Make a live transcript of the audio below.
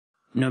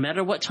No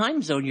matter what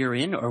time zone you're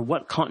in or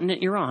what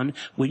continent you're on,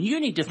 when you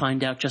need to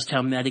find out just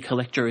how Matty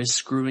Collector is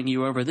screwing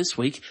you over this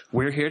week,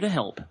 we're here to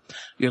help.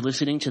 You're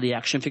listening to the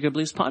Action Figure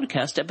Blues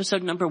podcast,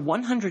 episode number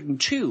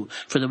 102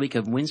 for the week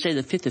of Wednesday,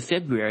 the 5th of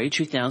February,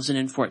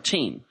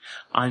 2014.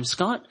 I'm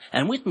Scott,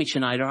 and with me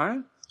tonight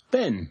are...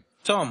 Ben,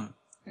 Tom,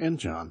 and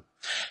John.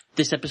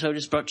 This episode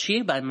is brought to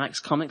you by Mike's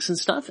Comics and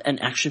Stuff and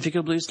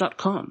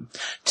ActionFigureBlues.com.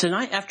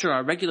 Tonight, after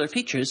our regular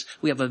features,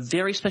 we have a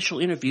very special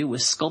interview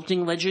with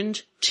sculpting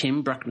legend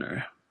Tim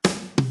Bruckner.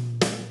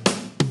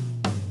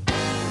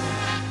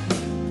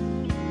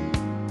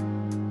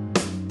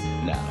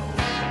 Now,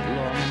 come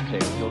along and play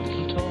with your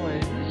little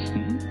toys.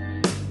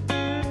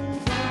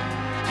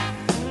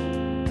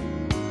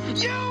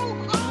 You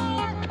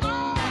are a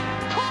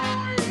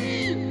toy!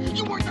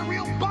 You weren't the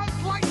real Buzz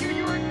Lightyear,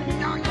 you're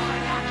an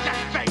action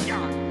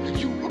figure!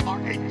 You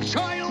are a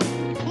child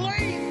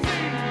plaything!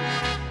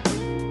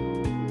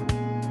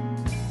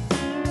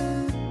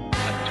 A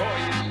toy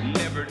is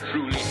never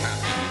truly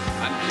happy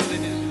until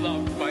it is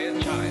loved by a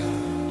child.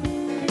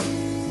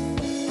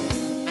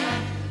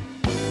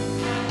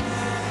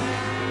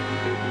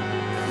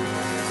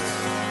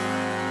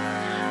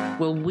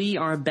 Well, we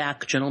are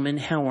back, gentlemen.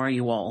 How are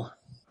you all?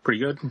 pretty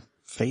good.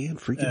 Fan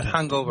freaking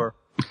Hangover.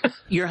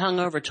 You're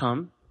hungover,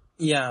 Tom.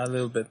 Yeah, a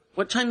little bit.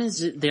 What time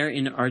is it there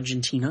in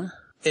Argentina?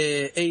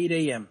 8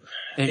 a.m.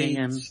 8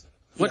 a.m.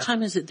 What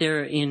time is it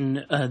there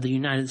in the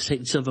United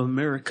States of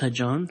America,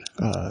 John?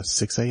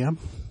 6 a.m.?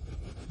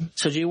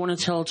 So do you want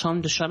to tell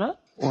Tom to shut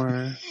up?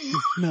 Or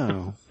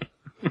No.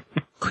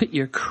 quit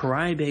your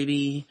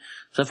crybaby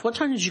stuff? What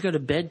time did you go to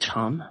bed,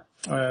 Tom?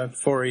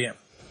 4 a.m.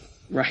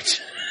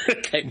 Right.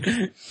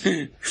 Okay.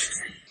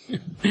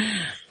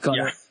 Got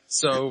it.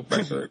 So,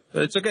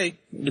 it's okay.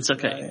 It's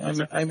okay.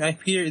 I'm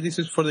here. This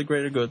is for the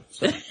greater good.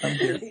 So I'm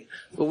here.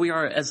 Well, we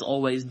are, as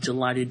always,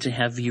 delighted to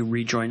have you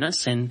rejoin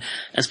us, and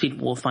as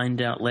people will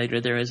find out later,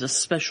 there is a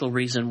special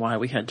reason why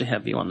we had to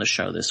have you on the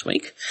show this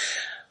week.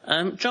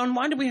 John,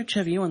 why did we have to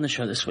have you on the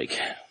show this week?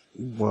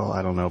 Well,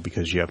 I don't know,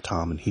 because you have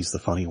Tom and he's the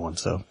funny one,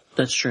 so.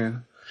 That's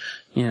true.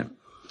 Yeah.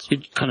 You're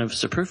kind of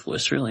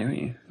superfluous, really, aren't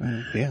you?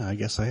 Yeah, I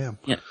guess I am.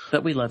 Yeah,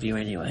 but we love you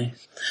anyway.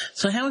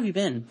 So how have you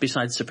been,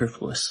 besides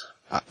superfluous?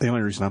 The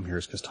only reason I'm here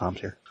is because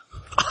Tom's here.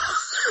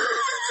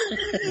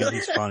 Yeah,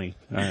 he's funny.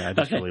 I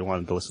just really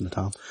wanted to listen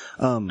to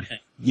Tom.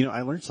 You know,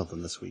 I learned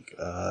something this week.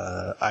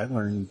 I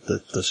learned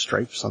that the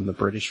stripes on the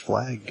British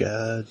flag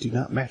do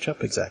not match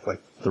up exactly.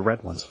 The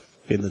red ones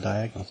in the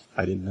diagonals.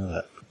 I didn't know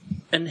that.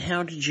 And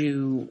how did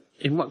you,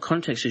 in what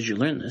context did you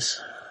learn this?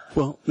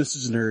 Well,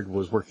 Mrs. Nerd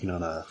was working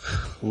on a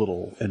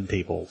little end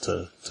table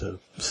to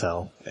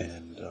sell,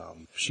 and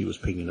she was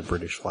painting a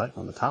British flag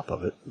on the top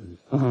of it.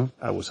 And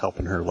I was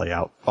helping her lay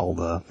out all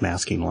the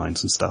masking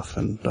lines and stuff,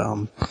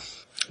 and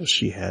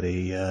she had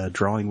a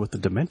drawing with the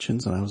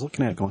dimensions, and I was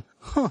looking at it going,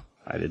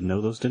 I didn't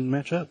know those didn't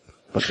match up,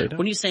 but they don't.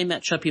 When you say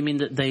match up, you mean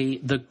that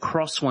the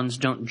cross ones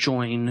don't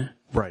join?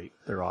 Right,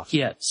 they're off.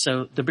 Yeah,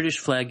 so the British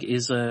flag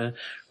is a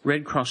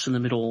red cross in the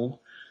middle,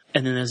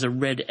 and then there's a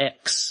red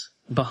X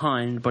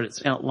behind, but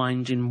it's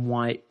outlined in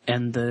white,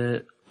 and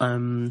the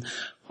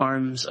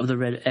arms of the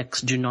red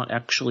X do not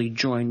actually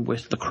join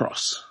with the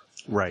cross.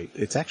 Right.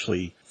 It's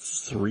actually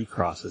 3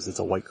 crosses. It's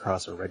a white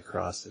cross, a red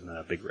cross, and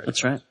a big red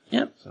That's cross. right.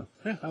 Yep. So,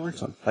 yeah, I learned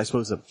something. I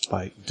suppose that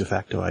by de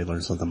facto I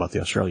learned something about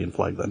the Australian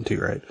flag then too,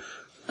 right?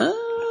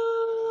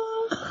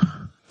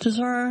 Does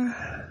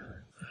our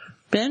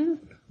Ben?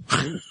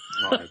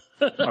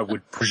 I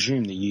would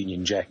presume the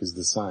Union Jack is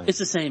the same. It's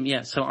the same,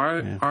 yeah. So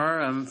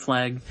our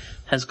flag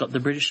has got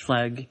the British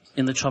flag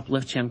in the top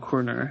left-hand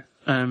corner,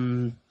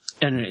 and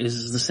it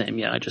is the same.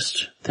 Yeah,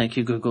 thank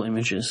you, Google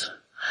Images.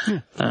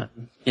 Yeah,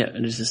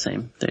 it is the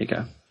same. There you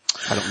go.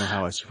 I don't know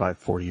how I survived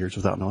 40 years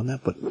without knowing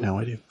that, but now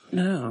I do.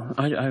 No,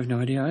 I have no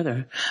idea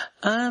either.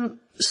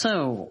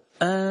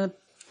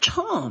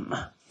 Tom.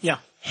 Yeah.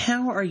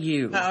 How are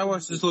you? I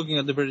was just looking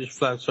at the British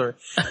flag, sorry.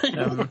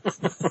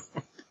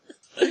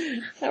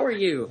 How are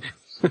you?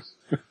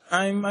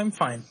 I'm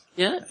fine.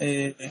 Yeah?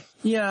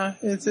 Yeah,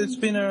 it's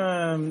been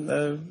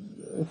a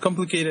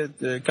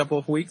complicated couple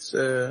of weeks,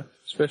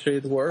 especially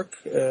at work.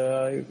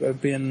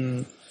 I've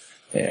been,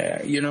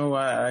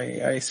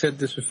 I said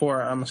this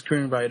before, I'm a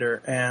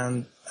screenwriter,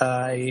 and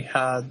I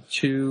had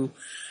 2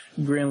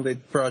 greenlit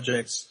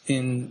projects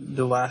in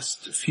the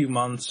last few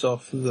months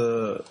of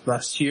the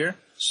last year.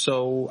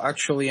 So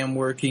actually I'm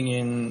working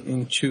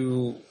in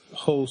 2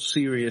 whole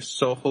series,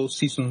 so whole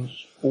seasons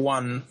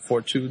 1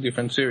 for 2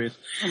 different series.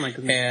 Oh my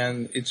goodness.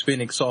 And it's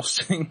been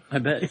exhausting. I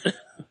bet.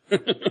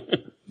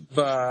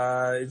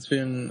 But it's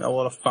been a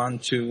lot of fun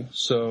too,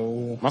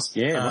 so. Must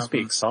be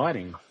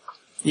exciting.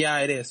 Yeah,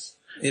 it is.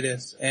 It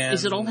is. And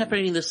is it all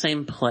happening in the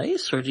same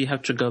place, or do you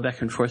have to go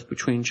back and forth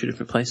between 2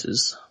 different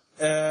places?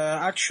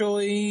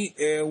 Actually,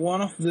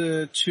 one of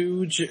the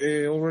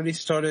 2 already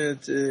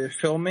started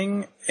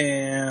filming,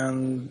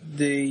 and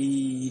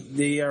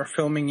they are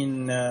filming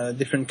in a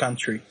different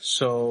country.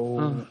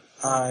 So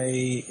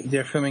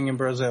they're filming in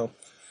Brazil.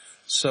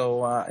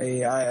 So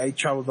I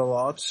traveled a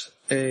lot,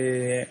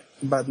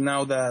 But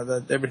now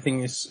that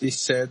everything is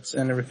set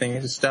and everything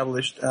is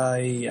established,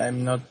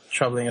 I'm not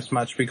traveling as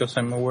much because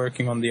I'm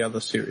working on the other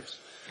series.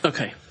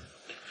 Okay.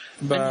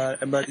 But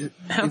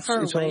How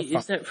far away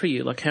is that for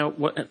you? Like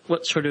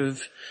what sort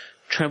of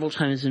travel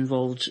time is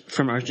involved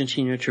from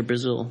Argentina to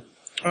Brazil?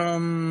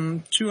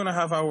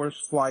 2.5 hours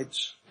flight.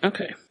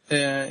 Okay.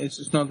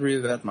 It's not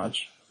really that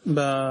much,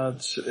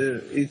 but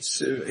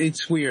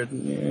it's weird.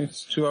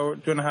 It's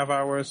 2.5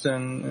 hours,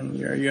 and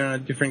you're in a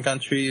different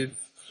country,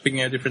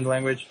 speaking a different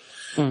language,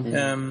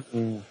 and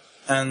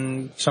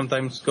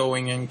sometimes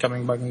going and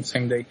coming back in the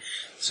same day.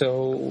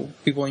 So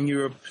people in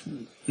Europe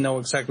know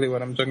exactly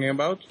what I'm talking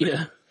about.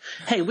 Yeah.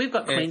 Hey, we've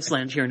got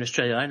Queensland here in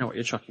Australia. I know what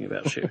you're talking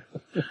about, sure.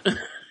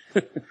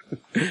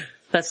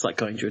 That's like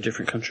going to a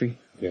different country.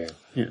 Yeah.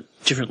 Yeah.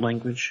 Different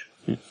language.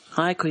 Yeah.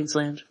 Hi,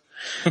 Queensland.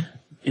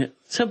 Yeah.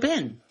 So,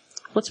 Ben,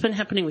 what's been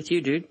happening with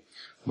you, dude?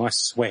 My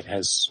sweat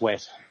has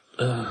sweat.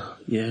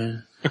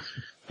 Yeah.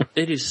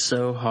 It is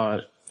so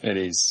hot. It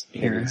is.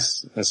 Here. It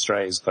is.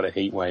 Australia's got a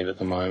heat wave at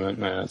the moment.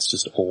 It's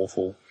just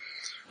awful.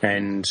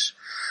 And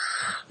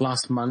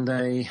last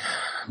Monday,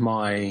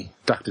 my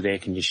ducted air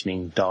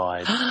conditioning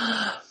died.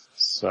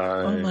 So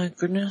Oh my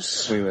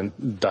goodness. we were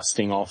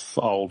dusting off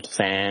old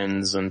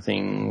fans and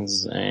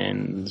things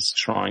and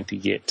trying to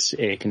get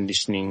air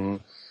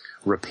conditioning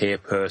repair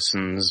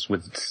persons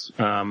with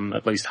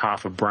at least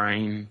half a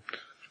brain,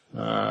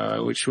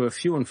 which were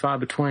few and far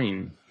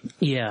between.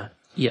 Yeah.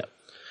 Yeah.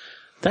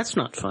 That's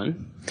not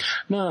fun.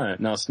 No,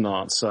 it's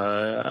not.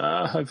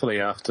 So hopefully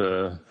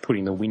after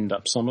putting the wind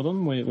up some of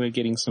them, we're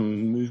getting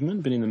some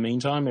movement. But in the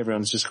meantime,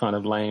 everyone's just kind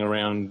of laying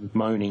around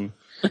moaning.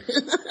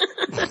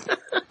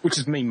 Which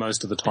is me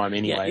most of the time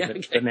anyway, Yeah,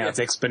 but now it's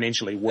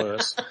exponentially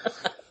worse.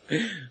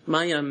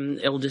 My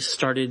eldest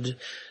started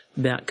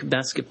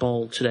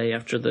basketball today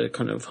after the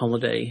kind of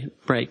holiday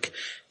break,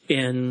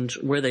 and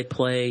where they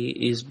play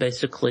is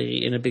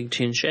basically in a big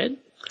tin shed.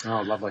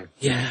 Oh, lovely.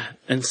 Yeah,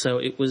 and so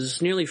it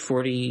was nearly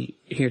 40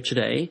 here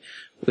today,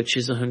 which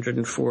is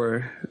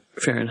 104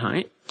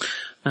 Fahrenheit,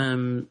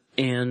 and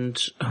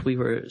we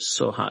were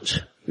so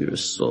hot.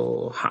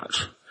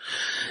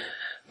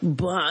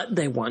 But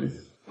they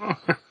won.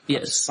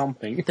 Yes.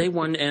 Something. They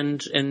won,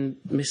 and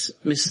Miss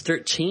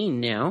 13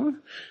 now,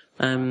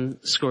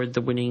 scored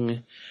the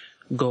winning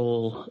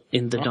goal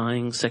in the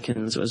dying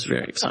seconds. It was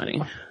very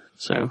exciting.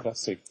 So,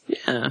 Fantastic.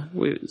 yeah,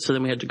 so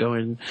then we had to go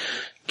and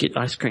get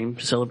ice cream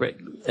to celebrate,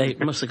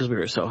 mostly because we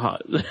were so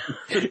hot.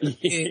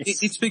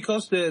 It's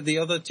because the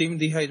other team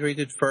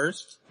dehydrated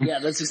first. Yeah,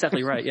 that's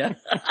exactly right, yeah.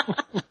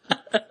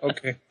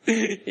 Okay.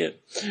 Yeah.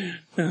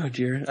 Oh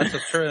dear. That's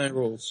Australian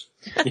rules.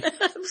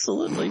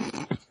 Absolutely.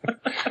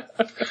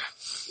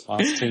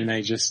 Last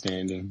teenager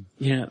standing.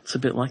 Yeah, it's a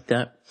bit like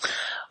that.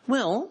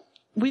 Well,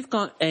 we've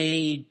got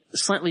a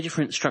slightly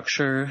different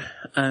structure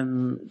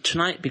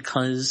tonight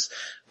because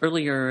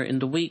earlier in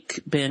the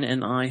week, Ben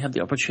and I had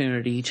the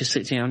opportunity to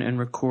sit down and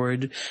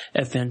record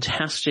a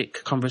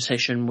fantastic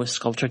conversation with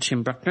sculptor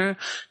Tim Bruckner,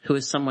 who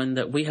is someone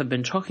that we have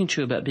been talking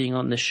to about being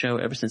on this show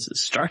ever since it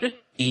started.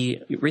 He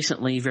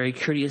recently, very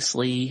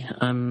courteously,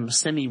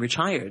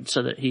 semi-retired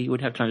so that he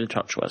would have time to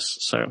talk to us.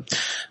 So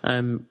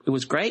it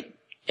was great.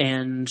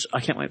 And I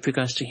can't wait for you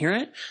guys to hear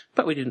it,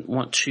 but we didn't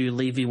want to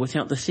leave you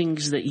without the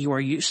things that you are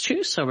used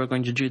to, so we're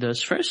going to do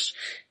those first,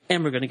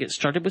 and we're going to get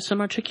started with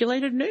some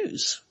articulated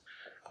news.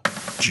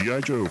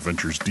 G.I. Joe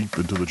ventures deep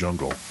into the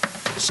jungle.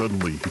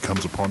 Suddenly, he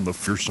comes upon the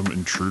fearsome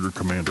intruder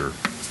commander.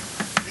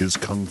 His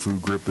kung fu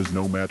grip is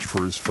no match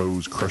for his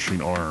foe's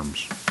crushing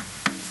arms.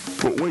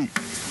 But wait,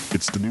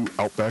 it's the new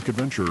Outback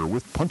Adventurer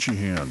with punchy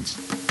hands.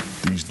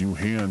 These new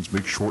hands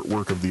make short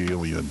work of the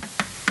alien.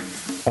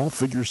 All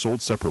figures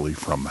sold separately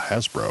from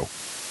Hasbro.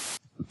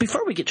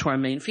 Before we get to our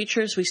main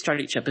features, we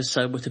start each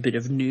episode with a bit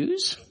of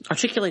news.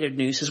 Articulated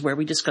news is where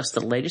we discuss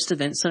the latest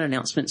events and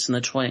announcements in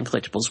the toy and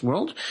collectibles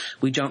world.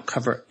 We don't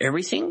cover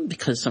everything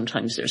because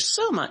sometimes there's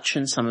so much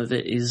and some of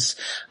it is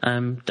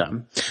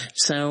dumb.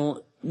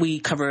 So we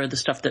cover the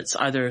stuff that's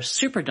either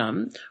super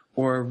dumb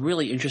or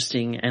really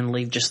interesting and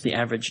leave just the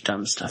average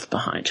dumb stuff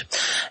behind.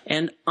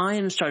 And I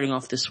am starting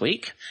off this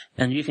week,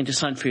 and you can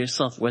decide for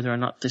yourself whether or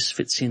not this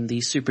fits in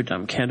the super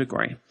dumb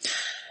category.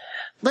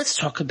 Let's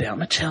talk about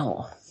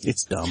Mattel.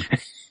 It's dumb.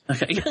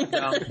 Okay.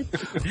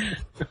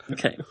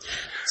 Okay.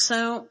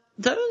 So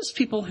those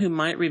people who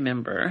might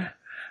remember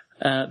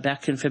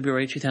back in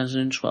February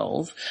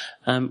 2012,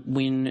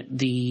 when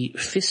the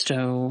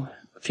Fisto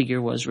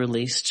figure was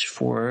released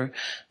for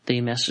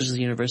the Masters of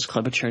the Universe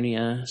Club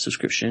Eternia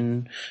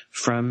subscription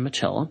from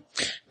Mattel,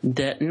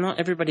 that not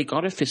everybody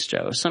got a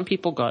Fisto. Some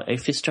people got a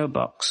Fisto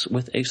box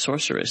with a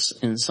sorceress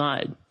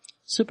inside.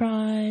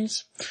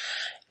 Surprise!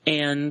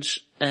 And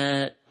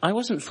I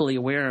wasn't fully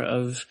aware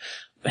of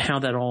how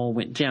that all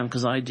went down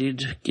because I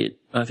did get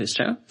a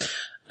Fisto.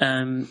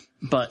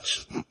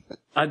 But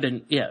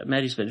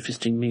Maddie's been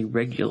fisting me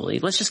regularly.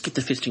 Let's just get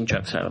the fisting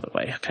jokes out of the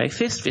way, okay?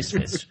 Fist.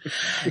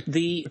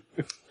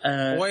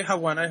 I have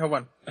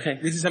one. Okay.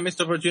 This is a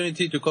missed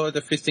opportunity to call it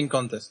a fisting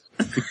contest.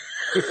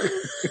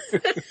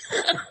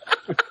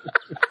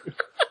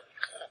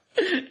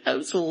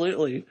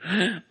 Absolutely.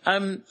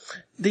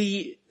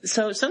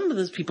 So some of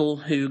those people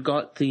who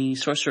got the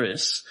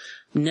Sorceress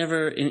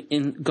never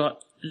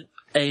got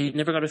a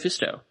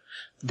Fisto.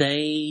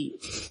 They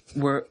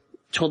were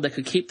told they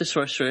could keep the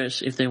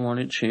Sorceress if they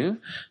wanted to,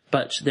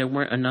 but there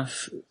weren't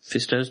enough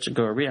Fistos to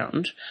go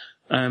around,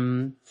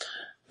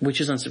 which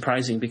is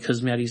unsurprising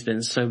because Maddie's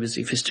been so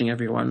busy fisting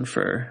everyone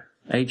for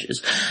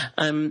ages.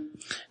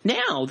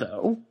 Now,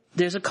 though,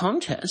 there's a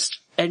contest,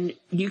 and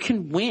you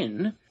can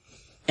win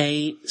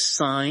a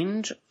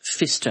signed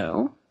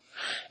Fisto,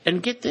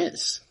 and get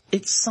this,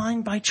 it's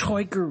signed by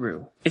Toy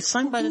Guru. It's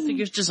signed by the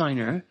figure's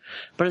designer,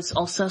 but it's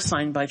also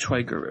signed by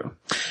Toy Guru.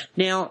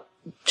 Now,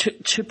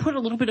 to put a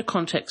little bit of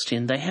context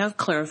in, they have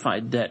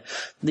clarified that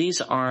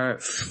these are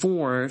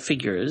 4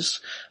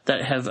 figures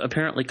that have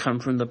apparently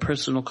come from the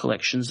personal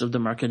collections of the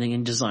marketing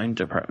and design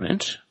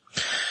department.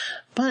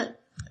 But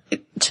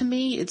to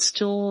me, it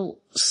still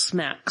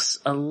smacks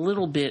a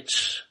little bit,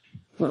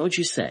 what would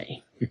you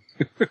say?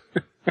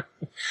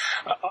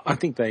 I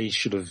think they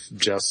should have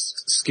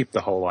just skipped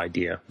the whole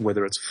idea,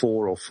 whether it's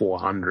 4 or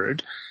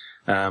 400.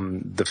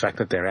 The fact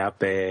that they're out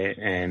there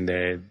and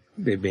they're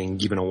being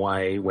given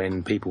away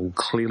when people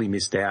clearly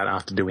missed out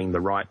after doing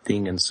the right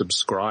thing and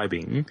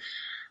subscribing,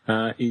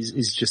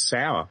 is just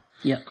sour.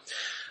 Yeah.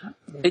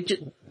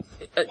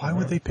 Why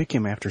would they pick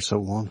him after so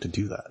long to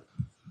do that?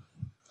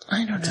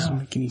 I don't know. It doesn't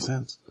make any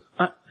sense.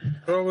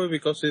 Probably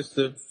because it's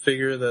the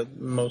figure that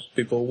most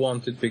people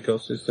wanted,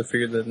 because it's the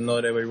figure that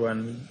not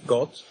everyone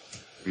got.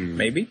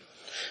 Maybe.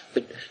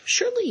 But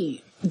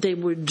surely they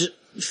would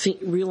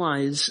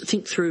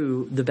think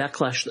through the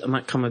backlash that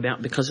might come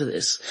about because of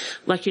this.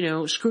 Like,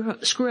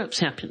 screw-ups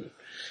happen.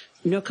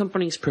 No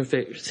company's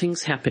perfect.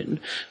 Things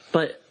happen.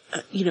 But,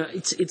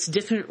 it's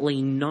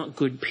definitely not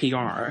good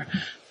PR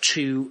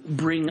to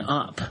bring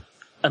up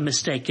a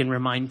mistake and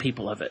remind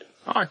people of it.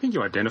 Oh, I think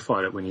you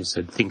identified it when you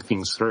said think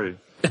things through.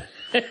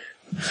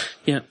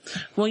 Yeah.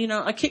 Well,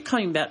 I keep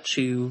coming back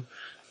to,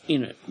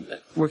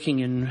 working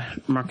in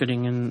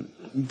marketing and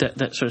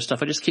that sort of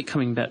stuff. I just keep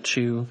coming back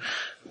to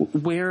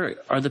where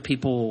are the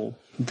people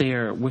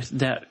there with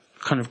that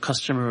kind of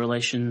customer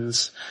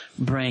relations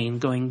brain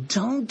going,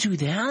 don't do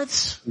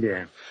that.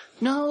 Yeah.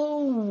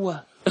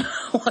 No.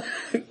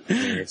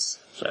 Yes.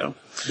 So,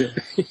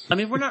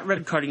 we're not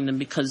red carding them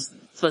because,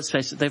 let's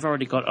face it, they've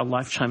already got a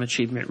lifetime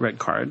achievement red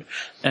card,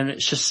 and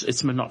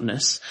it's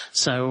monotonous.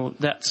 So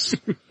that's,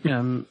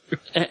 and,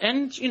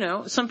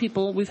 some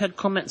people, we've had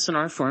comments in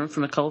our forum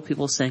from a couple of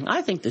people saying,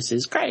 I think this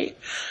is great.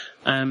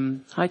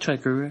 Hi, Toy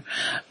Guru.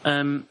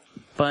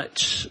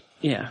 But,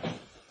 yeah.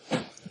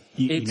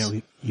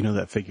 You know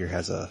that figure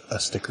has a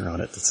sticker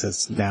on it that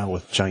says, now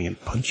with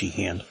giant punchy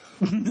hand.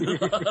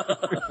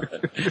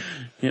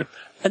 Yep.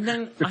 And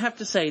then I have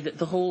to say that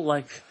the whole,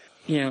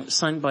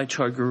 signed by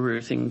Toy Guru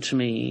thing to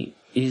me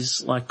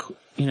is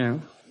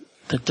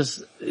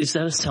is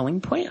that a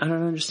selling point? I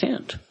don't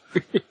understand.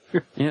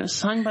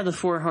 Signed by the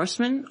 4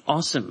 Horsemen?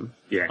 Awesome.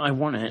 Yeah. I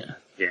want it.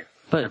 Yeah.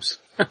 But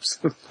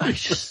absolutely. I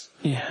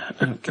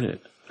don't get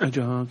it. I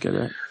don't get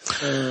it.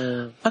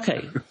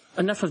 Okay.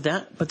 Enough of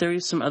that, but there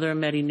is some other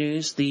Maddie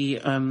news.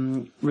 The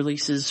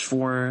releases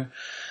for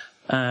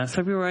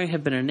February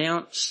have been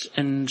announced,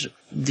 and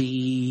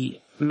the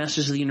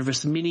Masters of the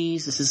Universe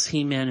minis, this is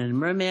He-Man and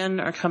Merman,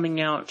 are coming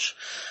out.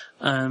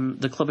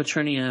 The Club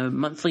Eternia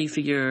monthly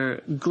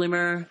figure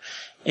Glimmer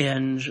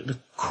and the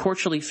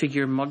quarterly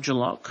figure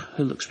Modulok,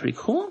 who looks pretty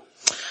cool,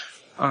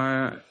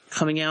 are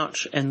coming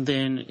out. And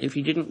then if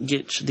you didn't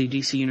get the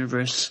DC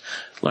Universe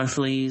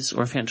Larfleeze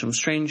or Phantom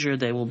Stranger,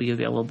 they will be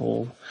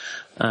available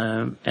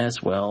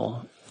as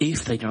well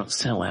if they don't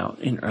sell out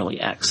in early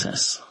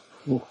access.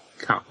 Ooh,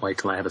 can't wait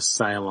till they have a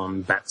sale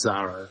on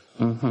Batzaro.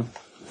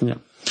 Mm-hmm. Yeah.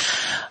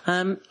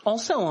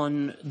 Also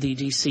on the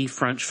DC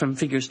front from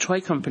Figures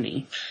Toy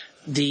Company,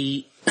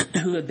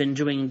 who have been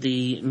doing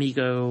the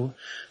Mego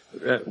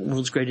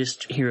World's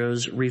Greatest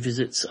Heroes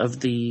revisits of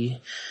the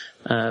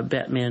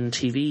Batman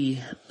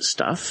TV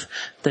stuff,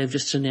 they've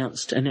just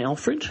announced an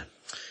Alfred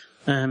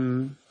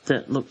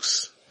that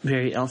looks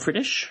very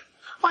Alfredish.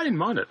 I didn't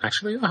mind it,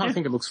 actually. I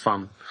think it looks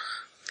fun.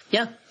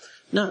 Yeah.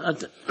 No,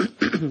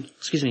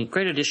 excuse me,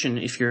 great addition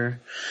if you're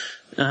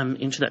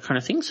into that kind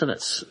of thing, so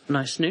that's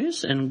nice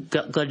news, and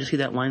glad to see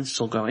that line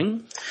still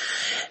going.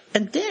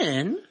 And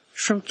then,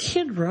 from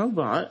Kid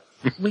Robot,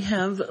 we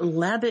have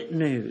Labbit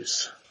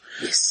news.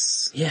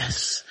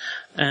 Yes.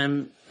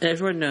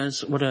 Everyone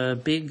knows what a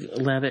big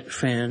Labbit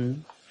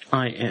fan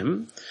I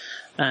am.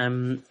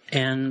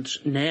 And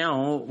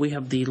now we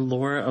have the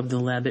Lore of the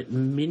Labbit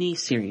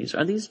mini-series.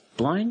 Are these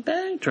blind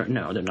bagged? Or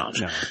no, they're not.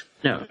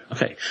 No.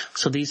 Okay.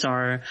 So these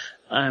are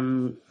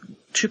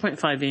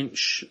 2.5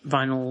 inch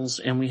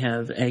vinyls, and we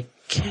have a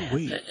cat.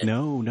 Wait,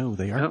 no,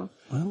 they are. No?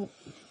 Well,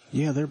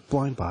 yeah, they're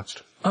blind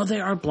boxed. Oh,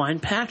 they are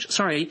blind patch.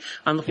 Sorry,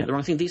 I'm looking at the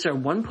wrong thing. These are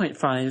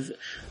 1.5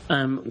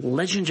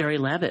 legendary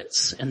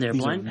Labbits, and they're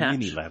These blind are patch.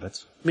 mini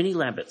Labbits. Mini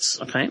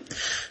Labbits, okay.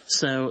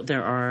 So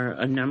there are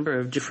a number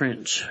of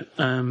different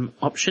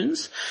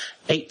options.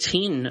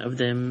 18 of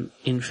them,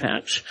 in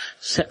fact.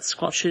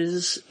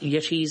 Sasquatches,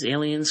 Yetis,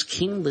 aliens,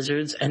 king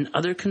lizards, and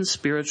other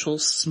conspiratorial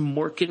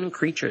smorkin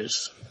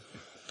creatures.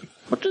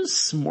 What does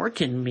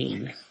smorkin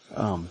mean?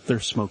 They're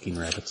smoking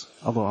rabbits.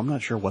 Although I'm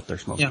not sure what they're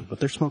smoking,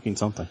 but they're smoking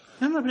something.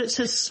 I don't know, but it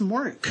says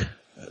smork.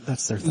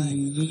 That's their thing.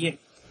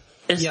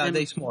 Yeah,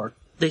 they smork.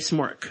 They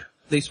smork.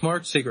 They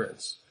smork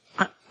cigarettes.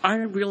 I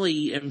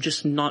really am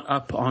just not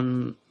up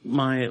on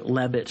my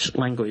Labbit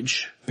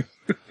language.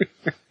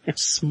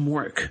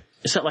 Smork.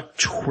 Is that like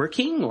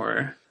twerking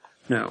or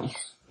no?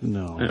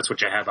 No. That's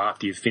what you have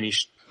after you've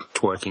finished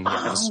twerking. You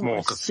have a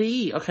smork.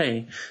 See,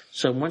 okay.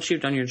 So once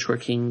you've done your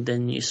twerking,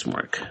 then you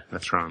smork.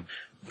 That's right.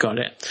 Got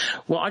it.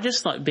 Well, I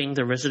just thought being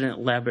the resident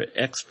Labbit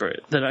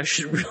expert that I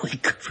should really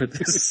go for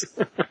this.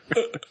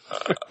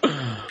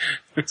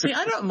 See,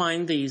 I don't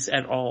mind these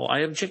at all. I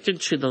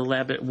objected to the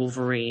Labbit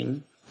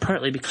Wolverine,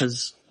 partly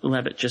because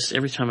Labbit just,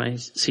 every time I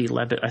see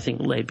Labbit, I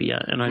think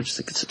labia, and I just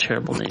think it's a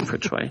terrible name for a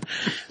toy.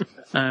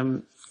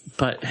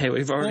 But hey,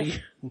 we've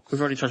already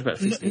talked about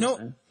feasting.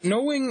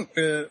 Knowing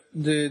the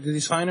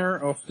designer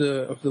of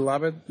the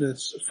Labbit,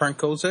 that's Frank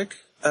Kozak,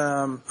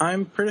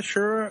 I'm pretty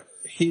sure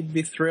he'd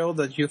be thrilled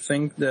that you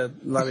think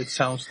that Labbit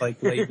sounds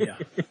like labia.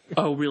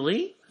 Oh,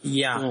 really?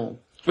 Yeah. Well,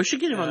 we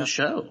should get him on the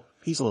show.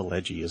 He's a little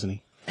edgy, isn't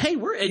he? Hey,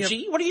 we're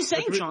edgy. What are you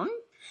saying, John?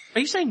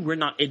 Are you saying we're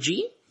not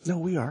edgy? No,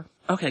 we are.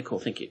 Okay, cool.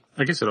 Thank you.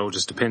 I guess it all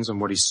just depends on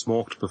what he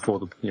smoked before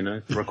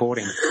the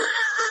recording.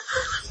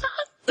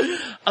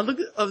 I look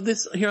at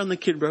this here on the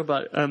Kid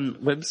Robot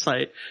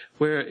website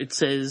where it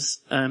says,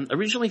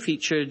 originally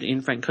featured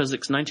in Frank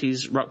Kozak's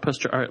 90s rock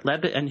poster art,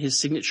 Labbit and his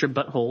signature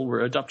butthole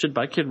were adopted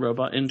by Kid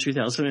Robot in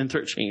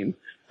 2013.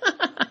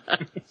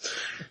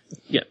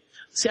 Yeah.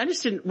 See, I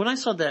just didn't, when I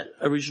saw that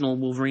original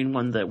Wolverine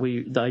one that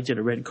I did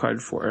a red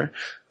card for,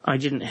 I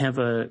didn't have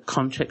a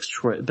context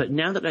for it. But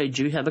now that I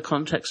do have a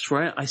context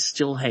for it, I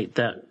still hate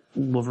that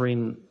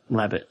Wolverine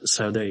Labbit.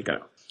 So there you go.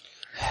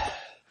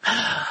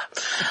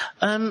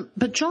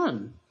 But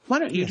John, why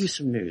don't you do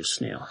some news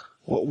now?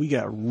 Well, we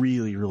got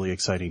really, really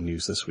exciting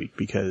news this week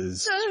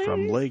because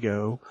from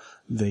Lego,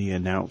 they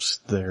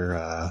announced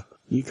their,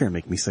 you're gonna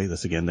make me say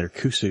this again, their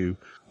Kusu,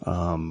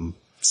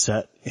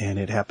 set, and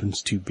it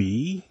happens to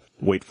be,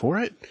 wait for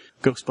it,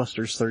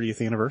 Ghostbusters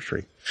 30th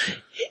anniversary.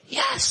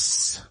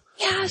 Yes!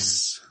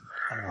 Yes!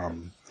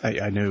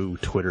 I know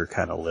Twitter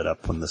kind of lit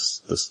up when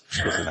this was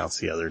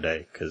announced the other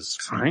day, cause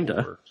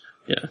Kinda.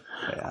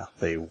 Yeah,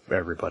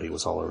 everybody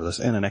was all over this.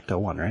 And an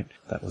Ecto-1, right?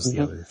 That was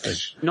the other thing.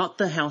 Not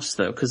the house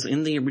though, because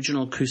in the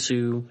original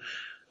Kusu,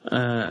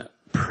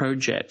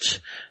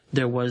 project,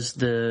 there was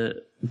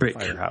the brick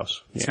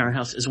Firehouse. Yeah.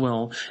 Firehouse as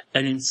well.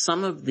 And in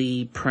some of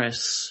the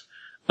press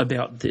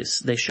about this,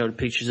 they showed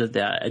pictures of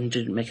that and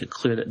didn't make it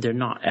clear that they're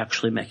not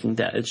actually making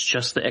that. It's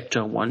just the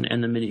Ecto-1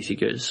 and the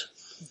minifigures.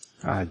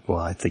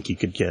 I think you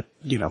could get,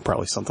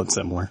 probably something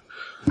similar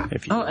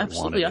if you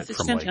absolutely. wanted I it think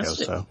from it's Lego.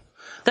 fantastic. So.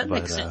 That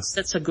makes sense.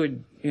 That's a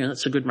good,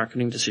 that's a good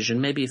marketing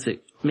decision. Maybe if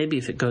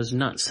it goes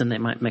nuts, then they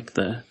might make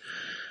the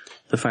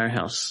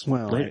Firehouse.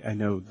 Well, I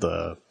know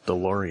the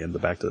DeLorean, the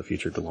Back to the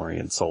Future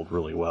DeLorean sold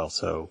really well,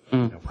 so,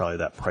 probably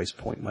that price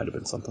point might have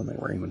been something they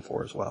were aiming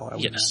for as well, I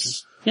would imagine.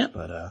 Yeah.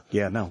 But,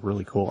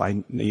 really cool.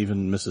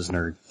 Even Mrs.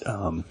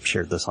 Nerd,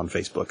 shared this on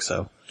Facebook,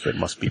 so it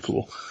must be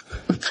cool.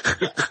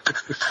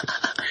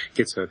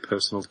 Gets her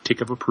personal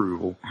tick of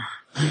approval.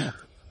 Yeah.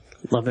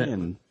 Love it.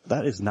 And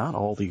that is not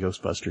all the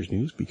Ghostbusters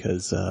news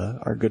because,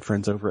 our good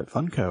friends over at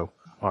Funko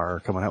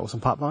are coming out with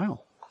some pop vinyl.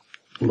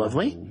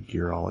 Lovely.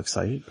 You're all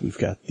excited. We've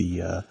got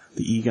the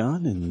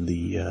Egon and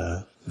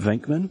the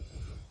Venkman.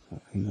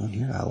 Hang on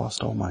here. I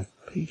lost all my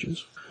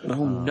pages.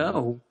 Oh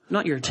no.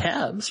 Not your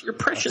tabs. Your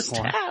precious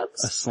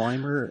tabs. A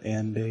Slimer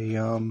and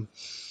a,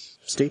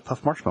 Stay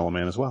Puft Marshmallow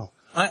Man as well.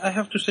 I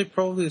have to say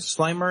probably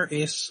Slimer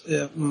is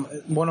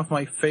one of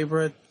my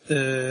favorite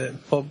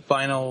pop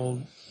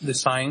vinyl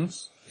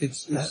designs.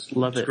 It's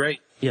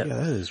great. Yeah,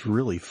 that is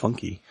really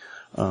funky.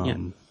 I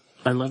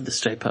love the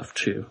Stay Puft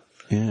too.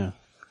 Yeah.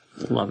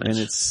 Love it. And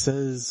it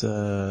says,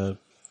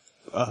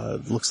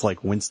 looks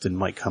like Winston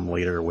might come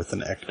later with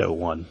an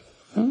Ecto-1.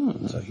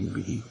 So he'd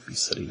be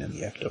sitting in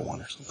the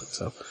Ecto-1 or something.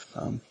 So,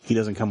 he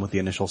doesn't come with the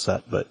initial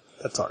set, but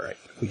that's alright.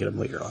 We get him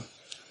later on.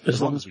 As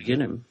long as we get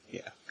him.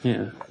 Yeah.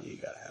 Yeah. You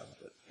gotta have him.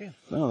 But yeah.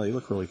 No, they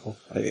look really cool.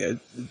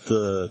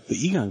 The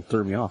Egon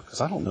threw me off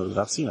because I don't know that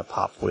I've seen a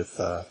pop with,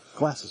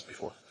 glasses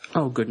before.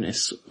 Oh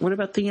goodness. What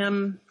about the,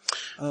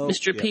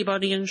 Mr.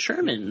 Peabody and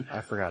Sherman? I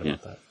forgot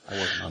about that. I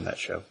wasn't on that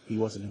show. He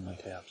wasn't in my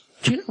tabs.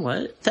 Do you know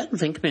what? That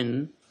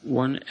Venkman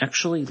one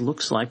actually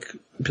looks like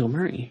Bill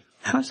Murray.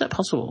 How is that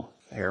possible?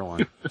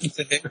 Hairline. It's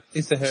the hair.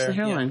 It's the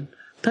hairline. Yeah.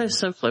 That is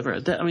so clever.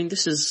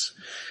 this is,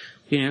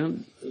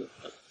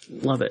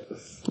 love it.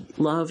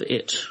 Love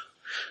it.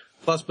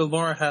 Plus Bill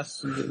Murray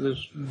has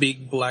those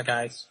big black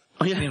eyes.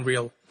 Oh yeah. In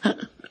real.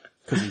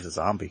 Because he's a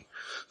zombie.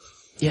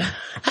 Yeah.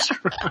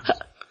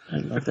 I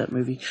love that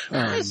movie.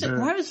 Why is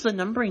the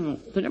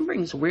numbering? The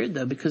numbering's weird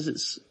though because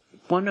it's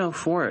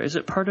 104. Is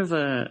it part of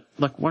a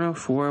like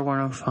 104,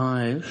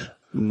 105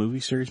 movie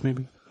series?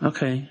 Maybe.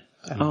 Okay.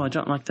 I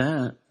don't like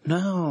that.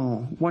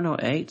 No,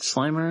 108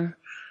 Slimer.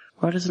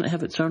 Why doesn't it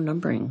have its own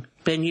numbering?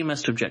 Ben, you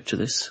must object to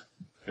this.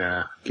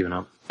 Yeah, giving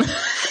up.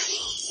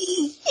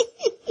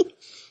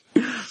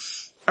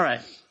 All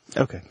right.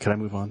 Okay, can I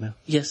move on now?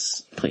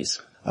 Yes,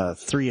 please.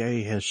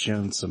 3A has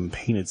shown some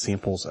painted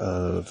samples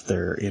of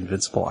their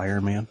Invincible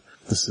Iron Man.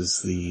 This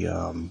is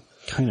the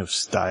kind of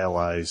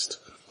stylized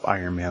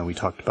Iron Man we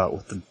talked about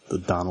with the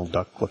Donald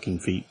Duck looking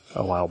feet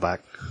a while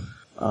back.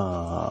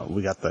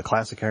 We got the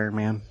classic Iron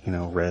Man,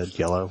 red,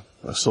 yellow,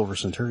 a Silver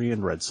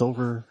Centurion, red,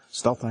 silver,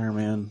 Stealth Iron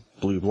Man,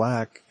 blue,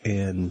 black,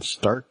 and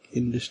Stark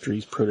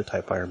Industries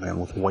prototype Iron Man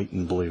with white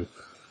and blue.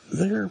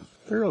 They're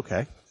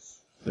okay.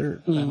 I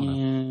don't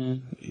know.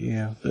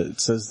 Yeah,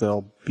 it says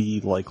they'll be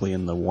likely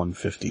in the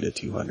 150 to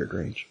 200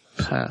 range.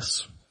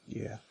 Pass.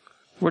 Yeah.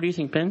 What do you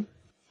think, Ben?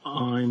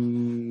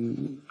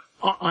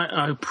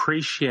 I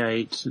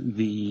appreciate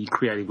the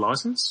creative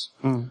license.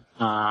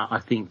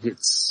 I think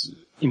it's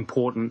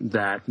important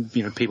that,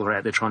 people are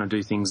out there trying to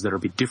do things that are a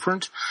bit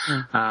different.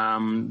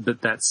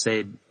 But that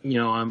said,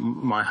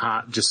 my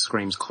heart just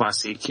screams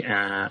classic,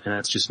 and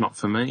that's just not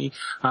for me.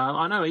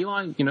 I know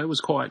Eli, was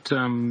quite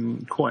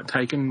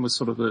taken with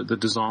sort of the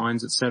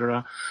designs,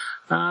 etc.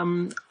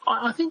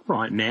 I think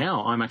right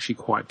now I'm actually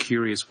quite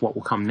curious what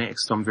will come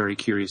next. I'm very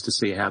curious to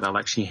see how they'll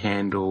actually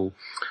handle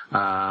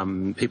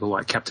people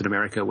like Captain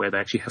America, where they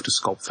actually have to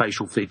sculpt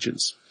facial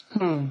features.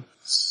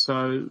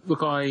 So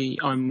look,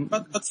 I'm.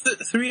 But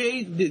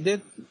 3A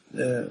did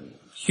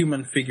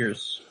human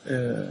figures.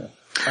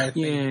 I think.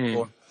 Yeah.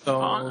 Before.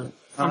 So I'm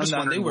just they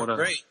wondering were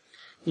great.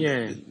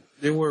 Yeah.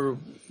 They were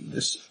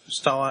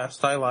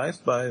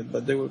stylized,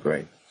 but they were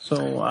great.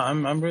 So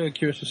I'm really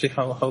curious to see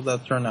how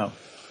that turned out.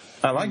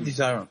 I like these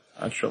Iron,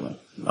 actually,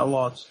 a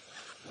lot.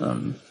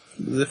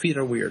 The feet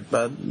are weird,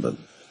 but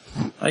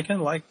I can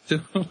like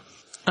to.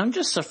 I'm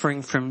just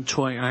suffering from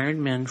toy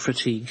Iron Man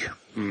fatigue.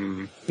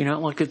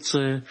 Like it's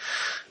so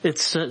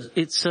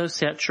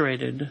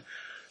saturated,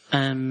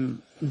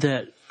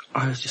 that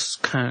I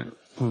just can't.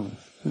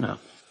 No,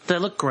 they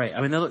look great.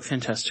 I mean, they look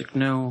fantastic.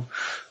 No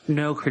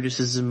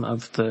criticism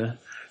of the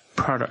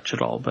product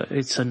at all, but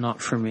it's a not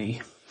for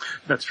me.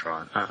 That's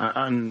right.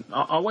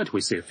 I'll wait till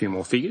we see a few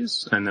more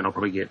figures, and then I'll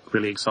probably get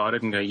really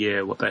excited and go,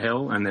 yeah, what the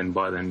hell? And then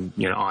by then,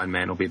 Iron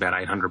Man will be about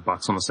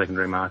 $800 on the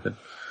secondary market.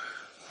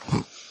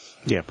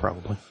 Yeah,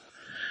 probably.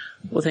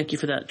 Well, thank you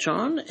for that,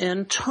 John.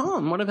 And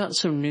Tom, what about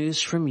some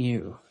news from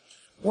you?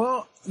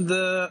 Well,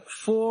 the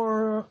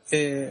fourth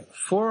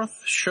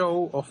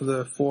show of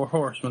the Four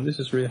Horsemen. This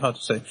is really hard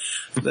to say.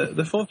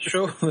 The fourth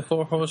show of the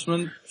Four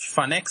Horsemen,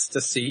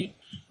 Fanecstasy,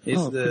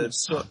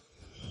 is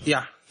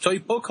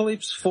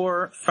Toypocalypse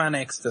for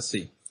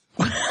Fanecstasy.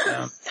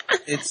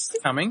 It's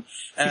coming.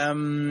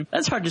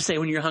 That's hard to say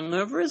when you're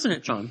hungover, isn't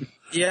it, John?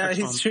 Yeah,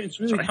 it's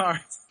really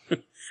hard.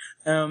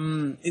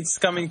 It's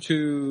coming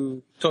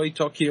to Toy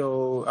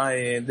Tokyo,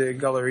 the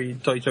gallery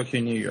Toy Tokyo,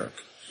 New York.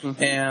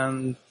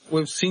 And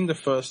we've seen the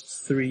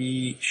first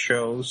 3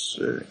 shows,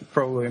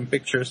 probably in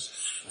pictures,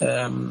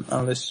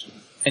 unless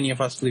any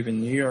of us live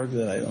in New York,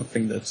 that I don't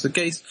think that's the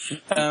case.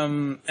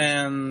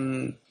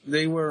 And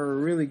they were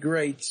really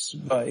great,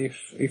 but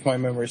if my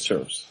memory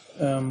serves.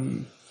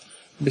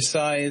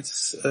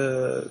 Besides,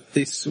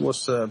 this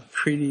was a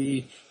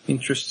pretty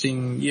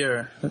interesting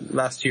year.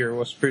 Last year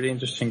was pretty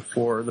interesting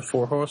for the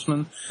Four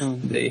Horsemen.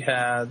 They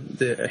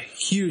had a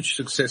huge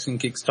success in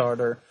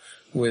Kickstarter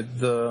with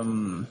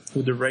the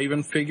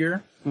Raven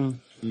figure.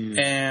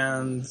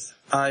 And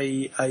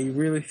I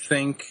really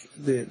think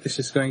that this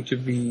is going to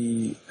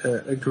be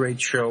a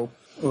great show,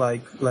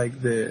 like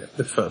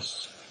the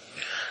first.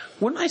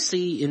 When I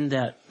see in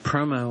that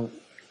promo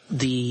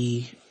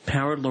the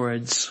Power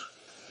Lords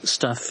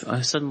stuff,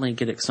 I suddenly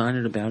get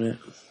excited about it.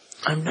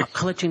 I'm not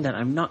collecting that.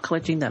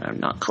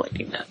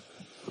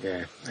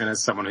 Yeah, and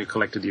as someone who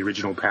collected the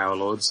original Power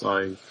Lords,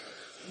 I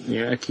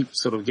keep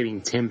sort of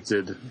getting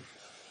tempted.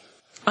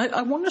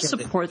 I want to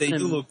support them. They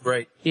do look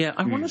great. Yeah,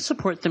 I want to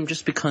support them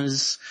just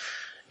because,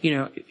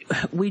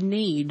 we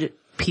need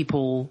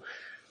people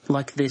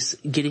like this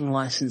getting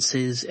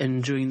licenses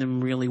and doing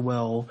them really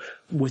well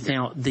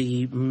without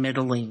the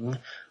meddling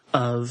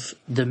of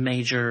the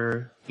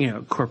major,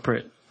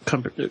 corporate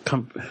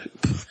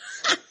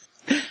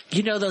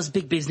those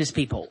big business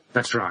people.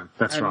 That's right.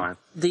 Right.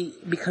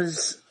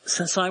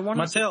 So I want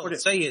to Mattel,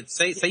 say it.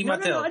 Say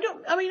Mattel. No,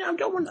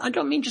 I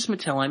don't mean just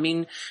Mattel. I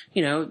mean,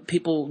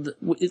 people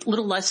with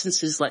little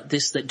licenses like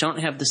this that don't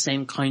have the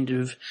same kind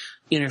of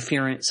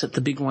interference that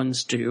the big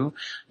ones do.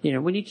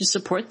 We need to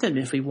support them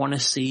if we want to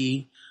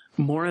see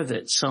more of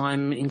it. So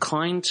I'm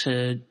inclined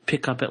to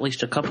pick up at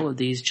least a couple of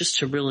these just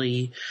to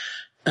really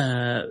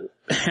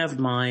have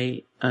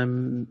my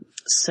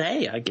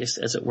say, I guess,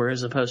 as it were,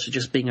 as opposed to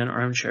just being an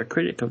armchair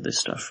critic of this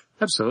stuff.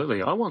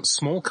 Absolutely. I want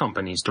small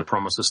companies to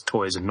promise us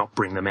toys and not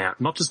bring them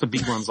out, not just the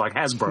big ones like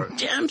Hasbro.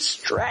 Damn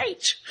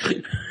straight.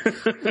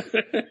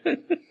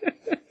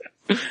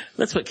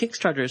 That's what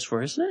Kickstarter is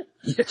for, isn't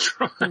it? That's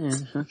right. Yeah,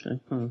 okay.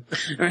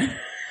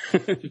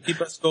 To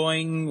keep us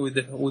going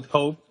with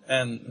hope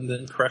and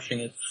then crushing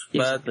it.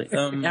 Exactly.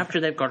 But, After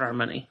they've got our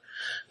money.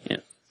 Yeah.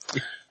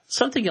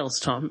 Something else,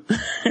 Tom.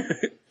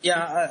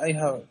 yeah, I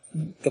have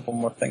a couple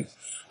more things.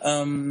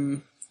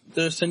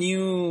 There's a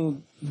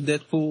new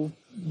Deadpool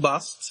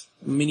bust,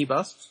 mini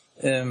bust,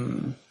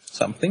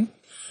 something,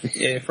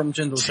 from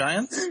Gentle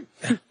Giant.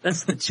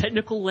 That's the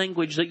technical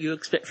language that you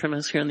expect from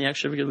us here on the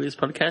Action Figure Blues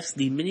podcast.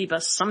 The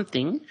minibus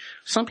something.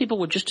 Some people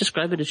would just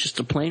describe it as just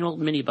a plain old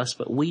minibus,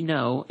 but we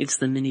know it's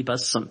the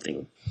minibus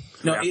something.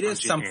 No, Yeah, it is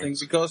punching something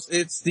hands. because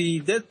it's the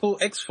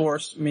Deadpool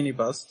X-Force mini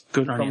bust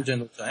Good on from you.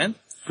 Gentle Giant.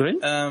 Good?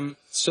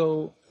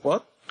 So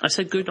what? I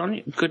said good on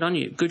you. Good on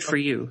you. Good for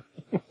you.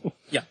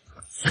 Yeah.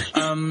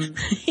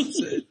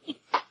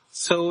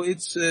 So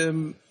it's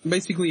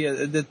basically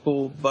a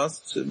Deadpool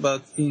bust,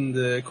 but in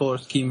the color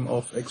scheme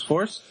of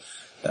X-Force.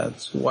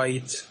 That's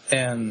white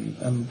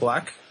and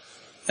black,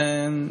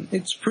 and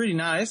it's pretty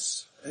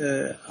nice.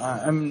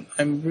 I'm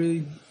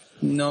really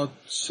not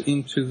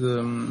into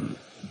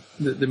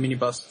the mini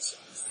bust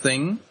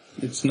thing.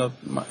 It's not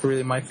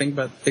really my thing,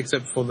 but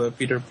except for the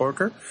Peter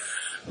Porker.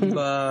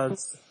 But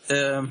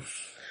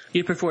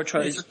You prefer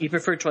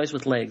toys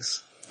with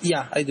legs.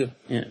 yeah, I do.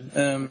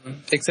 Yeah.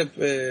 Except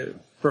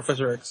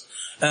Professor X.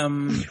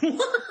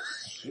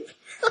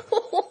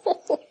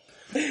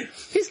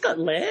 He's got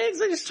legs,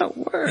 they just don't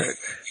work.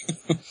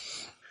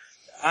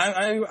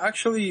 I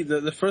actually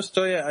the first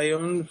toy I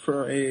owned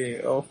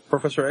of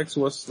Professor X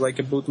was like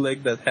a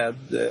bootleg that had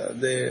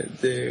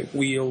the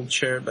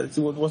wheelchair, but it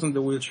wasn't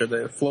the wheelchair,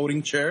 the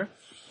floating chair.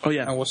 Oh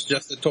yeah. And was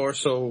just the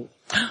torso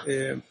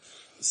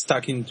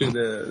stuck into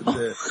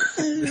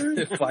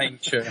the flying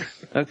chair.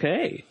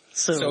 Okay.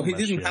 So he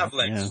didn't have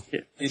legs.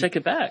 Yeah. Take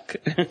it back.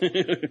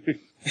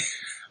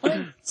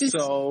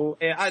 So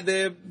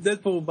the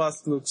Deadpool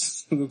bust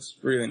looks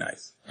really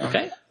nice.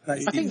 Okay.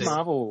 Nice I think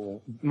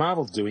detail.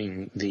 Marvel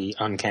doing the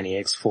Uncanny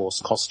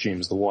X-Force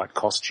costumes, the white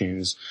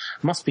costumes,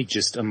 must be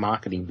just a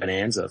marketing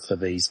bonanza for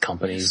these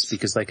companies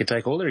because they could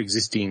take all their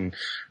existing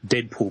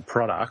Deadpool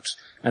product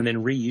and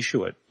then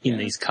reissue it in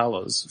these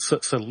colours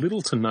for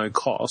little to no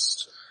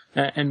cost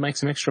and make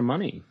some extra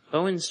money.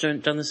 Bowen's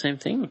done the same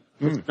thing.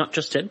 With not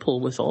just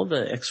Deadpool, with all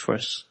the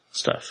X-Force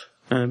stuff.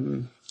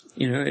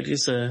 It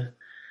is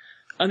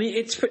I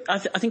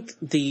think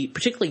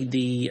particularly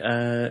the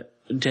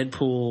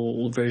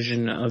Deadpool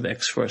version of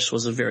X-Force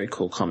was a very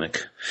cool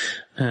comic.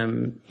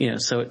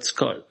 So it's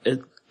got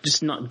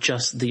just not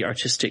just the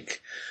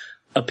artistic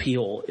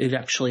appeal, it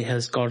actually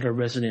has got a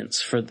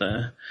resonance for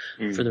the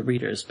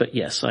readers. But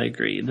yes, I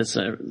agree. There's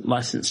a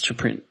license to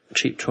print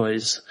cheap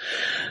toys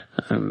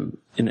in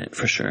it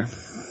for sure.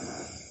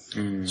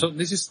 So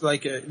this is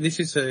like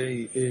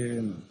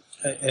the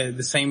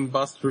same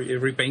bust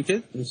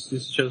repainted. This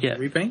is just a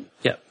repaint.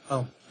 Yeah.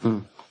 Oh.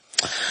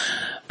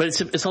 But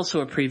it's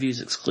also a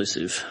previews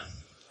exclusive.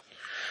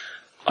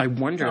 I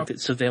wonder if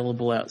it's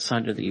available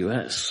outside of the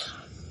US.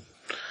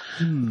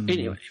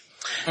 Anyway.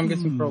 I'm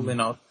guessing probably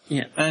not.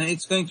 Yeah. And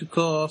it's going to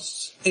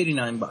cost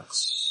 $89.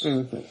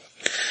 Mm-hmm.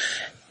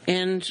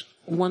 And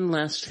one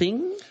last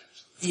thing.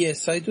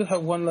 Yes, I do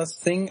have one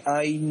last thing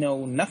I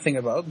know nothing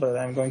about, but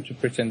I'm going to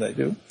pretend I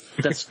do.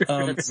 That's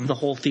the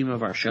whole theme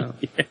of our show.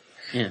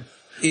 Yeah.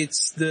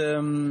 It's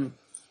the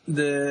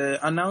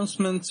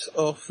announcement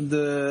of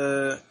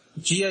the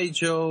G.I.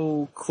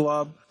 Joe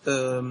Club,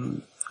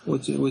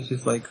 which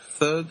is like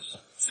third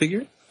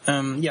figure.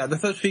 The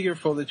third figure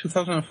for the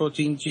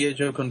 2014 G.I.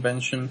 Joe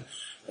convention.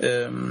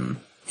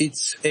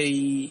 It's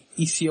a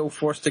ECO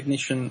Force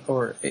Technician,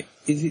 or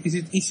is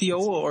it ECO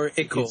or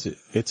ECO?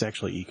 It's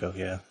actually Eco,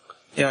 yeah.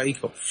 Yeah,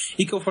 ECO.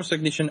 ECO Force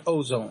Technician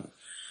Ozone.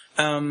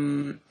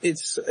 I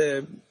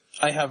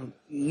have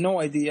no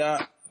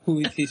idea who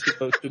it is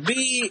supposed to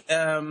be.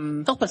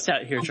 Help us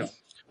out here, John.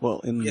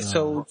 Well,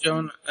 So,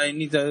 John, I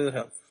need a little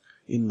help.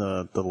 In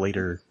the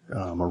later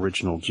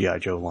original G.I.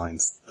 Joe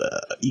lines,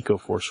 Eco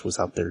Force was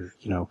out there,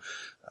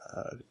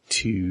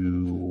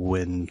 to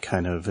when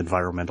kind of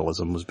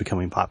environmentalism was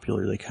becoming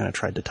popular. They kind of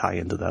tried to tie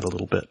into that a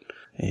little bit.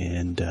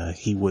 And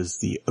he was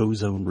the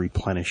ozone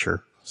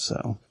replenisher.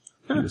 So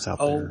he was out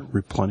there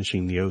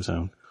replenishing the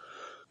ozone.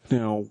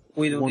 Now,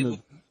 We don't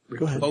need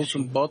go ahead.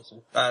 ozone bots.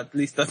 At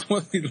least that's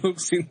what it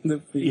looks in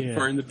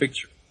the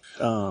picture.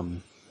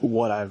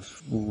 What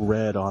I've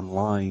read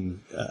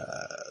online,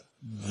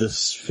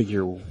 this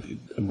figure,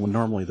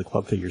 normally the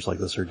club figures like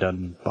this are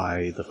done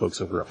by the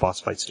folks over at Boss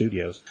Fight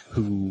Studios,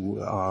 who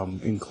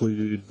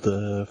include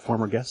the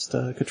former guest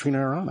Katrina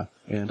Arana.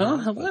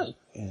 Hello.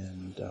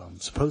 And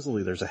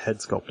supposedly there's a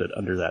head sculpted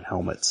under that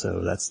helmet,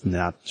 so that's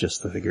not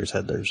just the figure's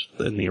head.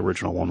 And the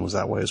original one was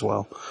that way as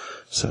well.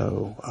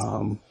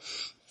 So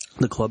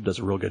the club does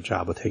a real good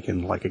job of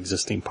taking like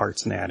existing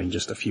parts and adding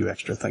just a few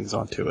extra things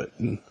onto it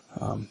and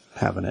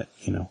having it,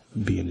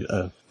 be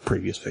a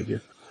previous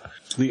figure.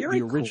 The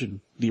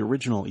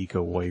original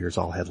Eco Warriors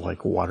all had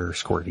like water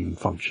squirting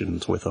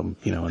functions with them,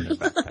 in their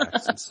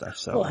backpacks and stuff.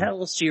 So Well, how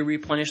else do you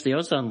replenish the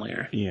ozone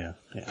layer? yeah.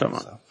 Come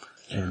on. So,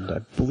 And I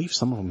believe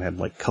some of them had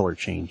like color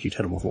change. You'd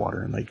hit them with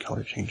water and they'd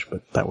color change,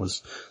 but that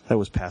was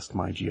past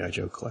my G.I.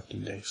 Joe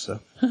collecting days, so.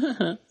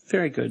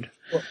 Very good.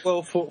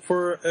 Well,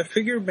 for a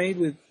figure made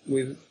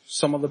with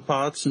some of the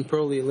parts and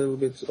probably a little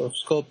bit of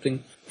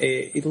sculpting,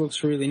 it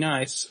looks really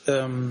nice.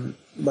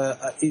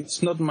 But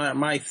it's not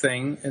my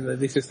thing, and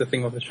this is the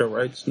thing of the show,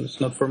 right?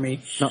 It's not for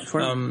me. Not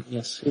for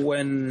yes.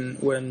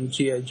 When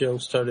G.I. Joe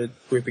started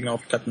ripping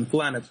off Captain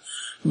Planet,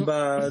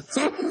 but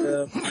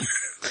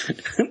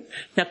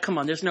now come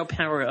on, there's no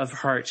power of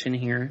heart in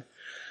here.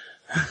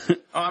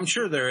 I'm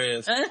sure there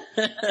is.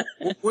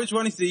 Which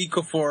one is the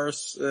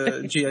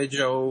EcoForce G.I.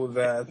 Joe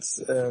that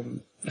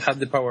had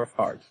the power of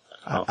heart?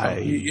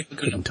 I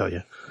couldn't tell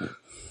you.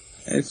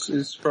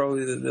 It's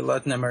probably the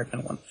Latin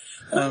American one.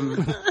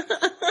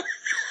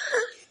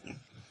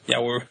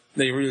 Yeah,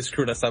 they really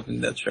screwed us up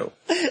in that show.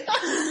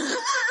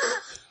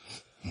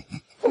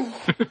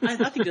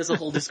 I think there's a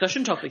whole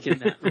discussion topic in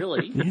that,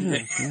 really.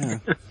 Yeah.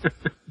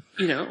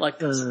 You know, like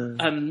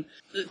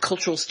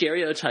cultural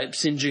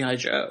stereotypes in G.I.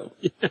 Joe.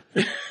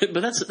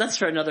 But that's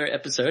for another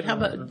episode. How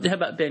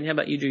about Ben? How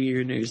about you do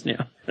your news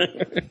now?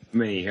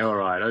 Me, all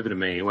right, over to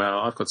me.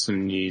 Well, I've got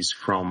some news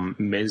from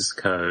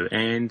Mezco,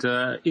 and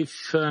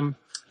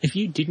if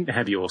you didn't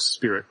have your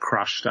spirit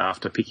crushed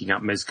after picking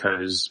up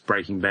Mezco's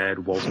Breaking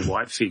Bad Walter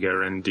White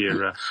figure and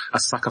you're a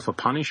sucker for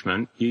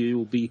punishment,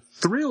 you'll be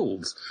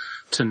thrilled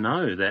to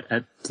know that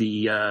at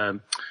the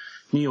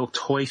New York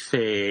Toy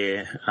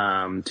Fair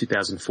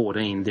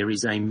 2014, there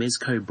is a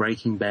Mezco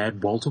Breaking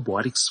Bad Walter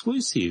White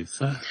exclusive.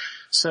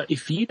 So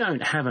if you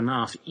don't have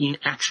enough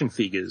in-action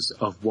figures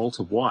of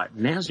Walter White,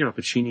 now's your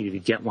opportunity to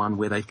get one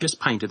where they've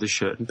just painted the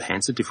shirt and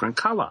pants a different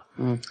colour.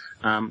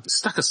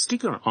 Stuck a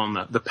sticker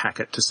on the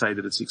packet to say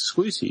that it's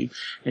exclusive,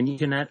 and you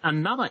can add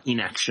another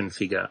in-action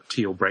figure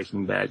to your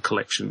Breaking Bad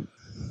collection.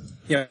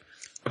 Yeah,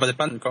 but the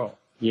patent call.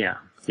 Yeah.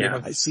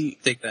 I see.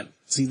 Take that.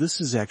 See,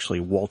 this is actually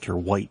Walter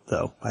White,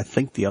 though. I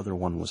think the other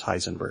one was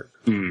Heisenberg.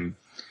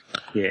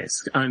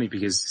 Yes, only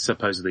because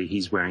supposedly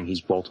he's wearing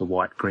his Walter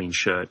White green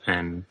shirt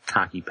and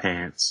khaki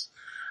pants.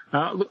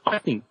 Look, I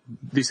think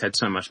this had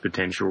so much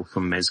potential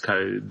from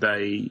Mezco.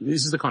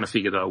 This is the kind of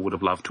figure that I would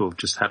have loved to have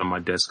just had on my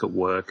desk at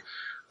work.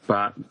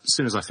 But as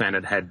soon as I found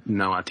it had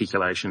no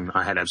articulation,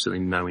 I had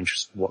absolutely no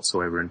interest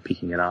whatsoever in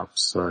picking it up.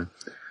 So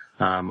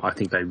I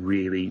think they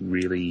really,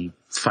 really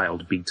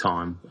failed big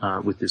time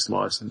with this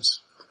license.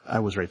 I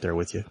was right there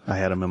with you. I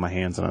had them in my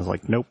hands and I was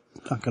like, nope,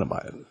 not going to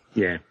buy it.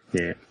 Yeah.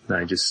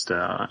 They just,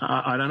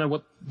 I don't know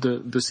what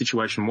the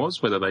situation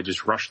was, whether they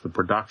just rushed the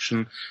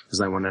production because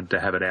they wanted to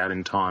have it out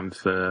in time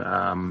for,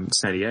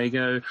 San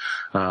Diego,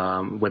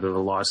 whether the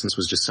license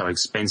was just so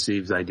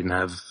expensive they didn't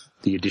have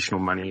the additional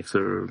money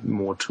for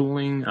more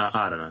tooling.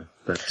 I don't know,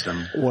 but,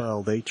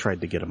 well, they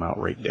tried to get them out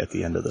right at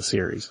the end of the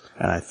series,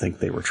 and I think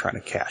they were trying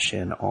to cash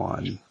in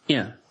on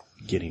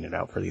getting it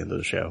out for the end of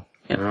the show.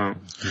 Yeah.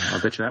 I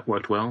bet you that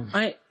worked well.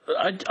 I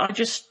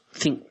just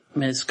think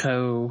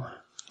Mezco,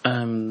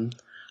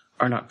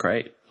 are not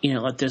great. You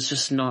know, like there's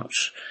just not,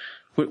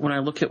 when I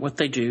look at what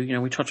they do, you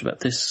know, we talked about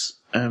this,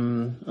 a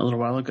little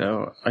while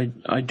ago,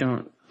 I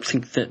don't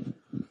think that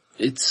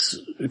it's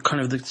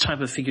kind of the type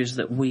of figures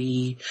that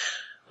we,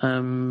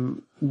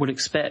 would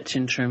expect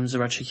in terms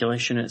of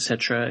articulation,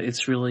 etc.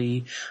 It's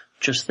really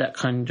just that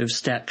kind of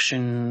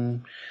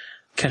staction,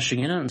 cashing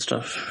in on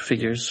stuff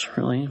figures,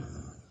 really.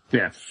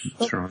 Yeah,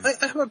 that's right.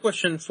 I have a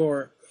question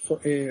for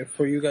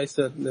you guys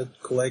that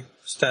collect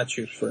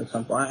statues, for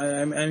example.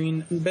 I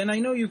mean, Ben, I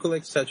know you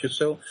collect statues,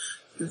 so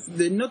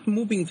the not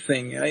moving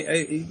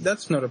thing,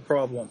 that's not a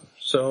problem.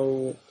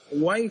 So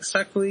why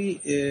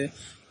exactly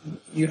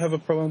you have a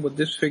problem with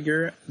this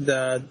figure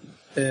that?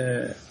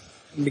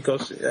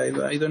 Because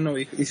I don't know,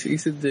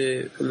 is it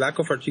the lack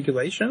of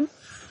articulation,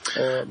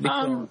 or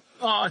because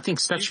I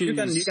think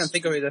statues. You can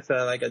think of it as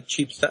like a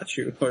cheap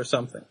statue or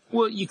something.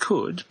 Well, you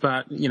could,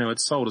 but you know,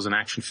 it's sold as an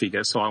action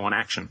figure, so I want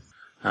action.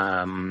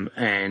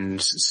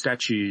 And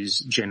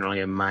statues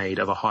generally are made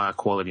of a higher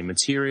quality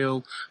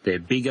material. They're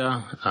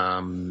bigger,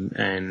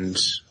 and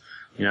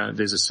you know,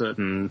 there's a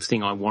certain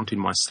thing I want in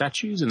my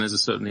statues, and there's a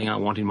certain thing I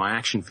want in my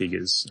action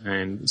figures,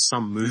 and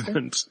some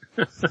movement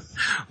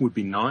would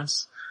be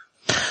nice.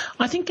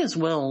 I think as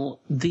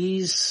well,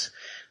 these,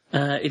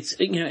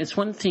 it's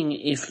one thing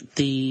if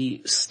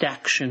the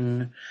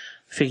staction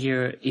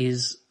figure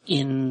is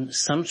in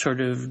some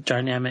sort of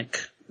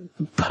dynamic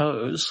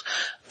pose,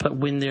 but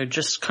when they're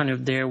just kind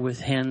of there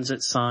with hands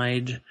at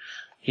side,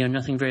 you know,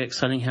 nothing very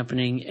exciting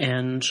happening,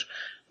 and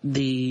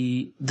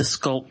the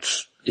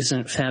sculpt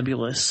isn't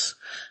fabulous,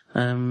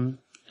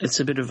 it's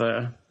a bit of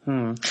a,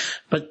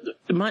 But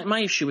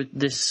my issue with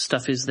this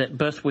stuff is that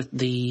both with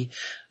the,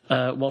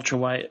 Walter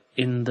White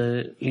in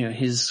the, you know,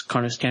 his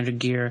kind of standard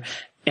gear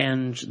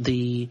and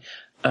the,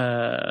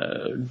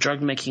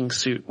 drug making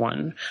suit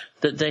one,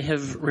 that they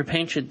have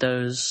repainted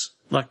those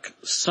like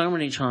so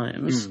many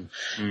times.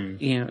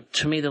 You know,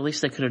 to me the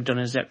least they could have done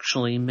is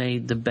actually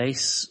made the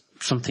base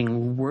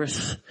something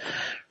worth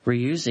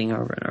reusing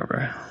over and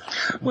over.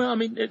 Well, I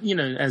mean,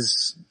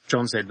 as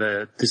John said,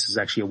 this is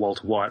actually a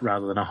Walter White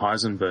rather than a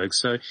Heisenberg.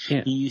 So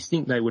you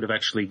think they would have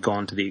actually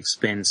gone to the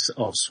expense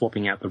of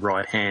swapping out the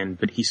right hand,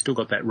 but he's still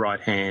got that right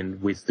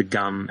hand with the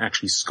gun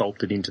actually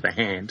sculpted into the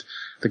hand.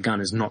 The gun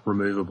is not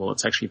removable.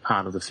 It's actually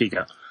part of the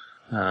figure.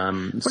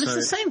 But it's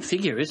the same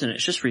figure, isn't it?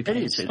 It's just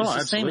repainted. It's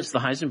the same as the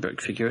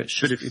Heisenberg figure. It's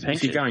just repainted.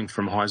 If you're going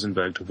from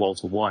Heisenberg to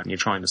Walter White and you're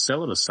trying to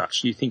sell it as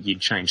such, you think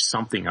you'd change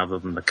something other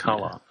than the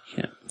colour.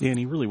 Yeah, and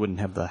he really wouldn't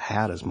have the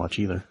hat as much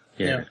either.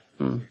 Yeah.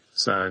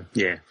 So,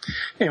 yeah.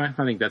 Anyway,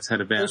 I think that's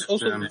had about...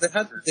 Also,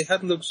 the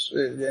hat looks,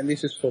 and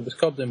this is for the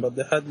sculpting, but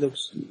the hat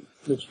looks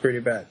pretty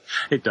bad.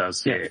 It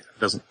does, yeah. It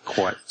doesn't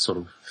quite sort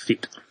of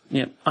fit.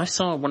 Yeah. I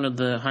saw one of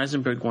the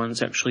Heisenberg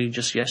ones actually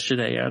just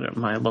yesterday out at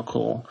my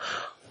local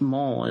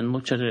mall and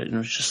looked at it and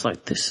was just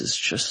like, this is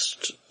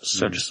just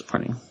so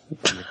disappointing.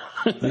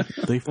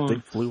 They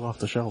flew off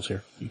the shelves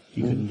here. You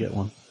couldn't get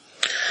one.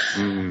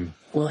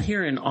 Well,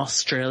 here in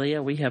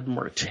Australia, we have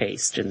more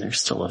taste and they're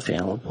still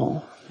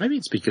available. Maybe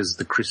it's because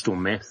the crystal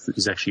meth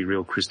is actually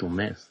real crystal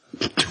meth.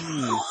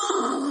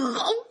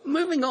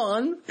 Moving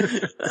on.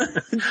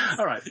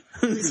 All right.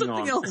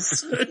 Something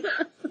else.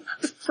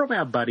 From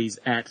our buddies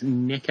at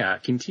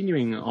NECA,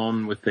 continuing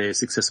on with their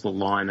successful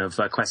line of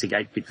classic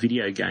 8-bit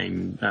video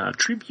game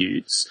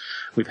tributes,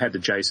 we've had the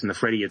Jason, the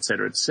Freddy,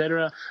 etc.,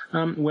 etc.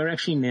 We're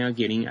actually now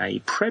getting a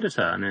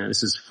Predator. Now,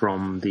 this is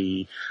from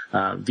the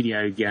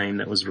video game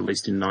that was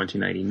released in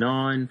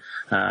 1989.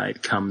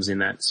 It comes in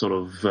that sort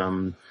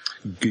of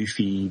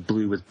goofy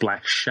blue with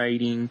black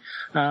shading.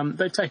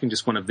 They've taken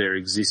just one of their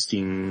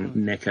existing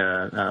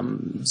NECA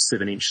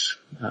 7-inch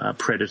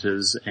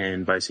Predators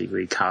and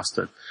basically cast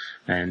it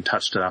and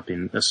touched it up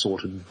in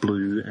assorted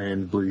blue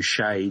and blue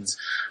shades.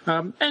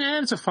 And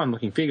it's a fun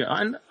looking figure.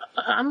 And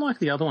unlike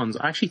the other ones,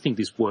 I actually think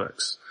this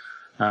works.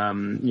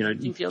 You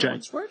think the other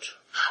ones worked?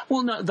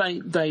 Well, no,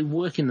 they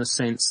work in the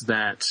sense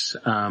that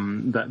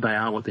that they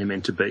are what they're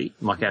meant to be,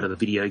 like out of the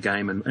video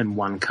game and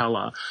one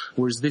colour.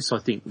 Whereas this, I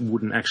think,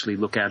 wouldn't actually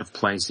look out of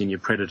place in your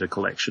Predator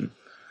collection.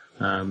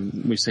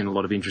 We've seen a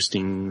lot of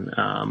interesting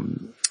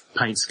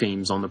paint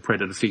schemes on the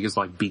Predator figures,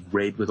 like Big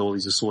Red with all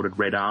these assorted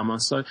red armour.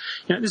 So,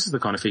 this is the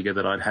kind of figure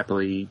that I'd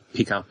happily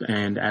pick up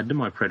and add to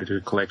my Predator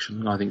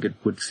collection. I think it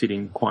would fit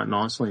in quite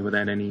nicely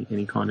without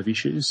any kind of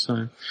issues.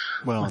 So,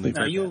 well,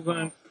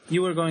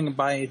 you were going to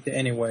buy it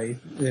anyway,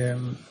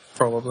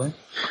 probably.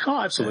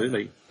 Oh,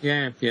 absolutely.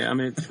 Yeah. I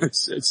mean,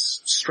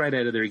 it's straight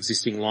out of their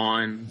existing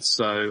line,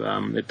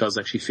 so it does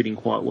actually fit in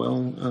quite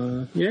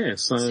well.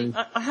 So see,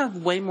 I have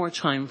way more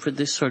time for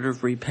this sort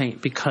of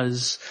repaint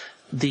because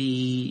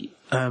the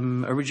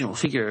original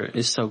figure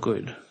is so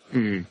good.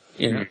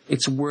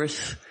 It's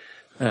worth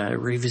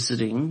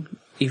revisiting,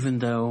 even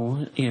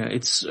though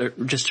it's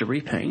just a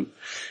repaint,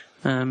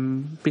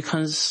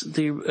 because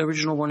the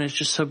original one is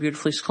just so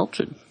beautifully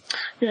sculpted.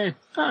 Yeah,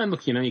 and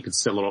look, you could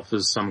sell it off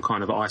as some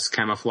kind of ice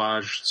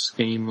camouflage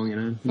scheme,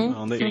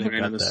 Well, they've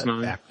got that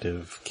snow.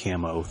 active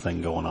camo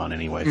thing going on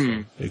anyway,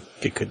 so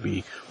it could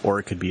be, or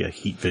it could be a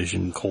heat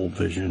vision, cold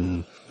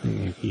vision.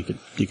 You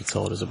could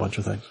sell it as a bunch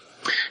of things.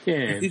 Yeah.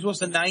 If this was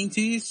the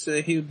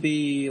 90s, he would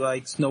be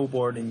like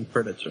snowboarding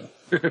Predator.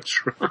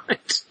 That's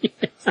right.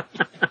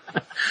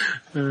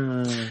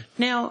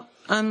 Now,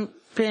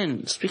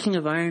 Ben, speaking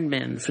of Iron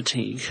Man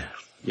fatigue.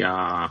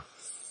 Yeah.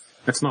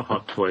 That's not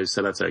Hot Toys,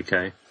 so that's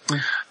okay.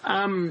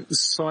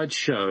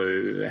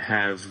 Sideshow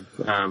have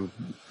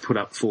put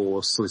up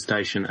for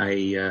solicitation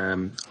a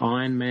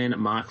Iron Man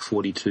Mark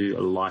 42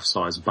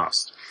 life-size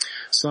bust.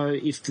 So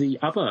if the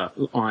other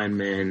Iron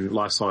Man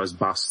life-size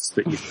busts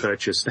that you've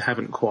purchased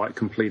haven't quite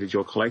completed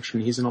your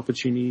collection, here's an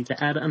opportunity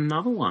to add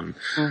another one.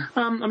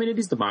 I mean, it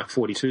is the Mark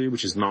 42,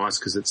 which is nice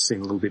because it's seen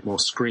a little bit more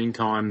screen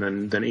time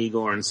than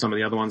Igor and some of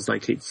the other ones they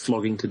keep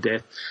flogging to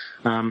death.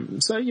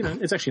 So,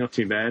 it's actually not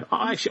too bad.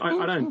 I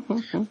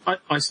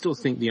still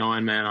think the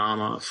Iron Man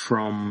armor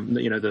from,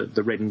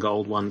 the red and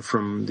gold one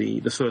from the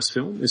first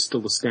film is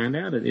still the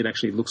standout. It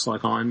actually looks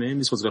like Iron Man.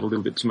 This one's got a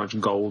little bit too much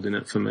gold in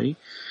it for me.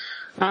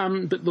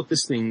 But look,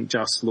 this thing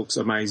just looks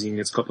amazing.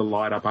 It's got the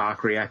light up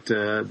arc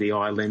reactor, the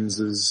eye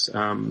lenses,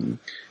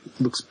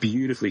 looks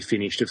beautifully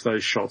finished. If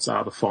those shots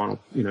are the final,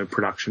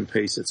 production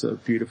piece, it's a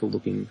beautiful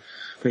looking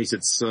piece.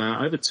 It's,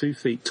 over 2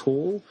 feet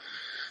tall.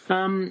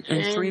 And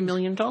 $3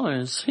 million.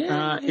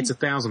 Yeah. It's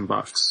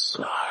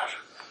 $1,000.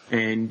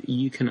 And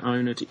you can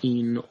own it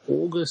in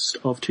August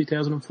of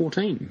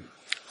 2014.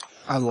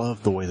 I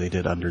love the way they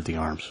did Under the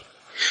Arms.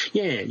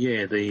 Yeah,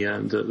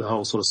 the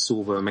whole sort of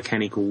silver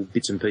mechanical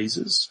bits and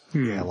pieces.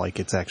 Yeah, like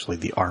it's actually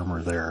the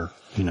armor there,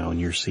 and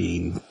you're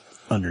seeing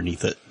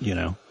underneath it,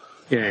 Yeah.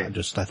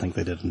 I think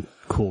they did a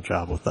cool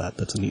job with that.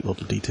 That's a neat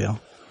little detail.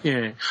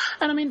 Yeah.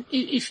 And I mean,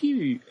 if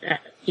you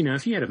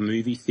had a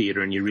movie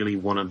theater and you really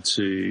wanted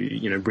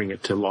to, bring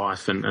it to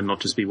life and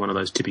not just be one of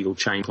those typical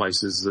chain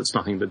places that's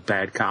nothing but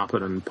bad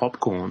carpet and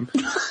popcorn,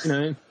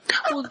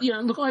 well,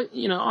 look,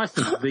 I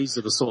think these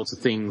are the sorts of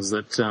things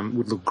that,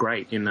 would look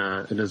great in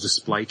a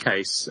display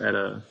case at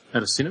a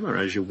cinema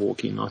as you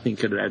walk in. I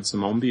think it'd add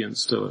some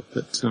ambience to it,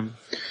 but,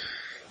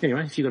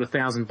 Anyway, if you've got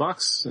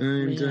 $1,000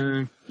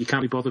 and you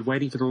can't be bothered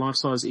waiting for the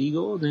life-size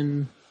Igor,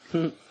 then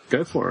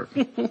go for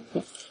it.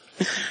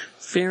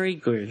 Very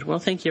good. Well,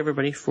 thank you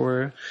everybody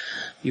for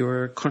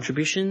your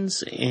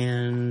contributions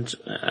and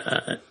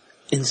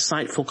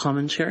insightful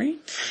commentary.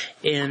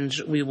 And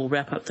we will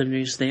wrap up the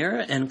news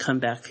there and come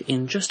back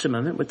in just a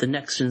moment with the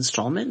next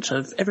installment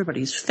of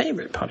everybody's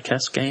favorite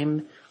podcast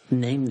game,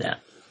 Name That.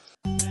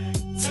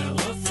 Tell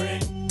a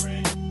friend.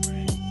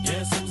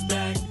 Guess who's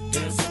back?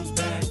 Guess who's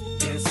back?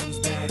 Guess who's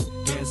back?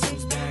 Guess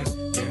who's back?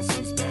 Guess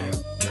who's back?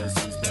 Guess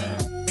who's back?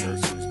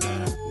 Guess who's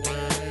back?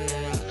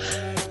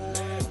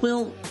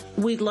 Well,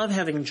 we love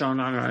having John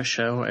on our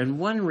show, and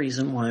one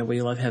reason why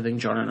we love having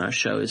John on our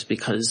show is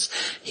because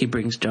he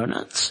brings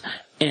donuts,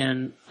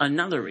 and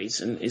another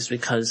reason is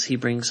because he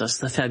brings us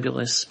the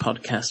fabulous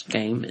podcast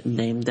game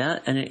Name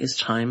That, and it is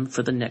time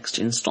for the next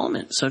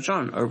installment. So,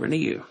 John, over to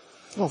you.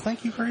 Well,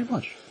 thank you very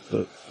much.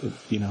 They're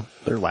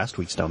last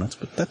week's donuts,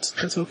 but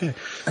that's okay.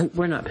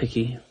 We're not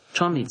picky.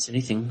 Tom eats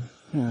anything.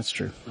 Yeah, that's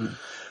true.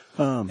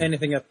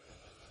 Anything up?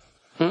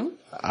 I'm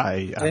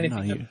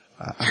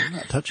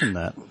not touching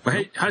that.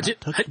 Wait, For $10,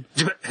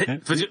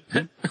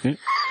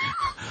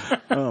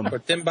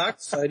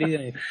 I'd eat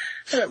anything.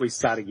 how about we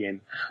start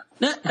again?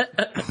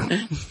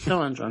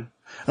 Go on, John.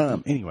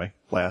 Anyway,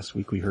 last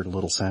week we heard a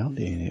little sound,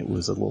 and it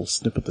was a little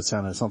snippet that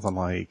sounded something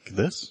like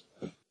this.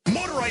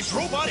 Motorized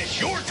robot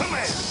at your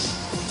command.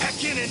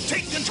 Hack in and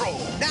take control.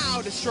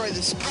 Now destroy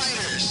the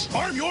spiders.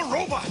 Arm your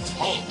robot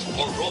Halt,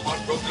 or robot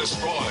will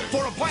destroy.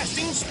 for a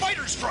blasting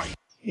spider strike.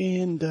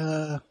 And,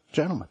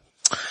 gentlemen,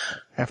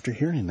 after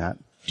hearing that,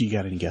 do you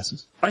got any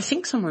guesses? I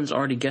think someone's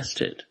already guessed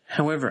it.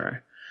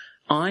 However,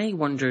 I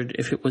wondered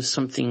if it was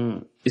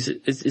something.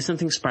 Is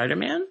something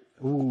Spider-Man?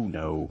 Ooh,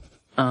 no.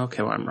 Oh,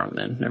 okay, well, I'm wrong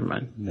then. Never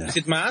mind. No. Is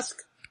it Mask?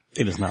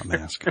 It is not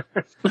Mask.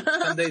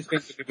 Someday it's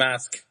going to be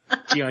Mask.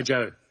 G.I.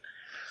 Joe.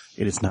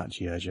 It is not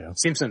G.I. Joe.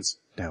 Simpsons.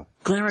 No.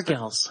 Glamour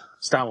Gals.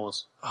 Star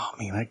Wars. Oh,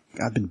 man,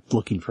 I've been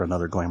looking for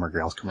another Glamour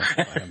Girls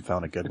commercial. I haven't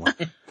found a good one.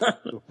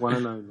 One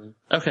and only.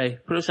 Okay,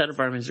 put us out of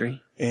our misery.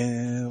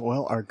 And,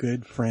 well, our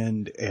good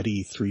friend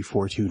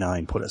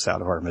Eddie3429 put us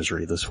out of our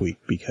misery this week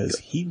because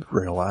he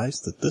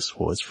realized that this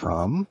was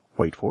from,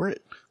 wait for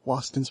it,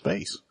 Lost in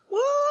Space.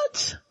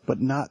 What?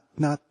 But not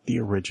the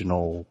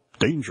original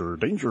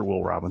Danger,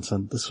 Will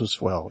Robinson. This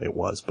was, well, it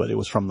was, but it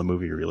was from the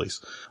movie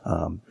release.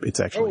 It's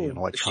actually an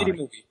The electronic. shitty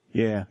movie.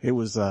 Yeah, it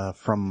was,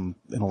 from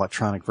an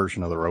electronic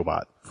version of the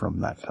robot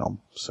from that film.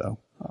 So,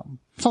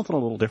 something a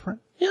little different.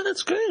 Yeah,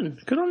 that's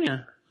good. Good on you.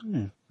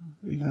 Yeah.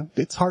 You know,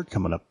 it's hard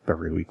coming up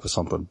every week with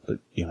something that,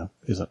 you know,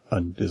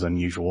 is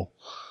unusual.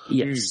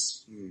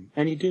 Yes.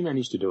 And you do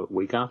manage to do it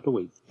week after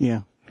week.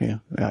 Yeah.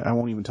 I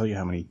won't even tell you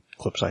how many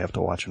clips I have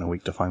to watch in a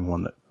week to find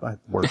one that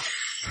works.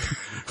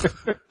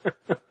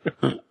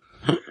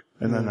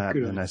 And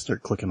then I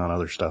start clicking on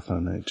other stuff,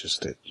 and I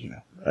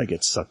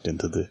get sucked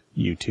into the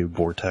YouTube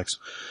vortex.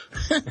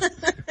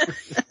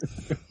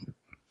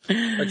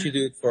 But you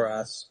do it for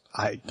us.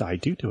 I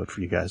do it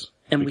for you guys.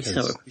 And we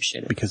so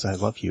appreciate it. Because I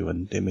love you,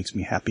 and it makes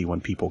me happy when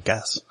people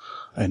guess.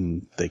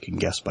 And they can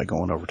guess by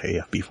going over to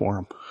AFB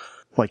Forum,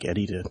 like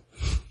Eddie did.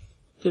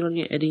 Good on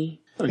you, Eddie.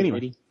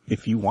 Anyway,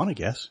 if you want to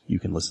guess, you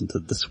can listen to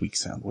this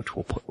week's sound, which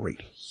we'll put right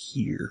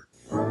here.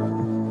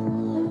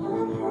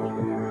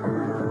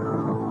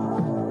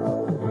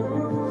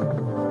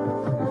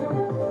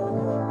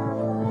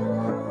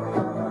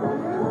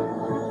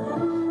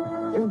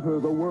 Enter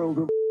the world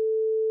of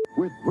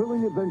with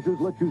thrilling adventures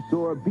let you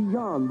soar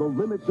beyond the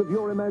limits of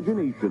your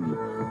imagination.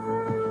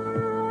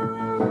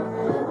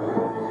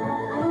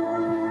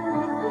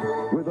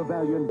 With a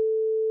valiant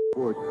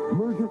force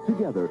merges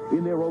together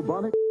in their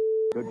robotic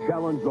to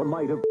challenge the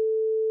might of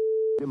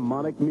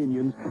demonic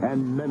minions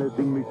and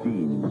menacing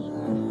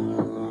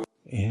machines.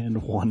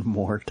 And one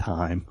more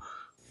time.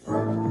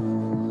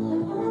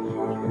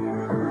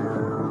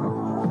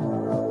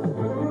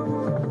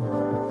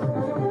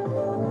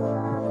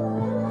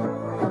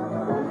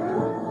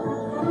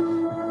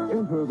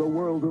 Enter the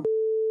world of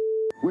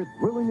with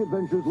thrilling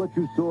adventures let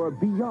you soar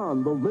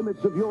beyond the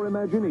limits of your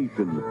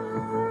imagination.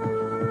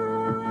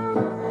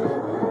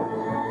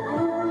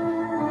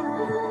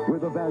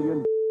 With a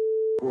valiant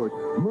force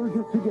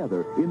merges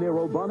together in their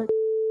robotic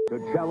to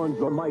challenge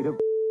the might of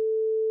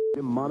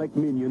demonic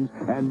minions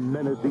and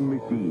menacing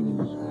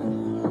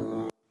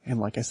machines. And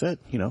like I said,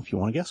 if you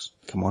want to guess,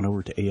 come on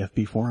over to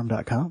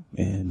afbforum.com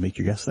and make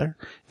your guess there.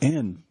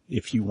 And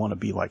if you want to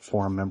be like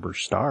forum member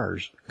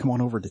stars, come on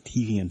over to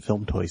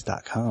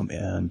tvandfilmtoys.com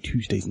on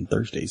Tuesdays and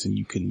Thursdays, and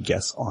you can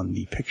guess on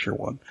the picture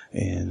one.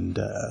 And,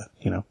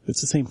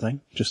 it's the same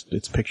thing, just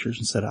it's pictures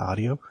instead of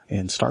audio.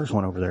 And Stars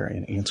went over there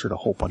and answered a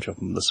whole bunch of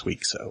them this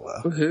week, so,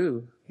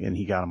 Woohoo. And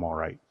he got them all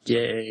right.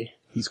 Yay.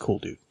 He's a cool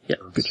dude. Yep.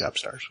 Good job,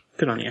 Stars.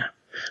 Good on you.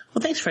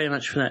 Well, thanks very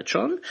much for that,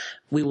 John.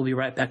 We will be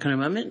right back in a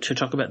moment to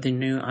talk about the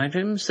new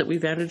items that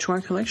we've added to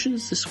our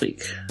collections this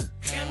week.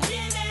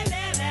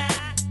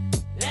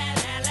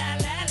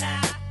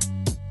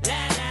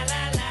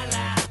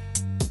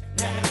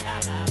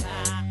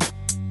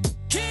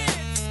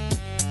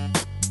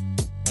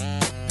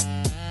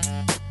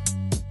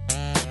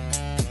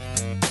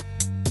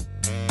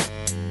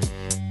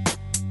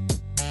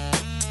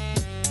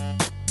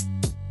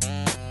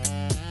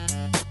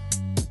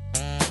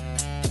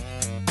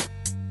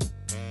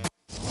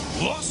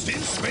 in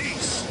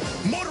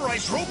space.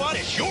 Motorized robot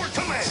at your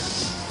command.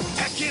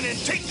 Hack in and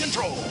take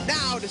control.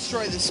 Now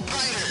destroy the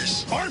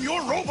spiders. Arm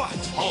your robot.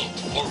 Halt,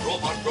 or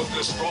robot will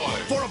destroy.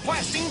 For a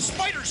blasting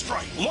spider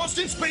strike. Lost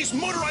in space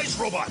motorized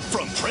robot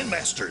from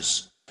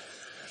Trendmasters.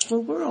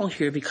 Well, we're all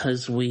here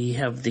because we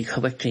have the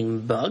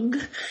collecting bug,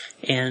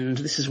 and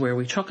this is where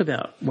we talk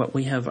about what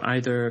we have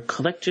either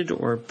collected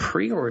or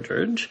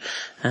pre-ordered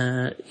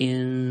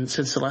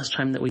since the last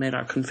time that we made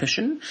our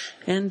confession.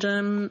 And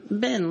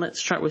Ben, let's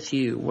start with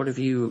you. What have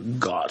you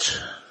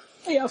got?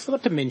 Yeah, I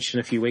forgot to mention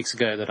a few weeks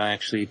ago that I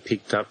actually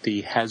picked up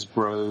the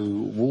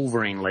Hasbro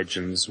Wolverine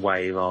Legends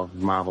wave of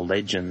Marvel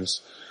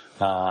Legends.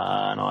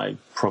 And I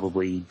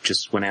probably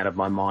just went out of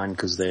my mind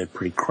because they're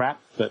pretty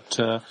crap, but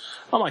I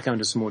might go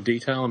into some more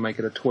detail and make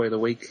it a toy of the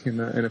week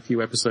in a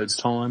few episodes'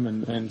 time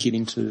and get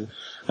into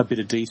a bit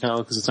of detail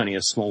because it's only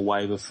a small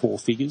wave of 4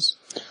 figures.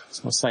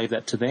 So I'll save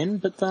that to then.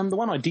 But the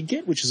one I did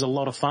get, which is a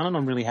lot of fun and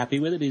I'm really happy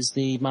with it, is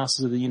the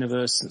Masters of the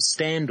Universe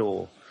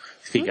Standor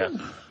figure.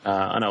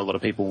 I know a lot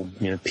of people,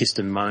 pissed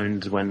and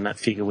moaned when that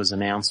figure was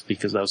announced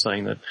because they were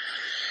saying that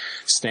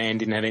Stan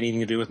didn't have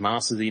anything to do with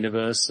Masters of the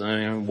Universe.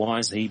 Why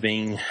is he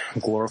being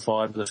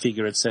glorified with a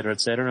figure, etc.,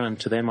 etc.? And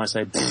to them, I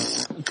say,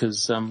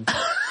 because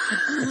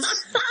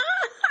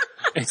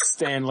it's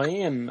Stan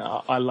Lee, and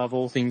I love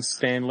all things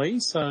Stan Lee.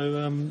 So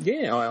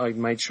I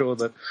made sure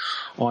that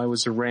I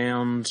was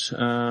around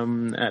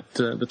at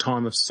the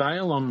time of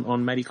sale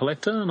on Matty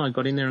Collector, and I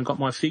got in there and got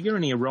my figure,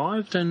 and he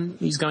arrived, and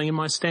he's going in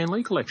my Stan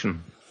Lee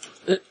collection.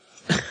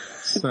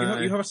 So,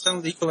 you have a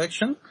Stan Lee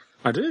collection?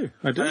 I do.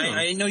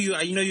 I know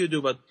you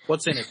do, but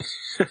what's in it?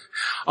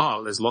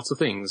 Oh, there's lots of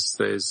things.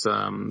 There's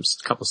a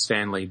couple of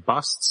Stan Lee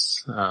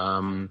busts.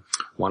 One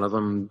of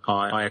them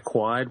I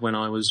acquired when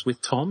I was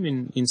with Tom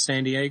in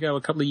San Diego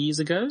a couple of years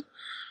ago,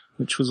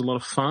 which was a lot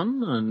of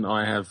fun. And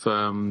I have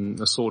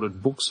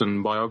assorted books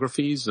and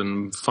biographies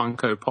and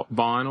Funko Pop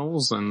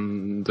vinyls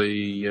and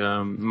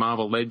the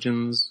Marvel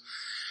Legends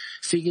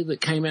figure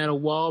that came out a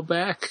while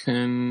back.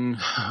 And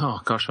I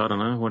don't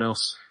know what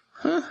else.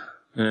 Huh?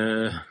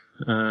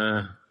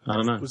 I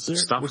don't know. Was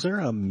there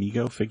a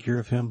Mego figure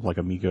of him? Like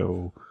a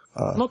Mego,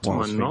 not to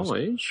my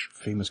knowledge.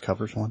 Famous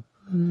covers one?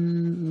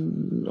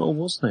 Or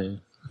was there?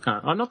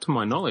 Not to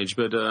my knowledge,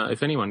 but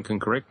if anyone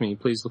can correct me,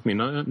 please let me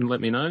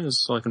know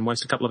so I can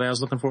waste a couple of hours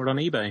looking for it on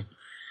eBay.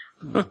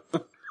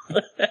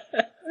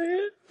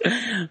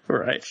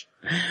 Right.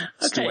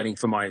 Still waiting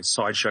for my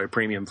Sideshow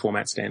premium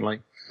format Stan Lee.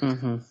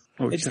 Mm-hmm.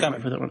 It's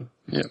coming for that one.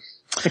 Yeah.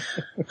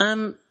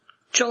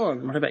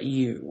 John, what about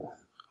you?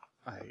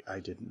 I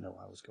didn't know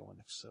I was going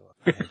next, so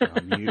I had to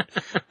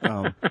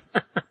unmute.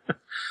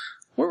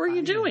 What were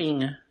you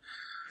doing?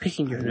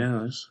 Picking your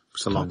nose.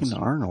 Talking to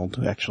Arnold,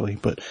 actually,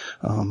 but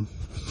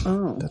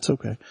that's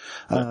okay.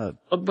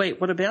 Wait,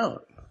 what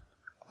about?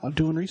 I'm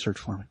doing research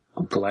for me.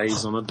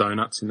 Glaze on the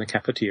donuts in the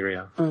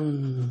cafeteria.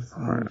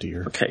 Oh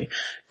dear. Okay.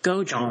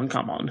 Go, John,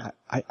 come on.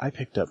 I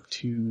picked up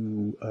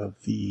 2 of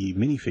the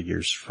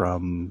minifigures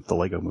from the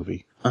Lego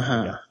movie.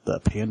 Uh-huh. The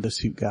panda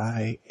suit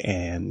guy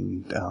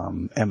and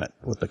Emmett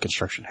with the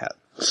construction hat.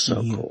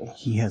 So cool.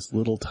 He has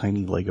little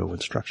tiny Lego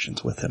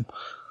instructions with him.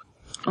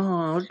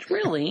 Oh,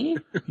 really?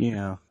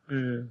 Yeah.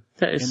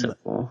 That is so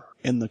cool.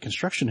 And the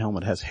construction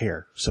helmet has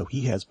hair, so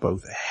he has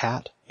both a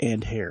hat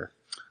and hair.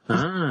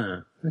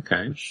 Ah,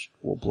 okay. Which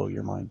will blow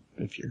your mind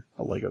if you're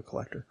a Lego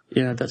collector.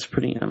 Yeah, that's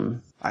pretty,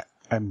 I'm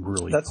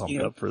really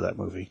pumped up for that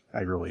movie. I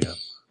really am.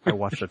 I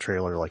watch the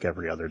trailer like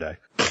every other day.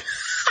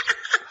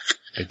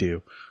 I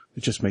do.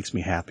 It just makes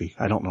me happy.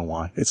 I don't know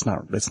why. It's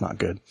not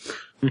good.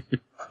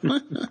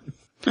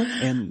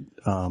 And,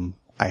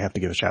 I have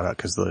to give a shout out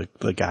because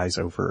the guys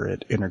over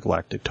at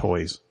Intergalactic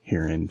Toys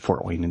here in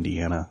Fort Wayne,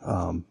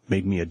 Indiana,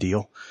 made me a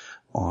deal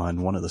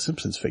on one of the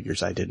Simpsons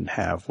figures I didn't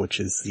have, which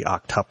is the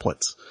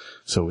octuplets.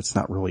 So it's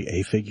not really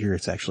a figure,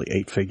 it's actually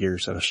 8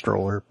 figures and a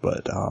stroller,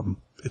 but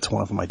it's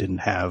one of them I didn't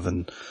have,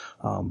 and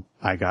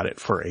I got it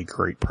for a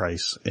great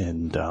price,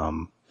 and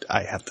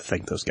I have to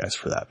thank those guys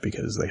for that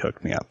because they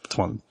hooked me up. It's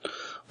one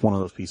of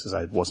those pieces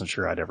I wasn't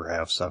sure I'd ever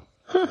have, so.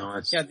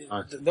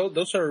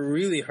 Those are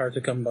really hard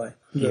to come by.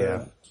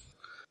 Yeah,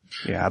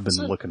 I've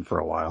been looking for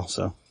a while,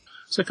 so.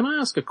 So can I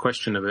ask a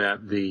question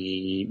about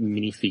the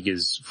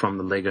minifigures from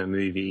the Lego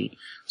movie?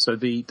 So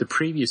the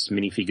previous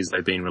minifigures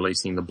they've been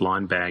releasing, the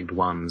blind bagged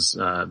ones,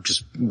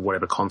 just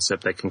whatever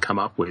concept they can come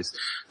up with.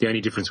 The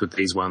only difference with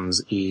these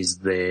ones is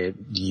their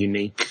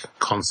unique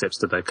concepts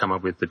that they've come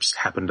up with that just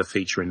happen to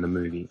feature in the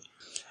movie.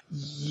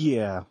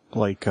 Yeah,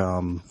 like,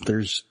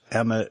 there's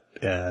Emmett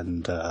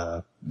and,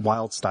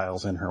 Wild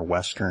Styles in her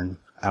Western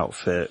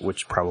outfit,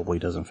 which probably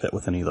doesn't fit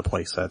with any of the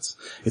play sets.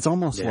 It's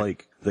almost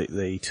like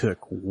they took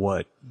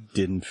what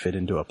didn't fit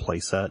into a play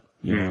set,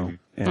 you know,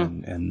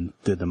 and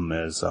did them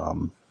as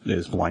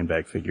blind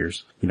bag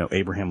figures. You know,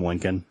 Abraham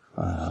Lincoln,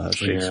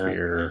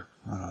 Shakespeare,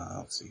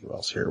 let's see who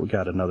else here. We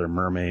got another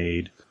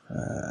mermaid,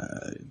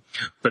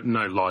 but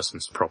no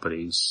licensed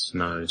properties,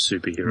 no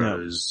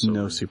superheroes.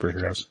 No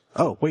superheroes.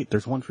 Oh, wait,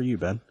 there's one for you,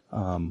 Ben.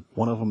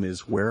 One of them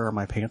is Where Are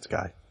My Pants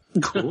Guy?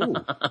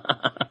 Cool.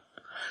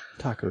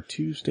 Taco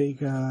Tuesday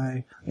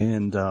guy,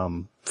 and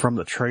from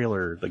the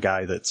trailer, the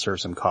guy that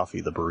serves him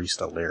coffee, the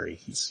barista Larry,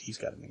 he's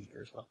got a name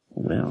here as well.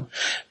 Well,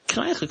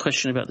 can I ask a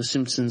question about the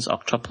Simpsons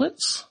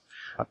octuplets?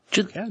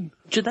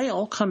 Did they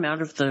all come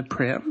out of the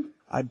pram?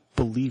 I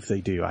believe they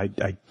do. I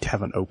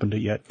haven't opened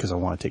it yet because I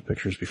want to take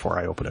pictures before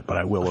I open it, but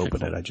I will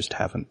open it. I just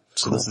haven't.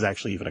 So This is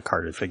actually even a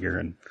carded figure,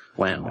 and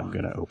wow. I'm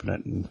going to open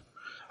it. And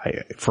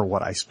for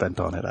what I spent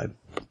on it, I'm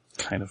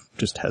kind of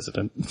just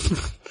hesitant.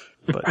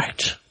 But,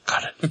 right.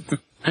 Got it.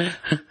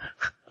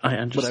 I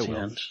understand. But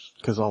I will,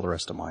 because all the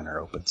rest of mine are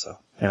open. So,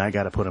 and I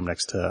got to put them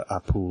next to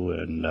Apu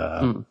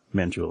and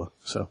Manjula.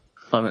 So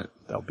love it.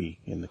 They'll be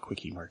in the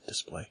Quickie Mart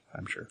display,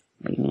 I'm sure.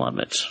 Love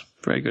it.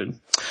 Very good.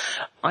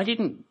 I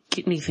didn't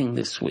get anything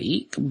this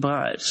week,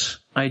 but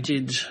I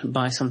did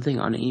buy something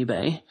on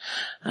eBay.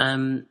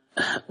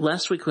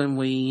 Last week when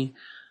we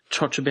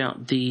talked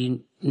about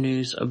the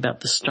news about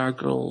the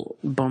Stargirl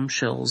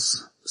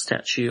Bombshells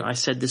statue, I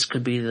said this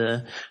could be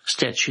the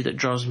statue that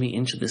draws me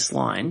into this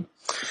line.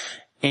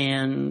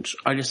 And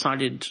I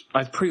decided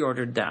I've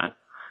pre-ordered that.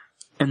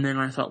 And then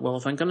I thought, well,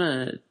 if I'm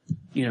gonna,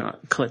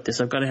 collect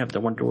this, I've got to have the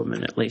Wonder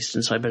Woman at least.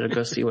 And so I better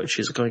go see what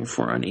she's going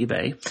for on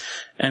eBay.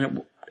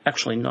 And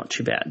actually not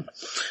too bad.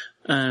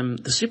 The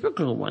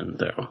Supergirl one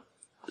though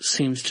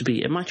seems to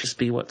be, it might just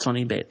be what's on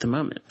eBay at the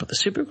moment, but the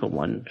Supergirl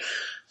one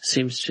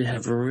seems to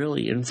have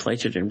really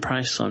inflated in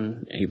price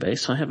on eBay,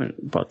 so I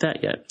haven't bought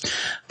that yet.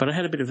 But I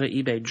had a bit of an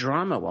eBay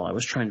drama while I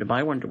was trying to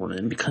buy Wonder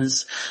Woman,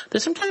 because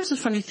there's sometimes a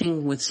funny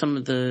thing with some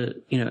of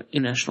the,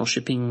 international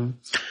shipping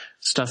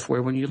stuff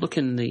where when you look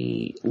in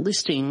the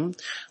listing,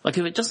 like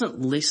if it doesn't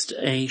list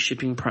a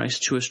shipping price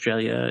to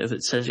Australia, if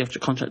it says you have to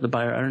contact the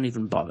buyer, I don't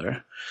even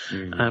bother.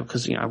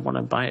 Because, I want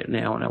to buy it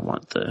now and I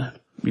want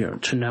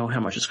to know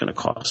how much it's going to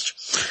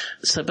cost.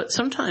 So, but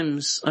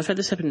sometimes I've had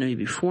this happen to me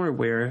before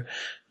where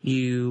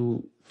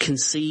you can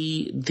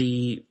see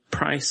the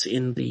price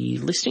in the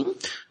listing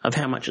of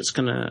how much it's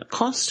going to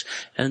cost.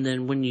 And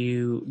then when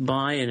you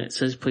buy and it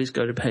says, please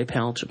go to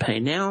PayPal to pay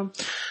now,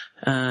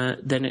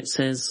 then it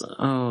says,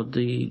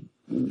 the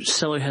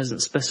seller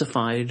hasn't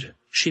specified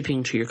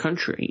shipping to your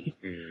country.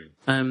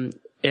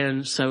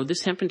 And so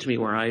this happened to me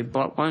where I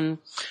bought one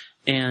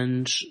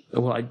and,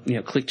 I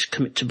clicked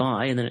commit to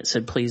buy, and then it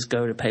said, please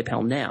go to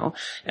PayPal now.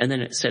 And then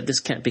it said,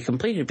 this can't be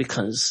completed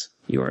because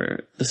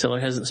the seller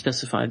hasn't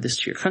specified this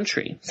to your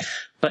country.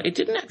 But it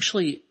didn't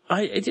actually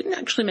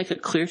make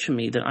it clear to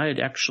me that I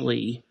had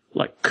actually,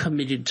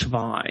 committed to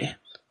buy.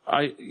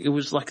 It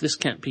was like, this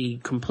can't be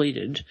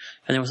completed.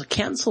 And there was a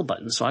cancel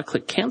button, so I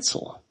clicked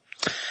cancel.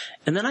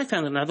 And then I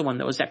found another one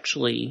that was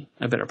actually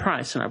a better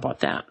price, and I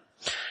bought that.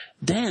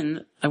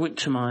 Then I went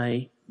to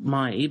my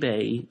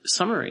eBay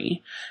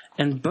summary,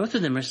 and both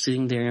of them are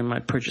sitting there in my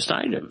purchased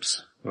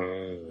items.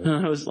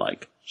 And I was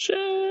like,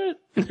 shit.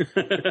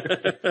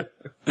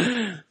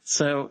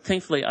 So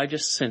thankfully I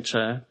just sent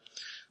a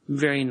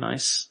very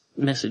nice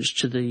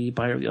message to the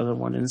buyer of the other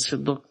one and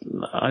said, look,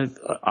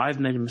 I've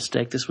made a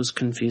mistake. This was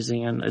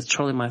confusing and it's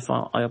totally my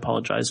fault. I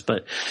apologize,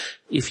 but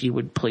if you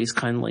would please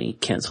kindly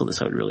cancel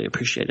this, I would really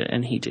appreciate it.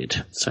 And he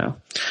did. So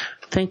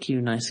thank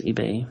you, nice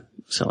eBay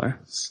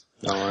seller.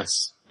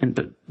 Nice.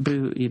 But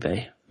boo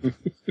eBay.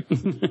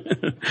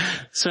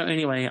 So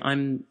anyway,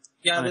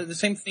 the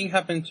same thing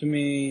happened to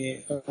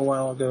me a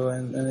while ago,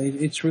 and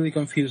it's really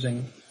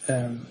confusing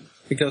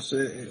because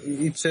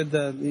it said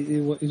that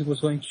it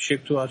was going to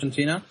ship to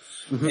Argentina,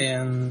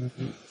 and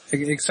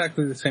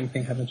exactly the same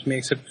thing happened to me,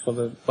 except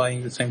for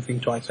buying the same thing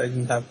twice. I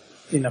didn't have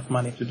enough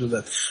money to do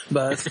that,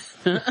 but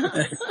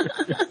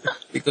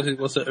because it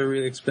was a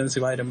really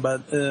expensive item.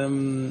 But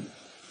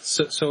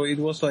so it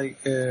was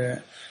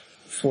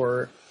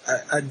for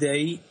a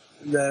day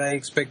that I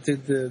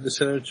expected the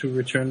seller to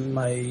return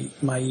my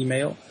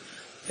email,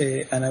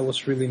 and I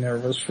was really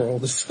nervous for all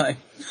this time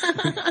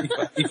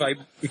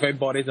if I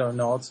bought it or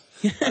not.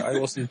 I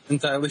wasn't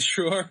entirely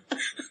sure.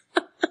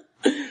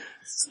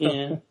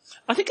 Yeah,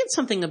 I think it's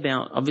something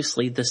about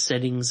obviously the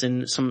settings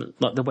and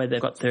the way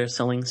they've got their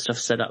selling stuff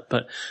set up.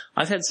 But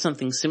I've had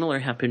something similar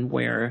happen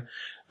where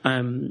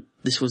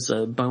this was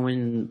a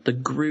Bowen the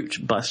Groot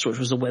bust, which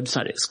was a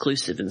website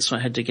exclusive, and so I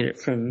had to get it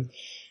from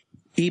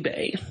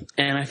eBay,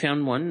 and I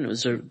found one, and it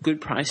was a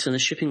good price, and the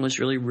shipping was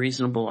really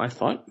reasonable, I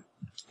thought.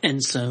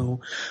 And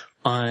so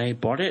I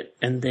bought it,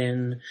 and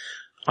then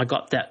I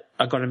got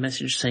a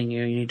message saying,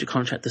 you need to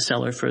contact the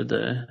seller for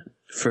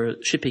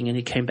shipping, and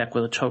he came back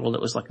with a total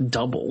that was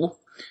double.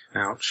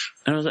 Ouch.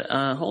 And I was like,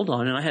 hold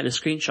on, and I had a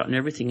screenshot and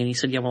everything, and he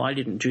said, yeah, well, I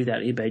didn't do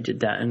that, eBay did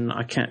that, and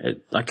I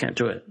can't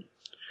do it.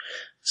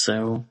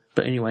 So,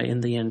 but anyway,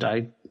 in the end,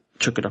 I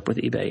took it up with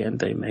eBay, and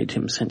they made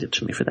him send it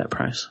to me for that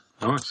price.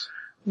 Nice.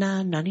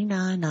 Nah.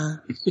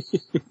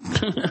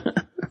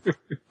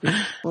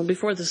 Well,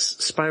 before this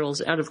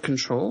spirals out of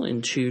control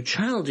into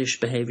childish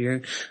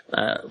behavior,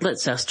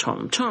 let's ask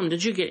Tom. Tom,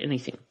 did you get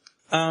anything?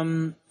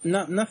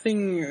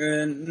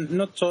 Nothing,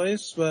 not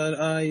toys, but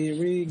I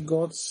really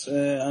got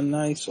a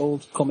nice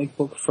old comic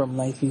book from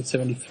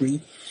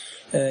 1973.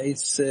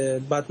 It's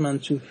Batman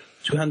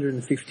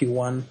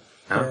 251,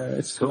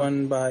 It's the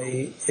one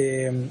with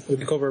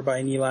the cover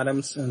by Neil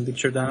Adams and Dick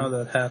Giordano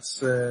that has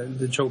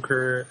the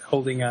Joker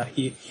holding a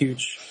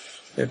huge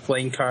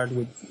playing card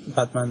with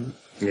Batman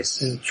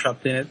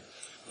trapped in it.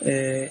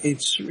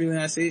 It's really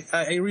nice.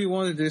 I really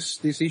wanted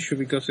this issue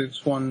because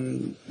it's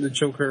one the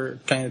Joker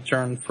kind of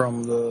turned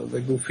from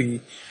the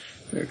goofy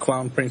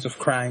clown prince of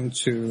crime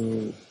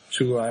to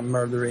a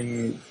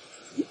murdering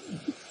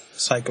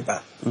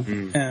psychopath,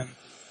 and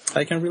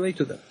I can relate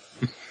to that.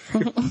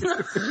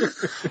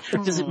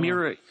 Does it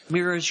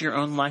mirrors your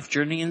own life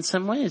journey in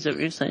some way? Is that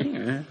what you're saying?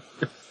 Or?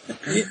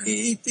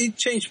 It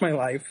changed my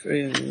life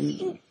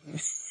in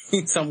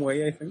some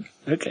way, I think.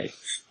 Okay,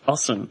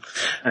 awesome.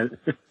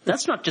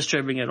 That's not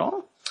disturbing at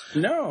all.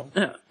 No.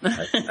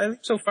 I live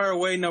so far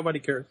away, nobody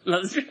cares.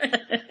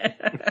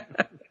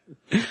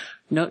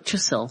 Note to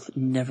self,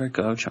 never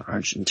go to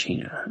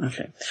Argentina.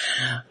 Okay.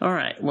 All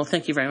right. Well,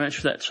 thank you very much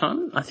for that,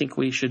 Tom. I think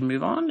we should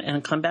move on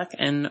and come back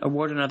and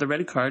award another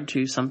red card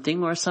to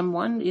something or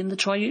someone in the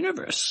toy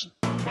universe.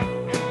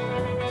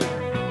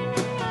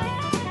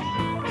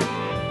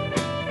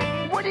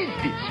 What is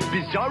this,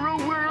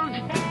 Bizarro World?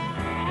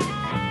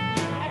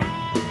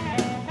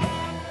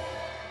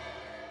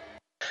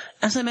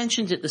 As I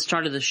mentioned at the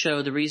start of the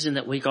show, the reason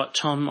that we got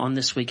Tom on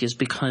this week is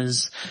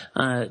because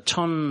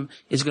Tom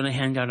is going to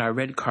hand out our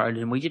red card,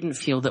 and we didn't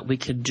feel that we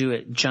could do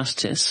it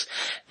justice.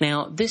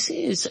 Now, this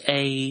is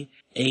a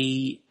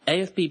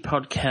AFB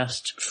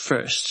podcast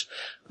first.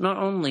 Not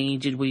only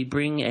did we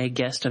bring a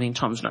guest, I mean,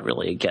 Tom's not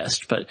really a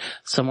guest, but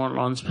someone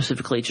on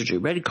specifically to do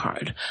red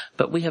card,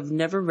 but we have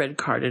never red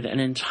carded an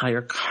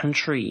entire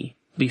country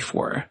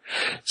before.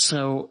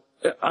 So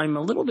I'm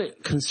a little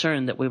bit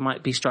concerned that we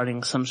might be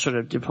starting some sort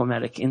of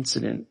diplomatic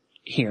incident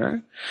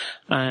here,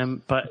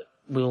 but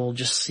we'll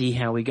just see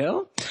how we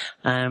go.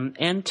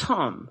 And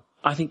Tom,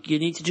 I think you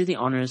need to do the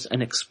honors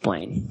and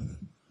explain.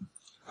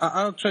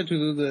 I'll try to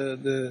do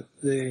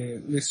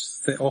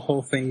this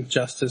whole thing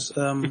justice.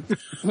 The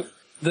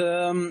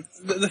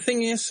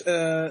thing is,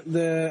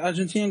 the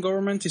Argentinian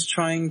government is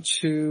trying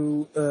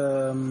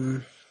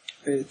to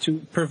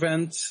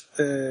prevent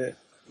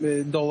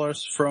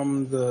dollars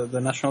from the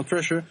national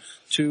treasure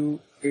to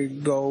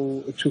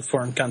go to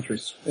foreign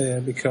countries,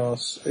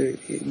 because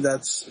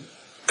that's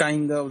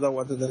kind of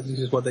this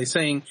is what they're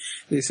saying.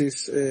 This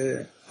is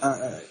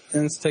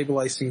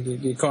unstabilizing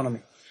the economy.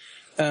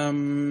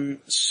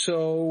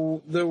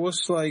 So there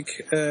was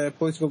like a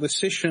political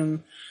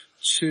decision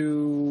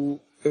to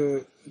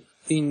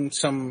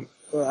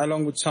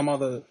along with some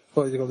other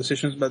political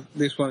decisions, but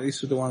this one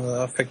is the one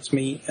that affects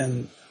me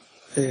and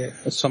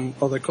some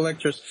other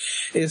collectors,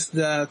 is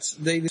that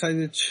they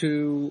decided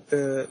to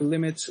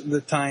limit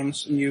the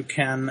times you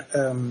can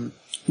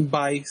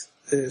buy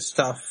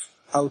stuff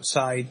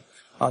outside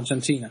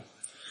Argentina.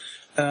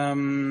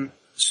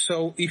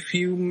 So if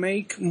you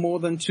make more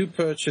than 2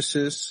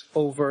 purchases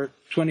over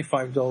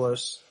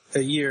 $25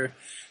 a year,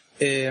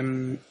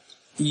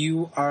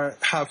 you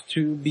have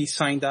to be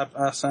signed up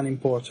as an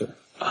importer.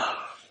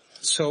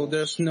 So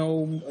there's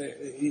no,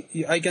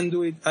 I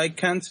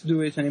can't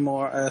do it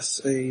anymore as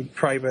a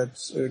private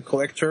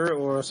collector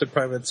or as a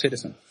private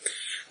citizen.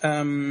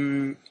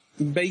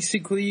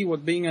 Basically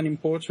what being an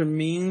importer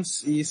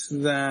means is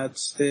that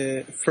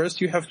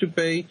first you have to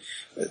pay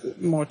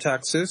more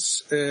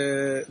taxes,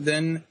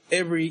 then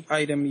every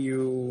item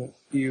you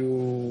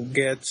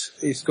get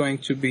is going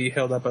to be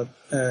held up at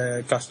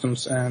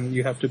customs, and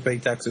you have to pay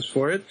taxes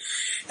for it.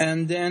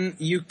 And then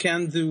you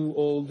can't do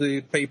all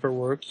the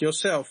paperwork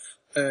yourself.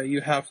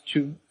 You have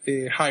to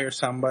hire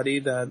somebody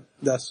that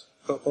does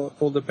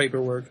all the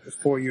paperwork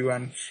for you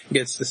and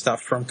gets the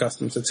stuff from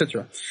customs,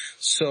 etc.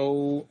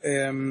 So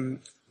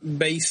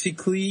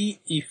basically,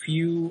 if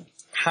you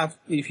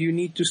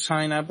need to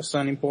sign up as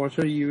an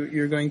importer,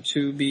 you're going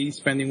to be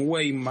spending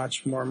way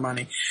much more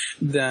money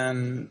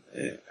than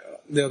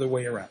the other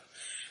way around.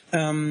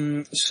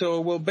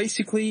 Well,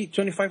 basically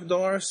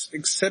 $25,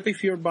 except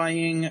if you're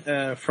buying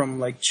from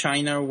like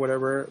China or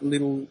whatever,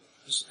 little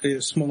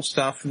small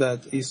stuff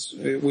that is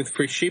with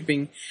free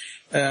shipping.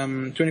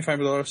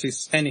 $25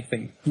 is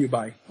anything you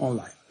buy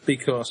online,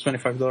 because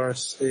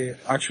 $25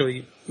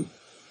 actually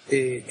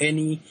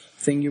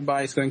anything you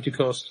buy is going to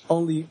cost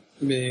only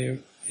the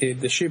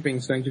shipping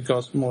is going to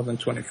cost more than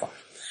 $25.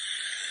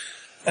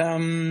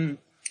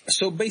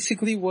 So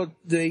basically what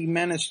they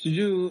managed to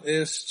do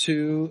is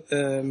to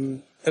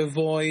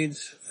avoid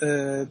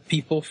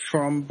people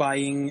from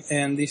buying,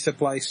 and this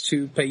applies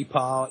to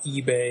PayPal,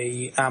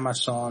 eBay,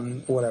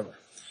 Amazon, whatever.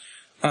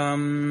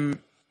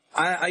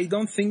 I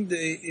don't think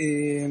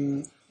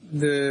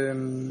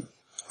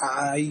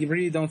I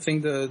really don't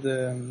think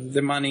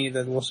the money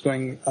that was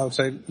going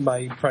outside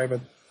by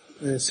private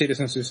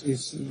citizens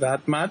is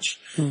that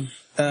much.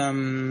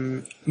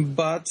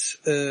 But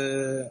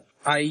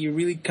I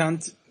really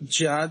can't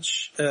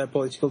judge a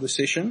political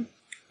decision.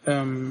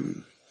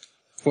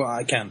 Well,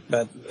 I can,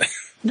 but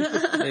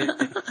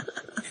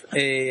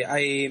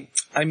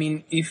I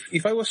mean,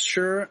 if I was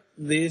sure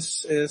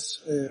this is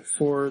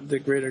for the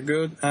greater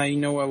good, I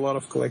know a lot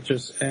of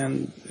collectors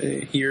and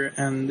here,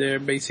 and they're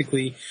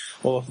basically,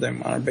 all of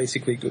them are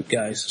basically good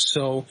guys.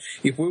 So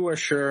if we were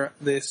sure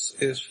this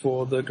is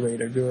for the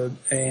greater good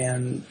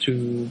and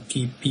to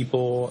keep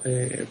people,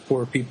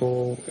 poor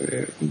people,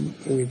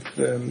 with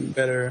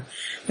better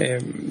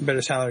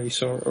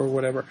salaries or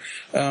whatever,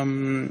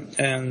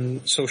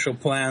 and social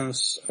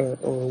plans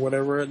or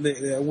whatever,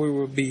 we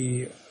would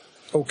be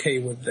okay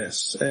with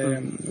this.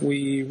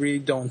 We really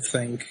don't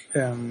think,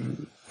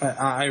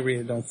 I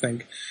really don't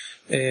think,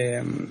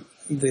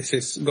 this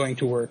is going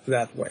to work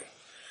that way.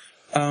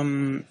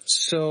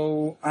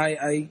 So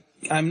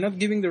I'm not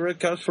giving the red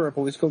card for a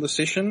political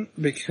decision,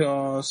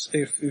 because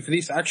if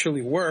this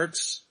actually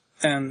works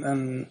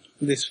and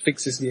this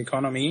fixes the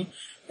economy,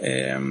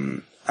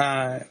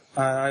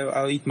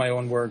 I'll eat my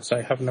own words.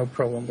 I have no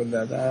problem with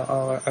that.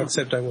 I'll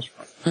accept I was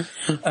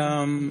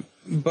wrong.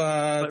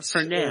 But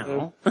for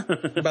now,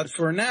 but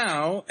for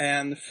now,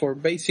 and for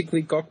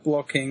basically cock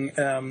blocking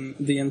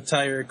the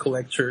entire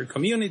collector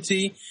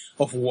community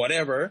of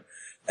whatever,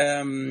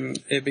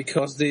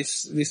 because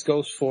this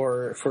goes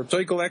for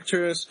toy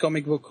collectors,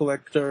 comic book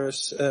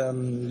collectors,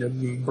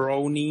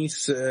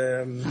 bronies.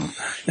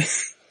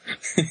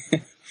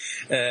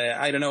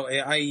 I don't know.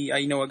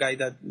 I know a guy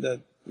that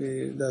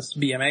does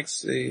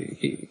BMX.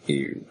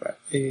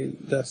 He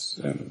does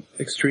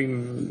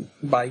extreme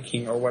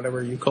biking or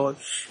whatever you call it,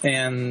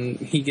 and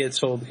he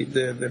gets all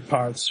the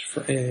parts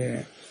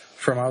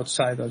from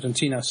outside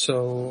Argentina.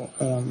 So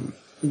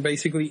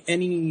basically,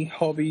 any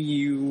hobby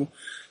you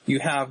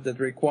have that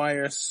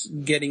requires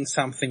getting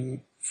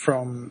something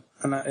from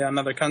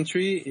another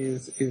country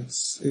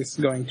is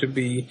going to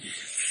be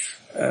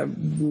a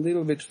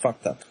little bit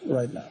fucked up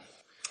right now.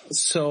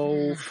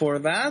 So for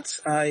that,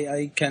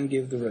 I can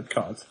give the red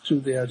card to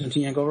the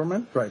Argentinian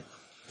government. Right.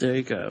 There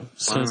you go.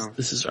 So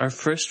this is our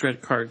first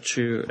red card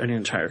to an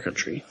entire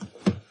country.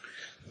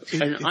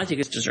 And I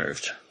think it's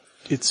deserved.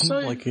 It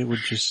seemed like it would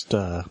just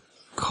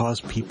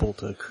cause people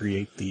to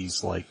create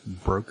these like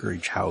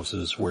brokerage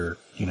houses where,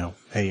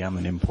 hey, I'm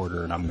an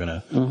importer and I'm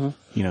gonna,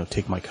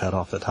 take my cut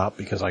off the top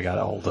because I got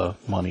all the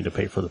money to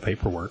pay for the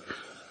paperwork.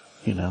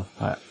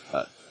 I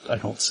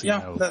don't see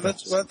how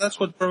that's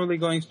what's probably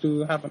going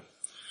to happen.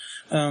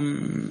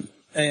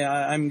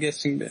 I'm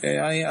guessing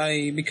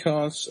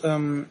because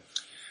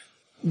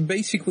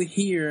basically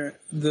here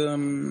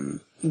the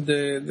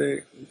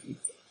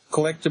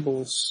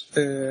collectibles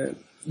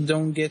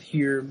don't get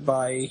here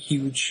by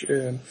huge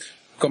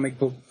comic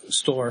book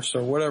stores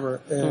or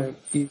whatever.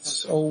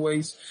 It's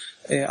always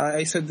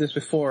I said this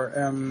before.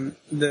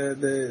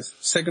 The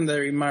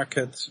secondary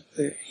market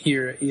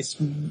here is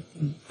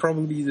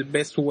probably the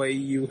best way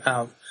you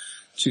have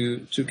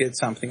to get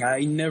something.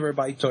 I never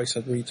buy toys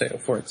at retail,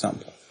 for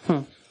example,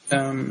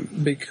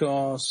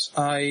 because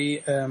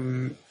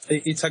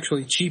it's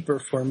actually cheaper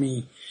for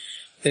me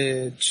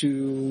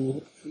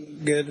to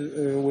get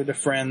with a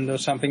friend or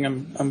something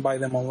and buy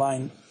them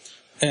online,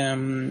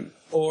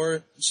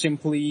 or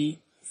simply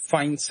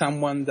find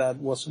someone that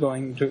was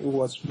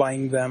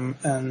buying them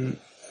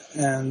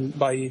and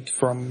buy it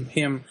from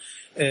him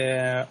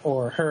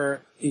or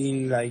her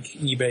in like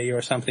eBay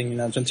or something in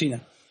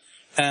Argentina.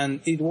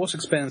 And it was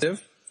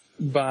expensive,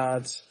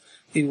 but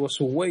it was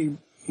way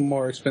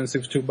more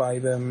expensive to buy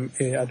them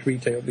at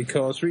retail,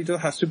 because retail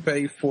has to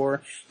pay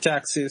for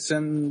taxes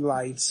and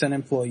lights and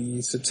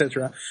employees,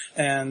 etc.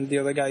 And the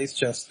other guy is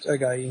just a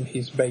guy in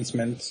his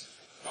basement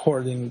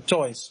hoarding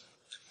toys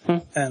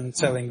and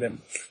selling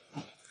them.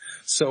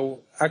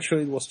 So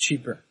actually it was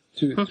cheaper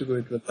to do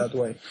it that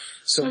way.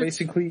 So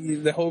basically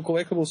the whole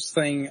collectibles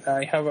thing,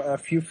 I have a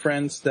few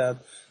friends that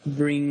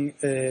bring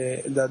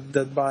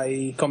that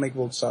buy comic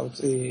books out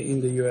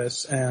in the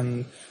US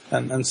and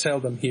sell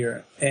them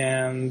here,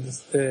 and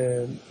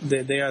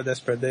they are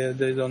desperate.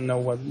 They don't know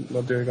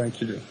what they're going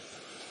to do.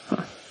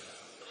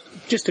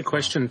 Just a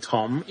question,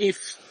 Tom.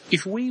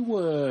 If we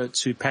were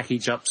to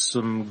package up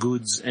some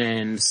goods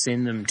and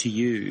send them to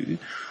you,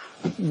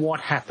 what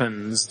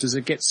happens? Does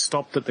it get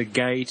stopped at the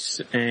gate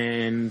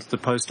and the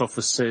post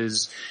office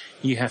says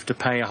you have to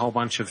pay a whole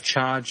bunch of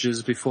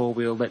charges before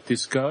we'll let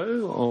this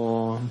go,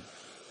 or?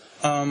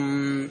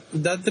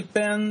 That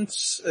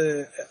depends.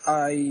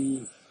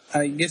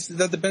 I guess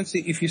that depends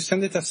if you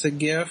send it as a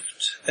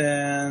gift,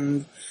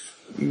 and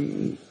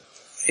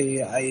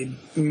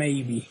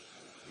maybe.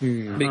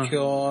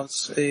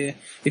 Because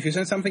if you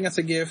send something as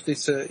a gift,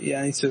 it's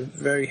a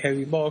very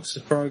heavy box.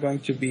 It's probably going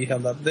to be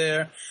held up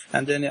there,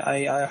 and then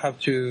I have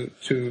to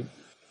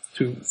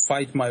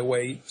fight my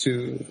way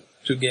to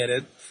get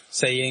it,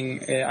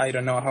 saying I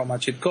don't know how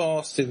much it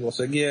cost. It was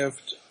a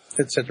gift,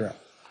 etc.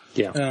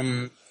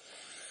 Yeah.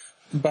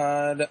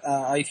 But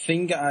I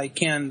think I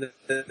can.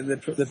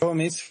 The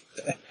problem is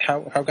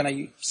how can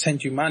I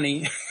send you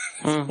money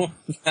for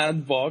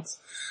that box?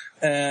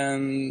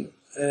 And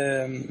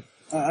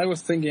I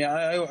was thinking,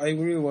 I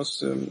really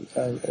was.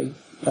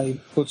 I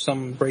put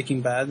some Breaking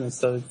Bad and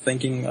started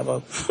thinking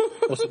about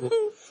possible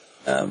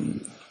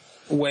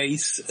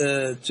ways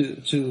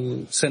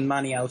to send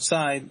money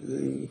outside,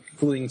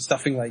 including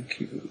stuffing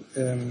like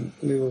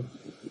little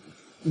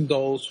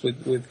dolls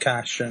with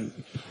cash and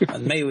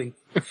mailing.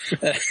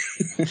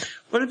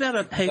 What about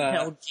a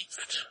PayPal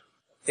gift?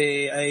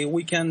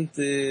 We can't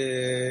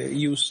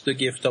use the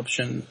gift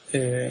option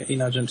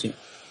in Argentina.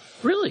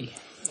 Really?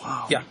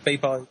 Wow. Yeah,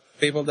 PayPal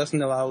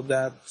doesn't allow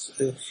that,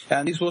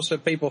 and this was a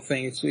PayPal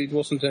thing. It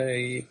wasn't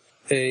a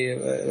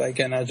like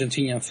an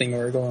Argentinian thing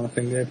or a government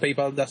thing.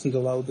 PayPal doesn't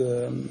allow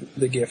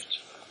the gift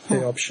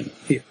option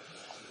here.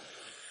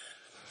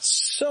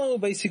 So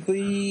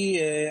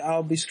basically,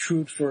 I'll be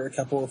screwed for a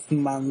couple of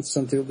months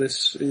until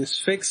this is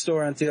fixed,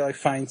 or until I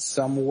find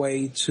some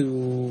way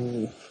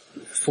to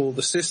fool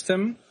the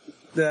system.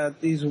 That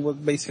is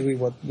basically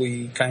what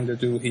we kind of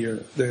do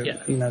here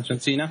in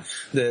Argentina.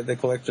 The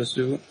collectors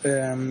do.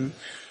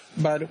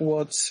 But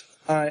what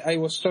I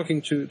was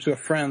talking to a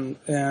friend,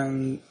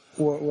 and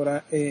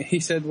he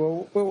said,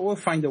 well, we'll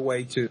find a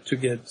way to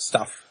get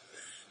stuff.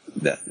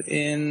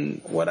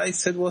 And what I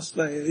said was,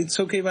 like, it's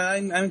okay, but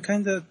I'm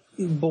kind of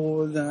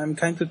bored and I'm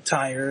kind of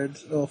tired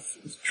of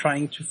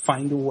trying to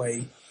find a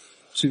way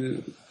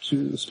to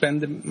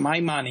spend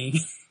my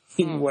money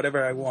in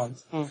whatever I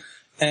want.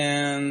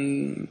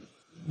 And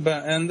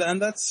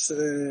that's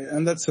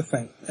the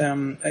thing.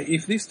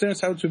 If this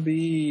turns out to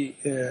be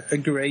a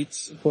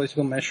great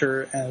political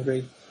measure and a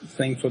great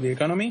thing for the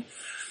economy,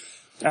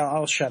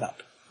 I'll shut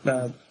up.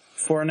 But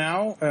for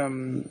now,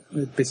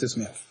 it pisses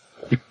me off.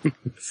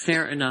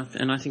 Fair enough,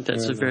 and I think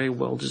that's a very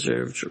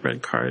well-deserved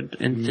red card.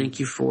 And thank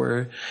you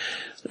for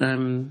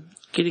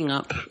getting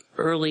up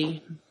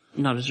early,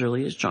 not as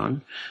early as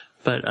John,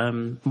 but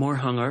more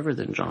hungover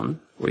than John,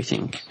 we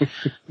think,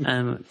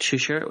 to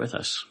share it with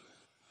us.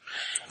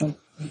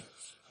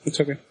 It's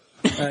okay.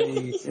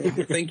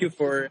 Thank you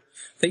for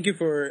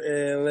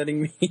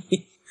letting me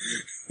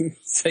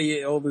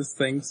say all these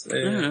things.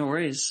 No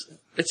worries.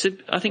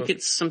 I think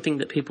it's something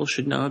that people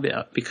should know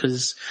about,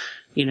 because,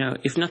 you know,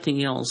 if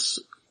nothing else,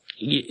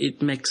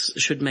 it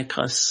should make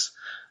us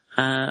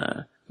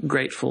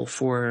grateful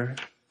for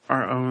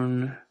our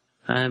own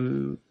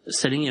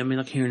setting. I mean,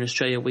 like here in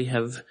Australia, we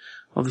have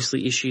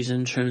obviously issues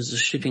in terms of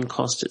shipping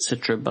costs,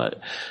 etc., but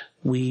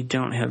we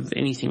don't have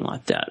anything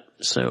like that.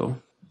 So,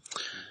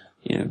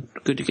 you know,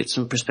 good to get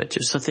some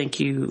perspective. So thank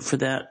you for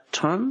that,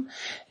 Tom.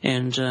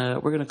 And we're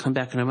going to come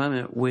back in a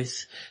moment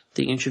with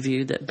the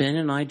interview that Ben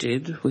and I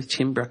did with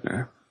Tim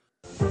Bruckner.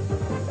 Those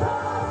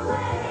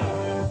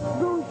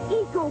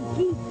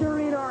eco-geeks are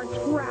in our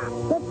trap.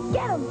 Let's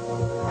get them.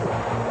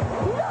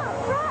 Look,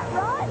 Rat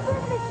Rod, we're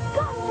in the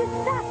scum just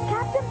past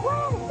Captain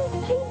Planet. It's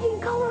changing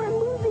color and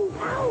losing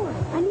power.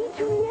 I need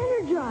to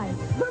re-energize.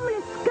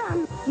 Verminous scum,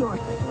 your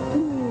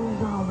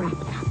skin's all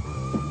wrapped up.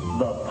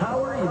 The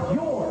power is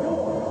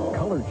yours.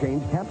 Color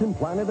change Captain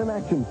Planet and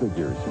action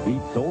figures.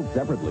 Each sold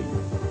separately.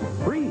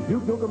 Free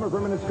Duke Nukem or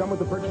Verminous Scum with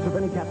the purchase of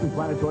any Captain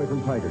Planet toy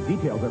from Tiger.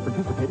 Details at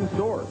participating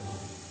stores.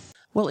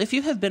 Well, if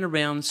you have been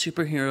around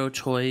superhero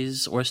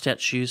toys or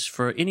statues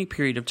for any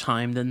period of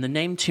time, then the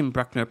name Tim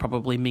Bruckner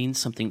probably means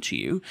something to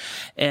you.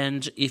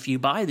 And if you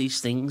buy these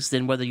things,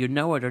 then whether you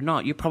know it or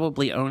not, you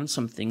probably own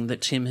something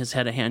that Tim has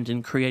had a hand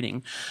in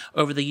creating.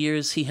 Over the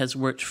years, he has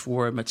worked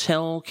for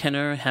Mattel,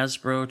 Kenner,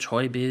 Hasbro,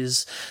 Toy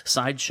Biz,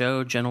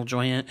 Sideshow, Gentle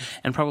Giant,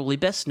 and probably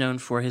best known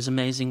for his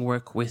amazing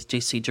work with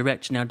DC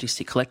Direct, now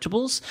DC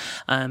Collectibles.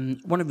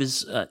 One of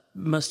his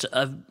most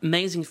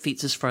amazing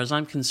feats, as far as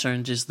I'm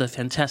concerned, is the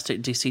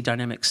fantastic DC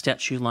Dynamic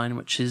statue line,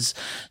 which is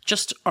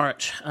just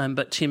art.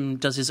 But Tim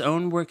does his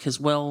own work as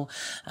well,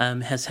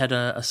 has had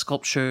a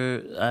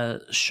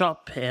sculpture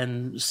shop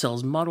and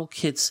sells model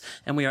kits,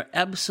 and we are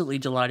absolutely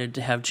delighted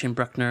to have Tim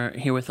Bruckner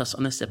here with us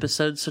on this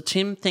episode. So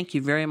Tim, thank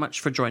you very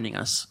much for joining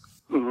us.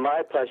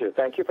 My pleasure.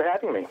 Thank you for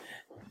having me.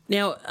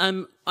 Now,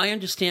 I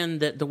understand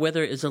that the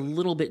weather is a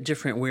little bit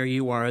different where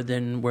you are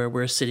than where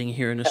we're sitting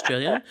here in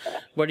Australia.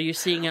 What are you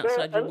seeing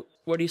outside?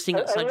 What are you seeing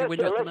outside your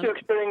window at the moment? Unless you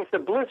experience the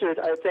blizzard,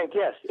 I think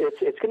yes,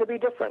 it's going to be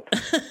different.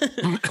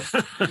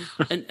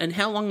 And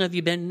how long have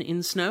you been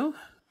in snow?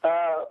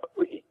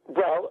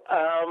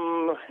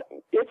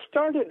 It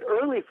started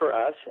early for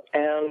us,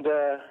 and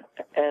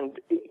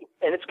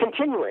it's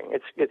continuing.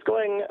 It's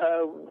going.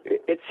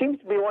 It seems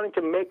to be wanting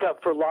to make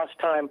up for lost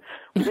time.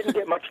 We didn't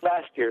get much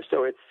last year,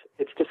 so it's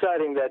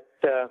deciding that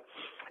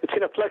it's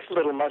going to flex a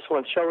little muscle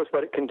and show us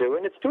what it can do,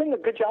 and it's doing a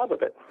good job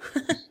of it.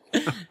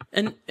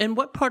 And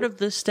what part of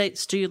the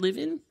States do you live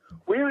in?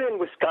 We're in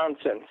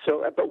Wisconsin,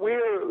 but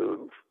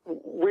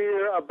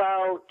we're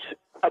about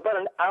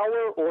an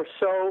hour or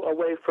so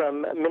away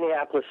from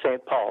Minneapolis,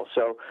 St. Paul.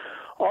 So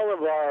all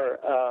of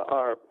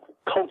our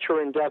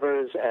culture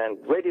endeavors and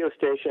radio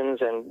stations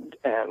and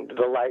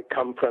the like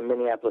come from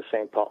Minneapolis,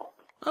 St. Paul.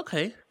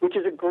 Okay. Which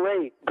is a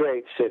great,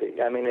 great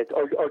city. I mean,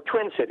 or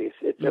Twin Cities.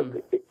 It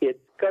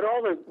got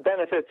all the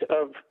benefits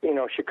of,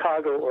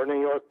 Chicago or New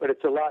York, but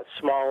it's a lot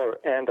smaller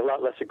and a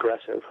lot less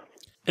aggressive.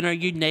 And are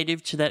you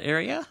native to that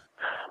area?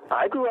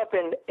 I grew up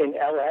in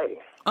L.A.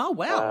 Oh,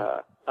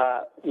 wow.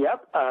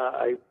 Yep.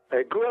 I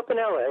I grew up in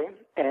L.A.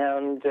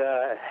 and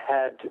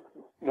had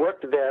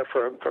worked there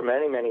for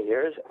many, many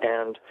years,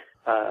 and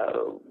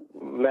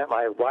met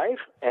my wife,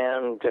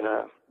 and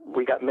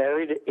we got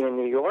married in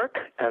New York,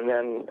 and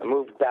then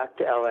moved back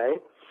to L.A.,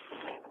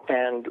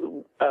 and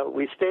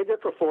we stayed there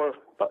for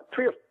about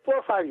 3 or 4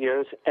 or 5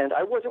 years, and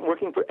I wasn't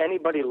working for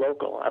anybody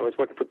local. I was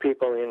working for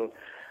people in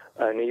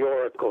New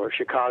York or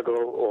Chicago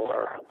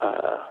or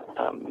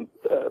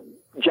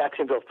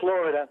Jacksonville,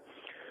 Florida.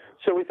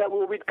 So we thought,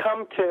 well, we'd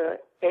come to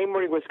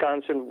Amory,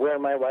 Wisconsin, where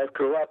my wife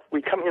grew up.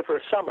 We'd come here for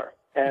a summer,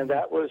 and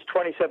that was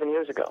 27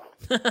 years ago.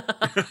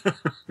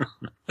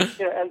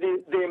 And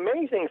the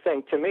amazing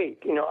thing to me,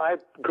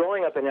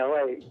 growing up in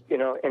L.A.,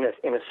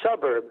 in a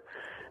suburb,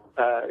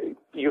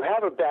 you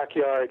have a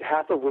backyard,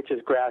 half of which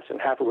is grass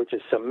and half of which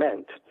is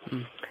cement.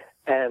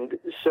 And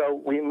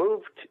so we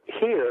moved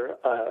here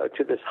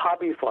to this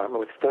hobby farm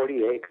with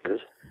 40 acres,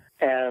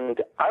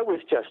 and I was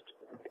just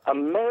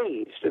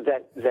amazed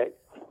that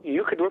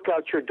you could look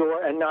out your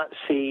door and not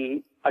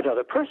see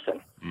another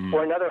person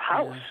or another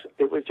house.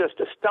 It was just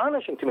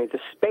astonishing to me. The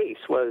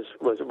space was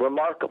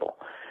remarkable.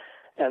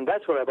 And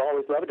that's what I've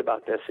always loved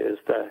about this is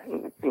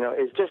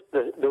just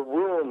the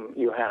room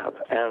you have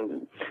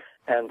and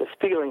the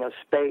feeling of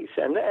space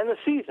and the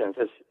seasons.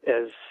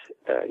 As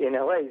in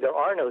LA, there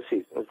are no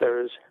seasons.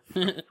 There's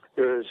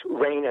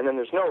rain and then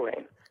there's no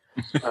rain.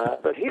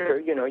 But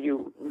here,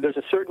 there's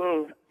a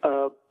certain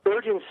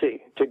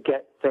urgency to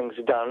get things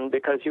done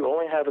because you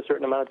only have a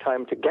certain amount of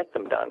time to get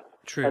them done.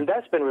 True. And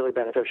that's been really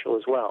beneficial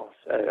as well.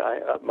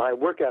 My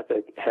work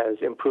ethic has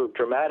improved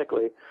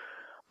dramatically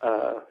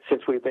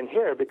since we've been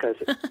here because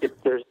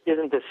there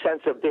isn't this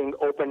sense of being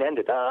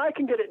open-ended. I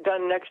can get it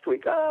done next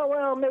week.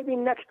 Well, maybe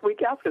next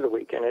week after the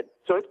weekend.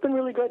 So it's been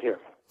really good here.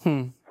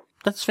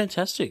 That's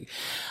fantastic.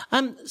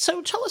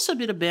 So tell us a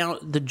bit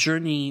about the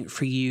journey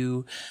for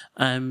you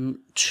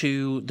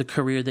to the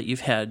career that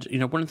you've had.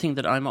 One thing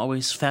that I'm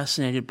always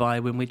fascinated by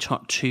when we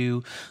talk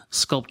to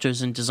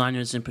sculptors and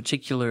designers in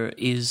particular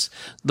is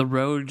the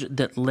road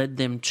that led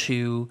them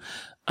to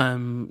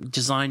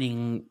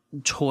designing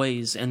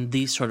toys and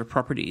these sort of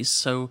properties.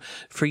 So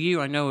for you,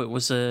 I know it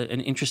was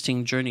an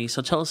interesting journey.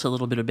 So tell us a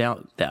little bit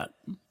about that.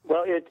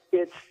 Well,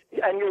 it's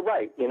and you're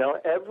right.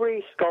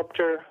 Every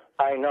sculptor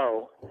I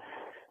know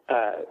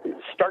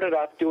started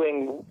off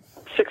doing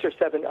 6 or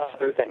 7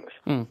 other things.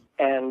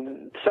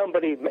 And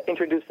somebody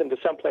introduced them to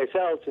someplace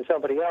else and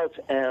somebody else.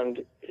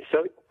 And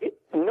so,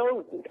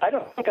 I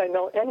don't think I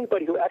know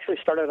anybody who actually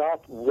started off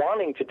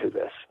wanting to do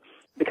this.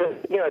 Because,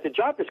 the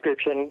job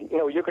description,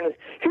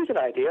 here's an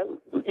idea.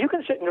 You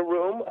can sit in a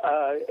room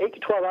 8 to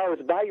 12 hours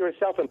by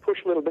yourself and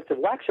push little bits of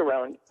wax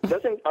around.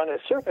 Doesn't, on a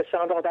surface,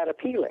 sound all that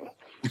appealing.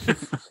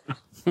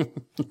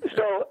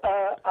 So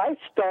I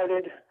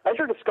started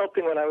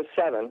sculpting when I was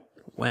 7.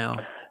 Wow.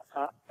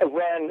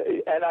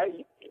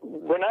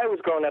 When I was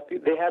growing up,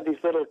 they had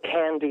these little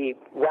candy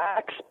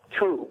wax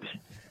tubes.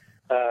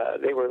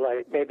 They were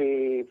like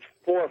maybe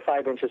 4 or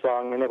 5 inches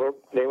long, and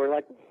they were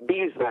like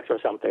beeswax or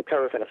something,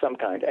 paraffin of some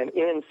kind. And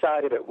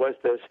inside of it was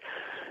this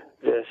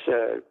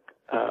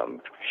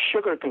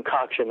sugar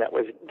concoction that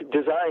was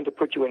designed to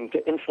put you into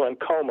insulin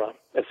coma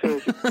as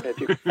soon as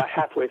you got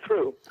halfway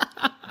through.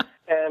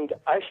 And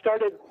I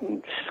started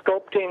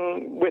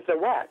sculpting with the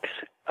wax.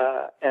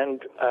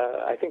 And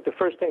I think the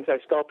first things I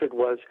sculpted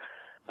was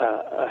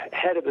a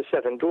head of the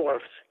 7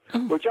 dwarfs,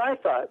 which I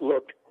thought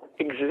looked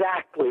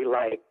exactly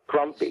like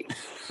Grumpy.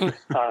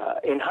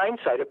 In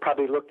hindsight, it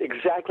probably looked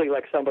exactly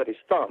like somebody's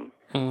thumb.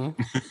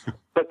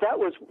 But that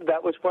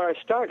was where I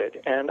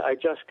started, and I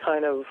just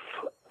kind of,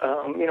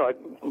 I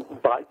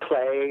bought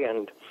clay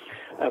and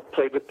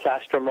played with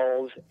plaster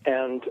molds,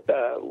 and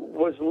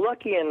was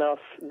lucky enough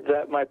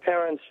that my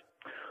parents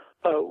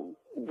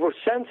were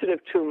sensitive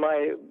to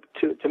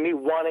me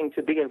wanting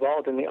to be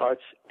involved in the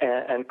arts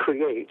and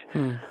create.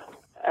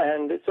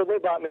 And so they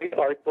bought me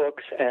art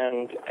books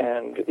and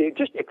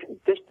just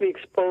the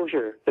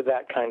exposure to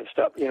that kind of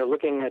stuff.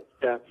 Looking at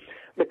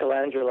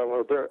Michelangelo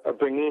or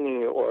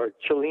Bernini or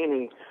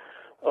Cellini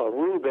or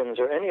Rubens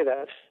or any of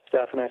that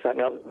stuff, and I thought,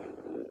 no,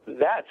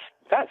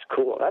 that's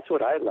cool. That's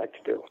what I'd like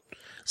to do.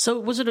 So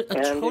was it a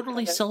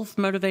totally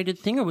self-motivated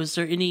thing, or was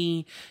there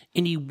any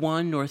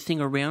one or thing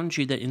around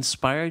you that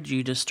inspired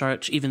you to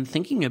start even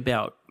thinking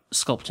about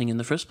sculpting in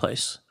the first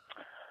place?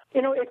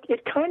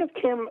 It kind of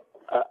came.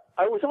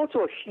 I was also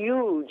a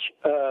huge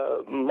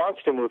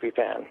monster movie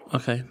fan.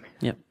 Okay.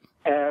 Yep.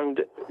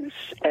 And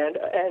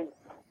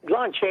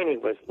Lon Chaney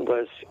was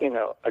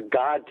a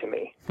god to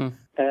me.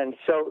 And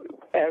so,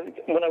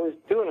 when I was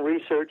doing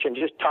research and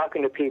just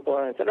talking to people,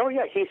 and I said, oh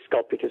yeah, he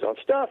sculpted his own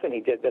stuff and he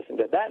did this and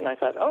did that, and I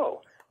thought,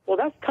 oh, well,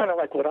 that's kind of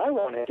like what I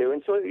want to do.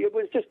 And so it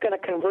was just kind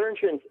of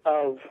convergence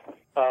of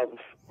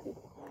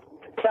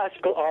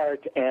classical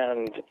art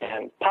and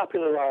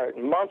popular art,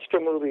 and monster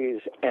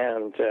movies,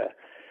 and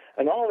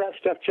all that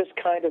stuff just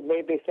kind of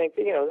made me think,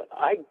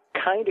 I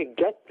kind of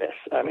get this.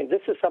 I mean,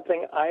 this is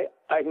something I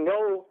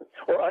know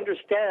or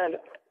understand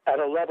at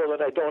a level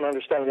that I don't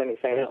understand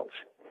anything else.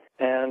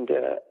 And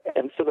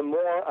so the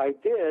more I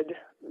did,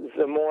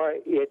 the more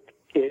it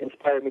it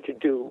inspired me to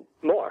do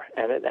more,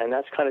 and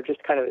that's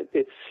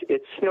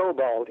it's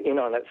snowballed in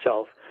on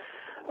itself,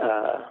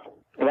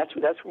 and that's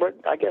where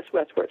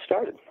it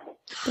started.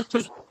 So,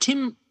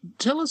 Tim,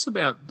 tell us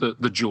about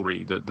the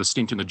jewelry, the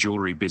stint in the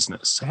jewelry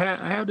business.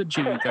 How did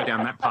you go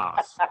down that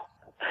path?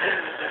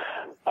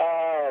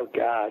 Oh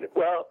God!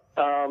 Well,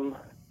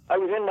 I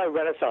was in my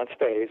Renaissance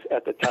phase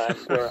at the time,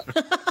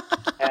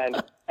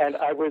 and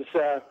I was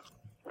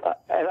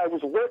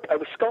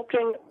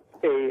sculpting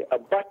a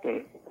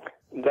button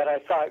that I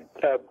thought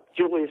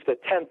Julius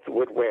X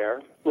would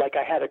wear, like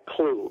I had a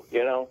clue,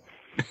 you know.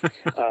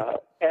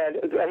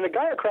 And the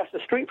guy across the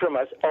street from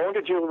us owned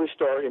a jewelry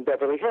store in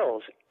Beverly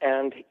Hills,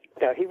 and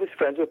he was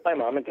friends with my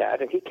mom and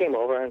dad, and he came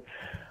over and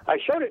I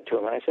showed it to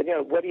him, and I said, you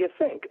know, what do you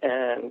think?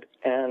 And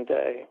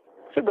he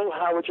said, well,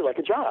 how would you like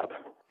a job?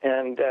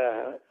 And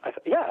I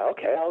thought, yeah,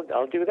 okay,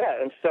 I'll do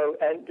that. And so,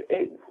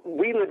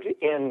 we lived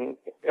in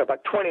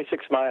about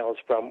 26 miles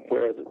from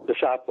where the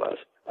shop was.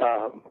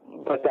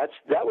 But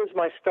that was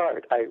my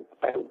start. I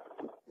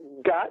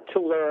got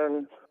to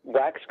learn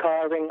wax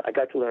carving. I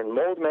got to learn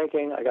mold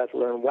making. I got to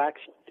learn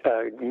wax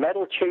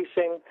metal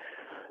chasing.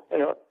 You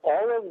know,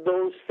 all of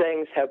those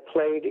things have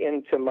played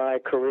into my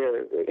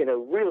career in a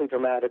really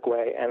dramatic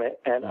way, and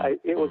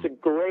it was a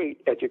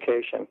great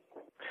education.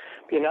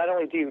 Not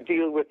only do you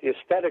deal with the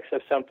aesthetics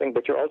of something,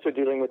 but you're also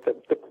dealing with the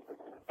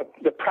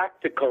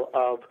practical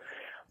of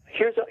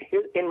here's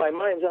in my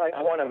mind's eye,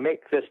 I want to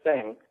make this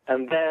thing,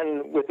 and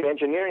then with the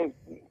engineering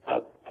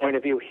point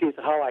of view, here's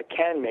how I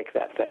can make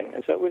that thing.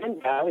 And so it was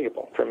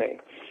invaluable for me.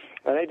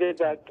 And I did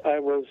that. I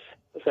was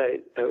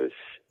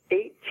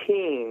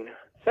 17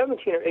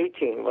 or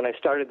 18 when I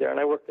started there,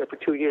 and I worked there for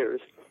 2 years.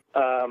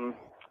 And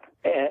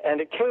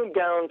it came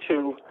down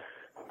to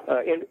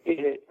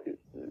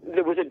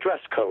there was a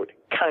dress code,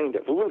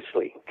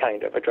 loosely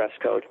a dress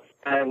code.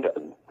 And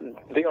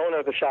the owner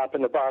of the shop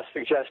and the boss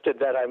suggested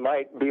that I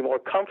might be more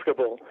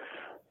comfortable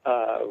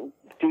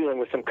dealing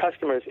with some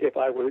customers if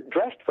I were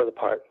dressed for the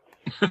part.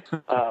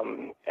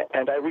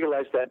 And I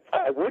realized that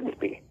I wouldn't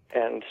be.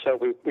 And so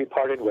we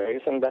parted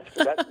ways, and that's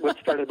what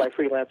started my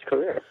freelance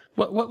career.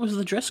 What was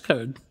the dress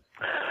code?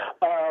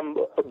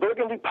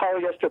 Burgundy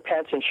polyester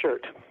pants and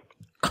shirt.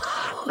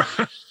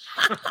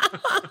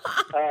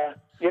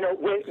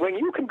 When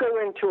you go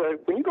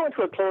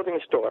into a clothing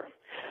store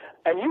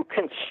and you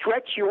can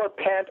stretch your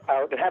pant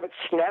out and have it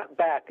snap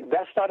back,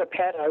 that's not a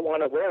pant I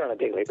want to wear on a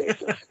daily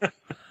basis.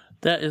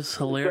 That is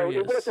hilarious.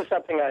 So it wasn't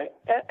something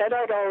I'd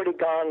already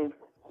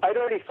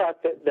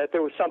thought that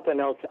there was something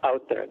else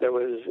out there. There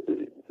was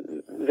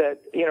that,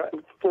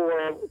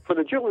 for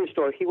the jewelry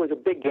store, he was a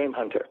big game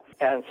hunter.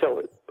 And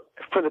so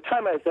for the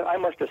time I was there, I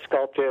must have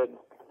sculpted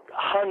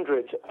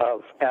hundreds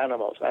of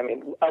animals. I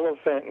mean,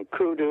 elephant and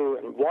kudu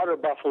and water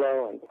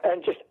buffalo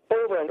and just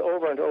over and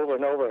over and over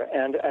and over.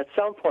 And at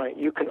some point,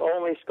 you can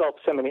only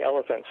sculpt so many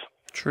elephants.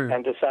 True.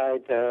 And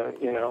decide,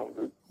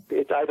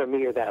 it's either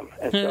me or them.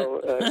 And so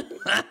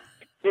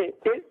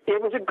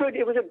it was a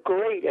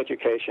great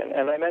education,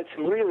 and I met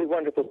some really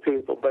wonderful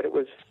people. But it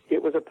was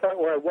a point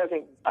where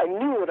I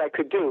knew what I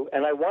could do,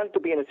 and I wanted to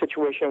be in a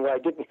situation where I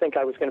didn't think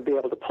I was going to be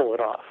able to pull it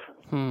off.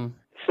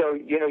 So,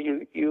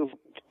 you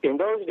in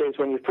those days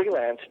when you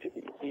freelanced,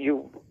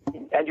 you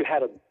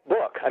had a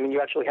book. I mean, you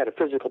actually had a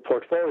physical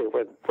portfolio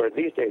where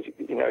these days,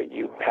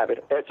 you have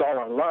it, it's all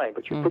online,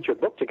 but you put your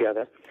book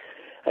together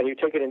and you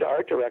take it into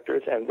art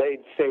directors and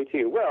they'd say to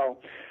you, well,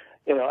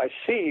 I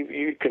see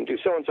you can do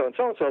so-and-so and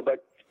so-and-so,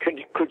 but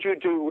could you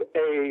do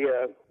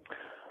a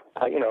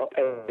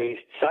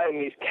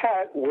Siamese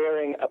cat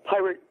wearing a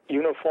pirate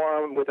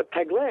uniform with a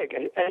peg leg?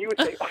 And you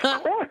would say,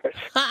 of course.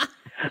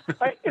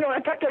 In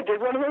fact, I did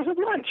one of those at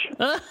lunch.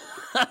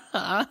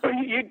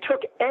 You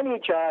took any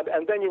job,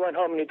 and then you went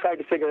home and you tried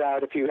to figure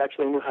out if you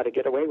actually knew how to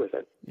get away with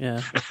it.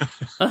 Yeah.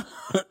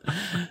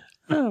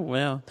 Oh,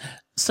 wow.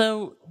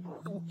 So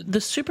the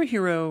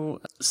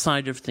superhero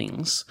side of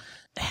things,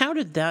 how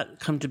did that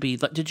come to be?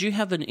 Did you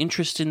have an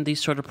interest in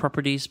these sort of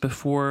properties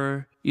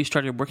before you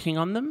started working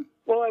on them?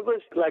 Well, I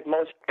was like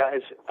most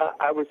guys.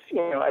 I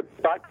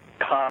bought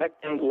comics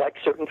and liked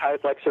certain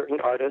types, like certain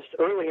artists.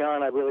 Early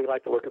on, I really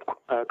liked the work of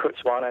Kurt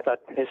Swan. I thought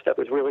his stuff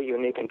was really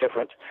unique and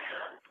different.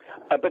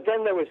 But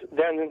then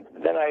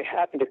then I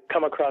happened to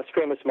come across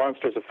Famous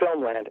Monsters of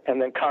Filmland, and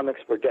then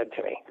comics were dead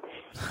to me.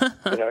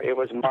 It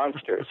was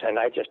monsters, and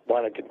I just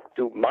wanted to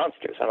do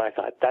monsters, and I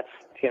thought But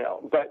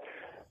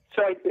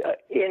so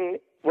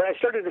when I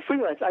started to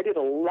freelance, I did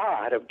a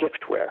lot of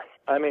giftware.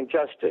 I mean,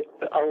 just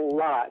a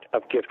lot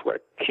of giftware,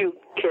 cute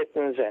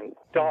kittens and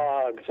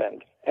dogs,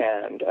 and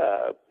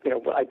I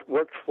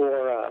worked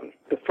for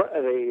the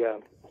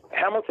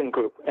Hamilton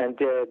Group and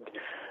did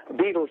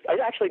Beatles. I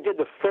actually did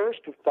the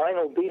first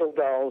vinyl Beatle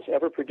dolls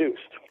ever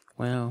produced.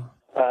 Wow.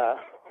 The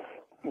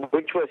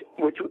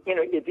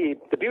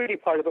beauty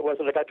part of it was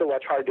that I got to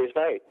watch Hard Day's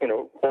Night,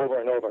 over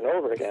and over and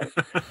over again.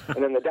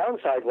 And then the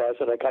downside was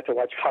that I got to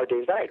watch Hard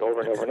Day's Night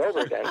over and over and over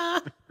again.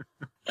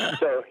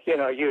 So,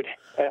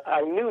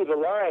 I knew the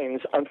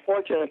lines,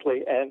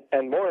 unfortunately,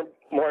 and more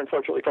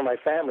unfortunately for my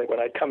family, when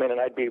I'd come in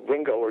and I'd be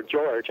Ringo or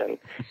George, and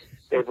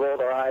they'd roll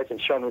their eyes and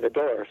show me the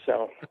door.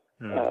 So,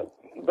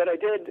 but I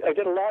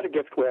did a lot of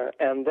giftware,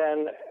 and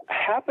then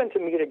happened to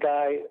meet a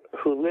guy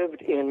who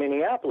lived in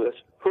Minneapolis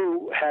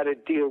who had a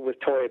deal with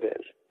Toy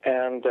Biz,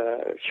 and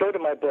showed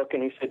him my book,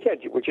 and he said, "Yeah,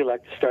 would you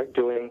like to start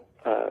doing,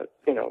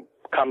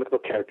 comic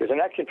book characters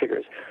and action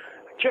figures?"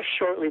 Just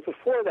shortly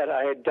before that,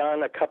 I had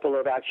done a couple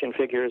of action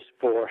figures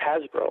for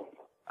Hasbro.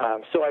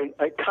 So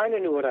I kind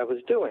of knew what I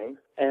was doing.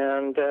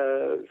 And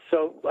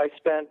so I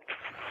spent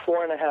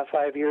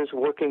 4.5 years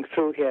working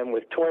through him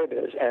with Toy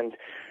Biz and,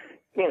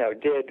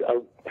 did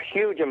a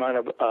huge amount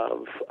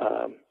of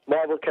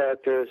Marvel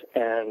characters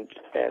and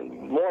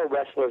more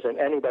wrestlers than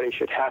anybody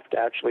should have to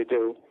actually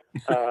do.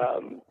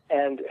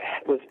 And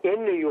was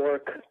in New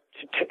York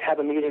to have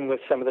a meeting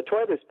with some of the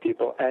Toy Biz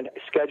people and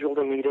scheduled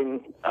a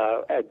meeting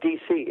at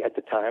DC at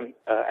the time,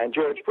 and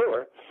George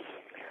Brewer.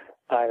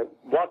 I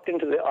walked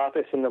into the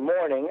office in the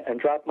morning and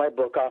dropped my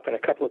book off and a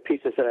couple of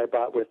pieces that I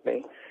brought with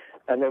me,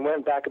 and then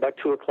went back about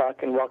 2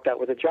 o'clock and walked out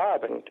with a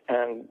job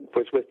and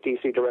was with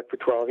DC Direct for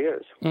 12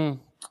 years.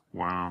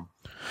 Wow.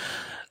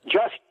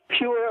 Just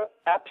pure,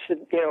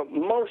 absolute,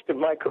 most of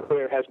my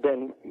career has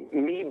been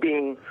me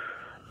being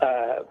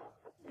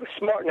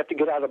smart enough to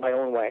get out of my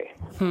own way.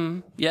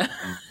 Yeah.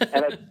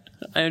 And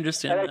I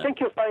understand and I think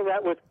you'll find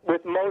that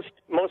with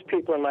most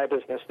people in my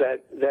business,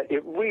 that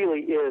it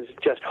really is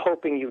just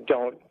hoping you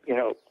don't,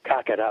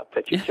 cock it up,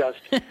 that you just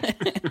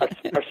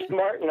are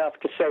smart enough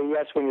to say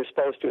yes when you're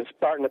supposed to and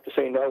smart enough to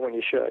say no when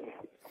you should.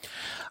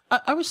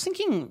 I was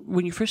thinking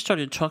when you first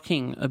started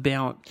talking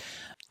about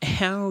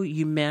how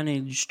you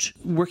managed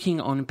working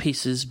on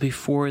pieces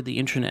before the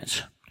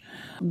internet.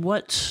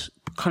 What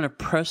kind of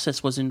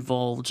process was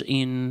involved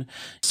in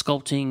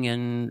sculpting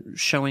and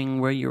showing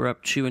where you're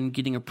up to and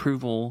getting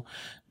approval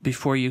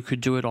before you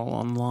could do it all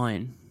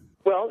online?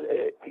 Well,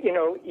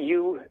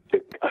 you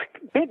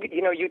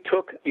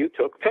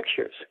took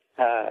pictures,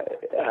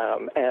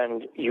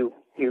 and you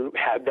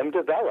had them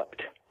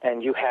developed,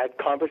 and you had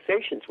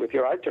conversations with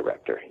your art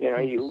director.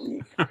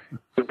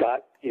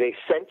 They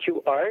sent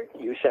you art,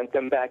 you sent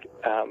them back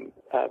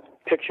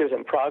pictures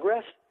in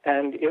progress,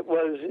 and it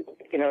was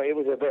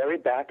a very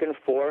back and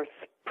forth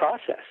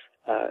process.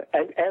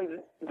 And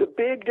the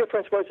big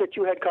difference was that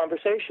you had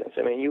conversations.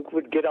 I mean, you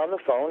would get on the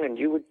phone and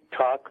you would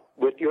talk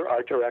with your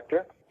art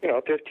director,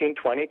 15,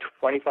 20,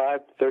 25,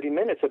 30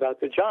 minutes about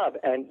the job.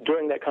 And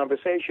during that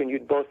conversation,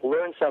 you'd both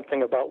learn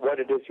something about what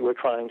it is you were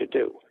trying to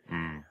do.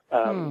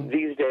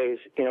 These days,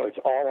 it's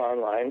all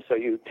online, so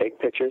you take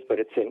pictures, but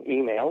it's in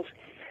emails.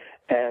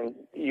 And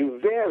you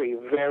very,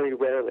 very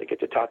rarely get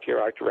to talk to your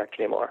art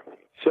director anymore.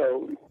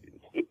 So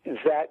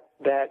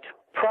that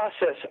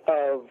process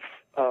of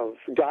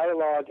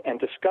dialogue and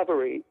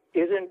discovery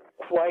isn't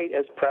quite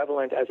as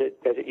prevalent as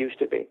it used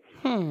to be.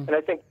 And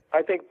I think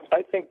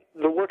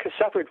the work has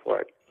suffered for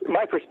it,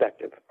 my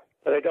perspective.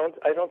 But I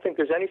don't think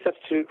there's any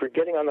substitute for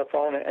getting on the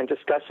phone and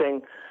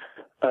discussing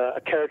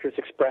a character's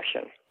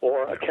expression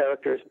or a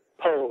character's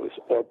pose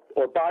or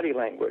body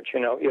language.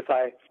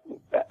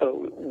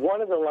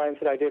 One of the lines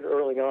that I did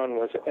early on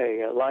was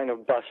a line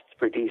of busts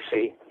for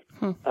DC.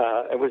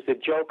 It was the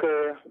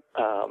Joker,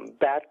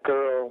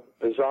 Batgirl,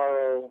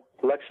 Bizarro,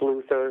 Lex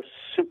Luthor,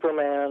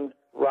 Superman,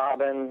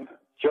 Robin,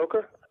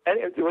 Joker.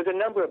 And there was a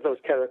number of those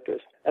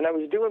characters. And I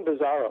was doing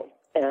Bizarro.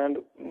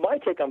 And my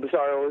take on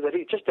Bizarro was that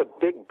he's just a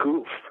big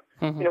goof.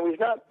 He's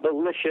not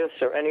malicious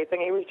or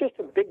anything. He was just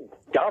a big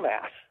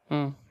dumbass.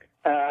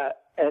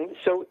 And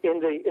so in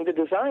the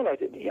design I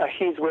did,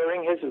 he's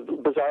wearing his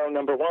Bizarro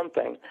 #1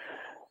 thing.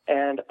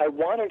 And I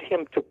wanted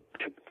him to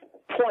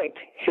point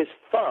his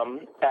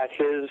thumb at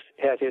his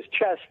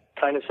chest,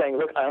 kind of saying,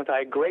 "Look, aren't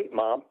I great,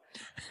 Mom?"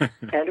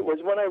 And it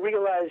was when I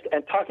realized,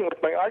 and talking with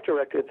my art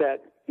director,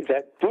 that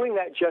doing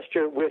that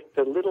gesture with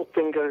the little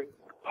finger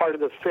part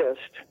of the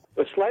fist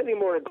was slightly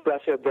more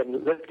aggressive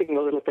than lifting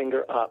the little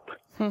finger up.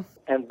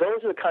 And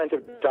those are the kinds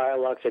of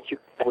dialogues that you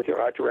have with your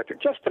art director,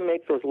 just to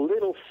make those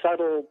little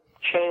subtle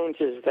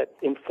changes that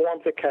inform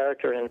the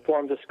character and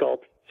inform the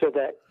sculpt, so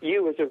that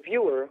you as a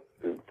viewer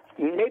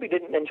maybe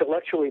didn't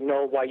intellectually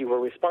know why you were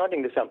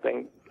responding to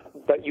something,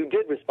 but you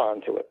did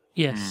respond to it.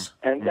 Yes.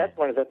 And that's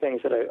one of the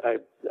things that I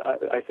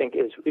think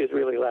is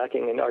really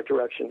lacking in art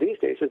direction these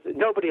days, is that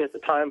nobody has the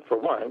time for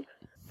one,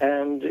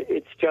 and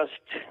it's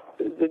just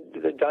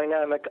the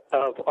dynamic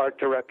of art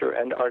director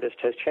and artist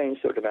has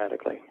changed so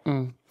dramatically.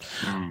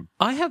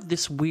 I have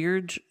this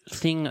weird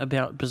thing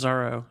about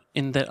Bizarro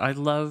in that I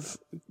love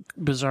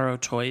Bizarro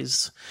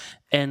toys,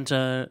 and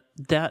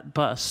that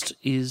bust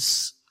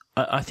is,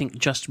 I think,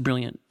 just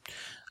brilliant.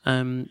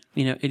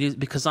 It is,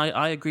 because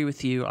I agree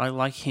with you. I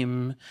like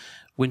him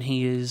when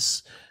he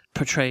is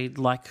portrayed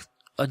like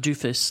a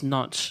doofus,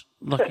 not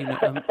like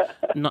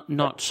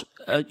not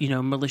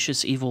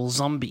malicious evil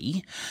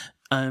zombie.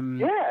 I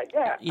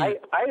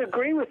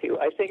agree with you.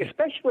 I think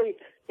especially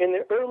in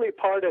the early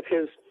part of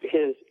his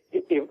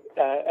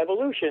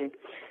evolution,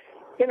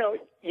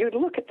 you'd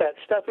look at that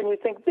stuff and you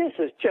think, this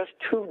is just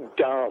too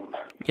dumb.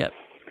 Yep.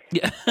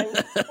 Yeah.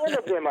 And all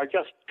of them are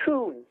just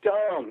too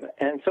dumb.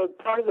 And so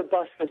part of the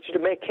bust was to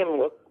make him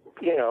look,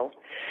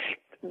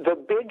 the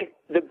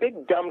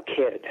big dumb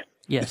kid.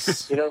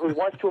 Yes. You know, who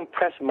wants to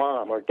impress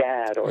mom or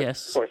dad or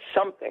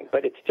something,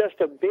 but it's just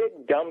a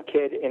big dumb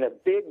kid in a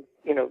big,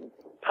 you know,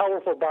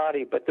 powerful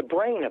body, but the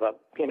brain of a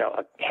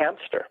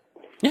hamster.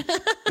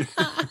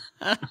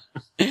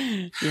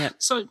 Yeah.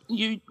 So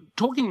you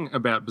talking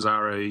about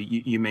Bizarro,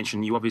 you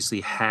mentioned you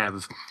obviously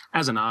have,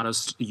 as an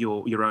artist,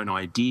 your own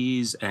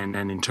ideas and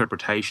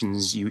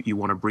interpretations you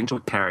want to bring to a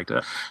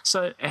character.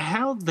 So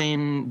how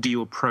then do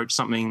you approach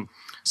something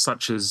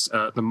such as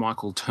the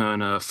Michael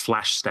Turner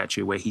Flash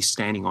statue, where he's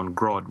standing on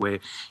Grodd, where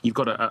you've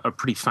got a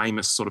pretty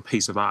famous sort of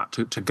piece of art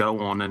to go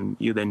on, and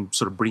you're then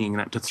sort of bringing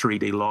that to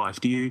 3D life?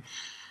 Do you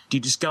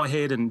just go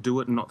ahead and do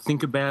it and not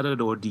think about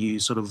it, or do you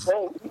sort of...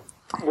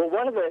 Well,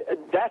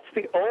 that's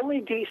the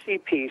only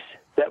DC piece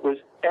that was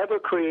ever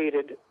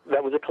created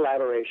that was a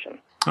collaboration.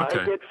 Okay.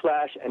 I did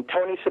Flash, and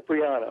Tony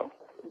Cipriano,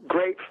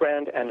 great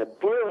friend and a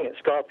brilliant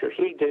sculptor,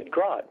 he did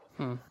Grodd.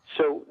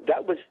 So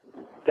that was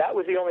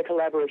the only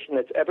collaboration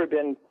that's ever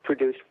been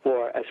produced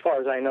for, as far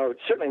as I know,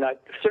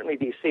 certainly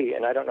DC,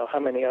 and I don't know how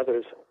many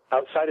others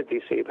outside of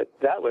DC, but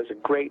that was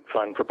great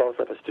fun for both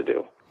of us to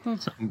do.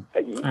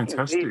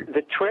 Fantastic.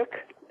 The trick,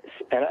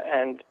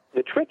 and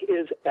the trick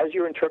is, as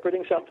you're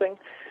interpreting something,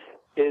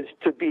 is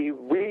to be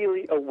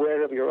really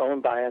aware of your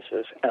own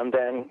biases and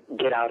then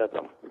get out of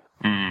them.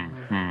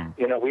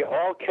 You know, we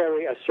all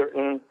carry a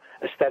certain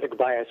aesthetic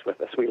bias with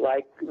us. We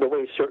like the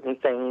way certain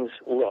things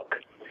look.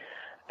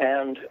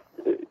 And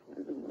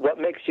what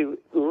makes you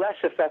less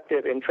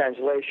effective in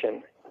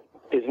translation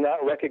is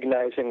not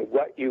recognizing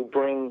what you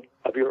bring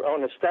of your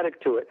own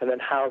aesthetic to it and then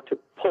how to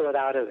pull it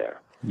out of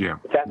there. Yeah.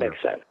 If that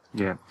makes sense.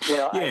 Yeah. You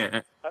know,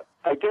 yeah.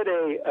 I did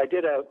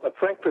a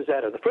Frank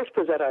Frazetta. The first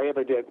Frazetta I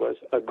ever did was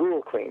a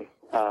Ghoul Queen,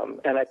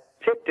 and I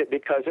picked it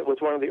because it was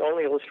one of the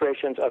only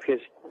illustrations of his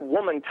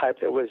woman type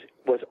that was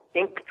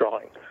ink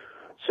drawing.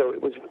 So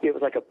it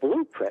was like a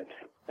blueprint.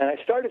 And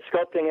I started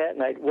sculpting it,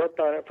 and I worked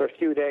on it for a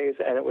few days,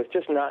 and it was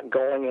just not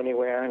going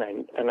anywhere. And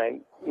I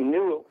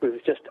knew it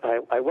was just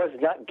I was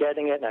not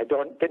getting it, and I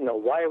didn't know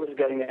why I was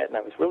getting it, and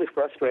I was really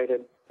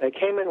frustrated. I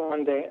came in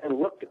one day and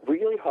looked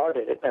really hard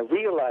at it, and I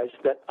realized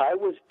that I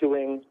was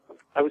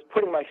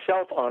putting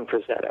myself on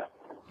Frazetta.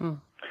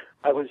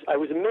 I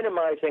was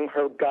minimizing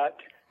her gut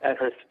and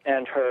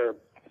her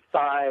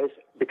thighs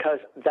because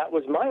that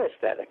was my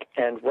aesthetic.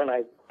 And when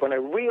I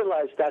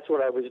realized that's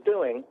what I was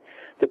doing,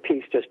 the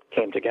piece just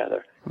came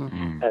together.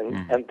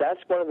 And that's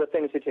one of the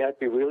things that you have to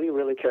be really,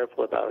 really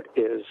careful about,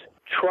 is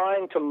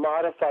trying to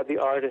modify the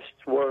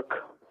artist's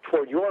work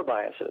for your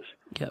biases.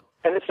 Yep.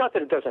 And it's not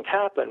that it doesn't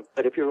happen,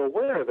 but if you're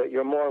aware of it,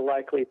 you're more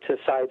likely to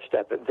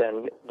sidestep it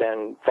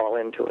than fall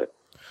into it.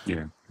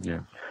 Yeah,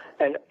 yeah.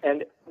 And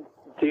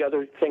the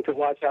other thing to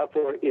watch out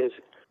for is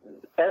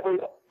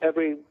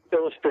every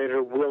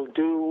illustrator will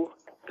do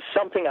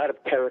something out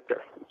of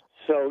character.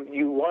 So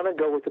you want to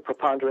go with the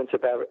preponderance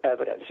of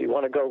evidence. You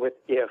want to go with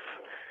if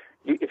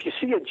you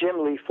see a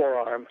Jim Lee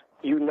forearm,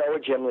 you know a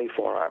Jim Lee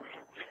forearm.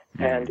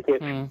 And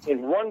if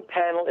in one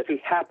panel, if he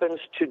happens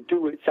to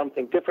do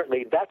something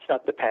differently, that's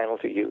not the panel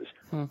to use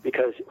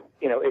because,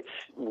 you know, it's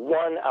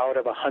 1 out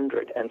of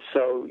 100. And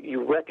so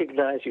you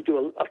recognize, you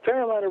do a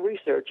fair amount of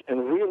research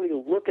and really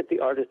look at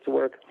the artist's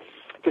work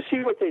to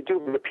see what they do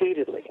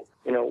repeatedly.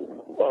 You know,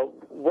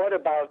 what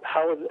about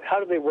how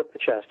do they work the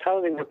chest?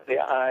 How do they work the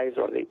eyes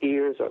or the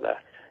ears or the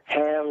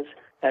hands?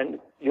 And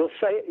you'll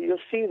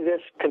see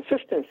this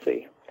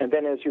consistency. And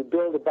then as you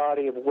build a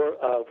body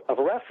of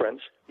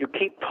reference, you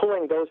keep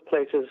pulling those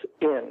places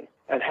in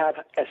and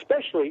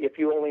especially if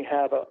you only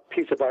have a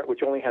piece of art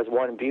which only has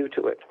one view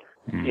to it,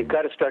 you've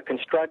got to start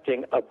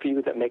constructing a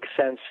view that makes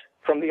sense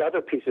from the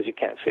other pieces you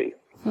can't see.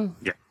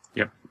 Yeah,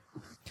 yeah.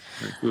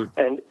 Very good.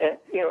 And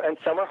you know, and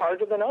some are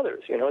harder than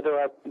others. You know,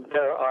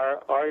 there are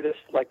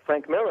artists like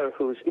Frank Miller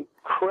who's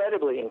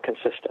incredibly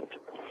inconsistent.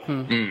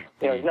 You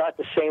know, he's not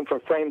the same from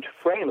frame to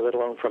frame, let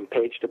alone from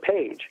page to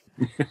page.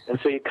 And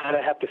so you kind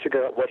of have to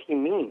figure out what he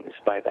means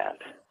by that,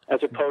 as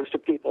opposed to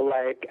people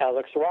like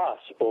Alex Ross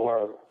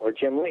or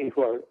Jim Lee,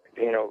 who are,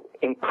 you know,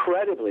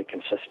 incredibly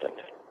consistent.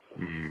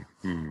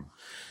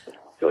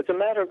 So it's a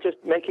matter of just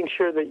making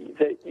sure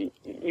that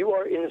you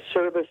are in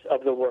service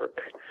of the work.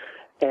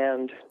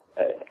 And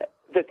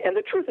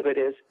the truth of it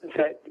is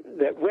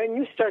that when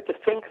you start to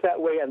think that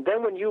way, and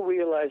then when you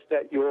realize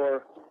that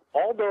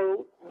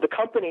although the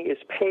company is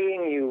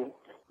paying you,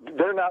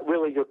 they're not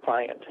really your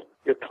client.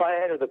 Your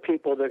client are the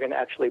people that are going to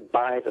actually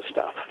buy the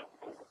stuff,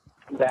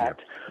 that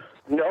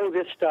know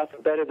this stuff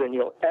better than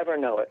you'll ever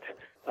know it.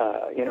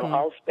 You know,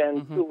 I'll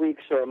spend 2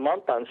 weeks or a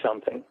month on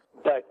something,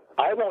 but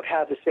I won't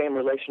have the same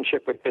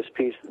relationship with this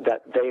piece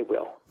that they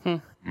will.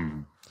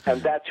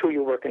 And that's who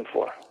you're working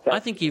for. I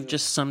think you've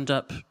just summed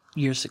up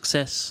your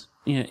success,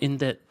 you know, in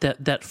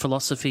that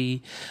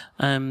philosophy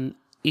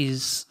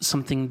is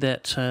something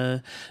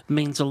that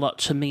means a lot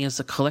to me as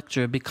a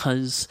collector,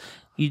 because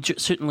you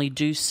certainly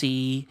do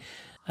see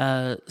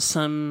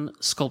some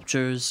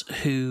sculptors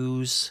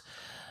whose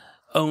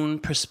own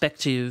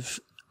perspective,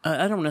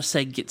 I don't want to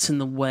say gets in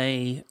the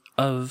way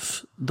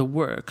of the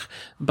work,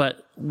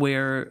 but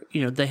where,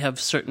 you know, they have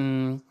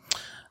certain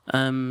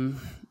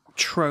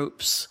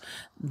tropes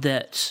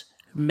that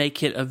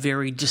make it a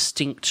very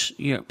distinct,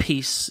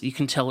 piece. You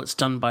can tell it's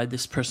done by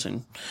this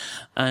person.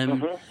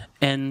 And,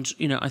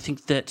 I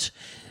think that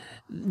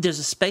there's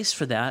a space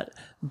for that,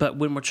 but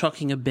when we're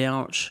talking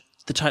about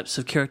the types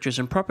of characters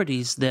and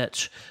properties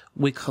that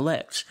we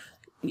collect,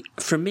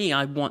 for me,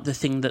 I want the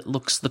thing that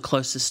looks the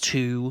closest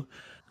to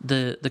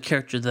the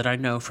character that I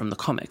know from the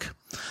comic.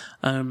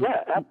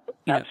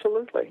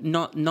 Absolutely.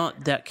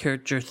 Not that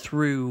character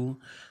through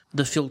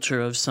the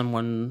filter of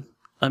someone.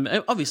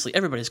 Obviously,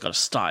 everybody's got a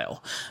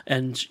style,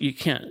 and you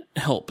can't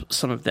help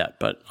some of that,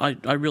 but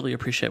I really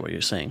appreciate what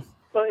you're saying.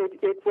 Well,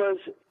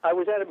 I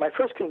was at my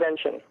first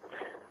convention,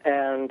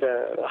 and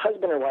a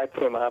husband and wife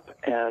came up,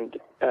 and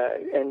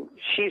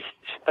she's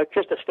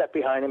just a step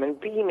behind him and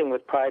beaming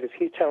with pride as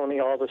he's telling me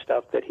all the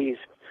stuff that he's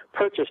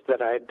purchased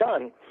that I had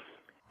done.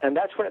 And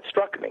that's when it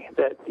struck me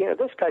that,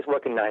 this guy's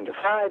working 9 to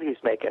 5, he's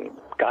making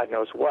God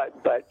knows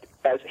what, but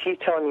as he's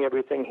telling me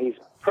everything he's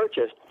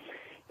purchased,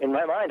 in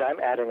my mind,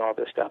 I'm adding all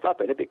this stuff up,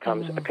 and it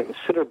becomes a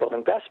considerable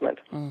investment.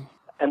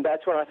 And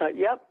that's when I thought,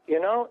 yep,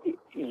 you're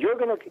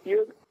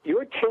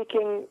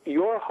taking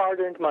your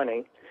hard-earned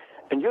money,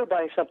 and you're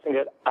buying something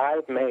that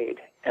I've made,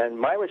 and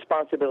my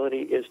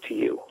responsibility is to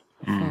you.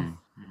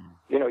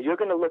 You're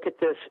going to look at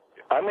this.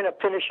 I'm going to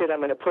finish it. I'm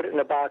going to put it in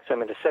a box. I'm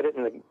going to set it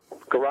in the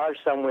garage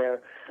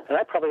somewhere, and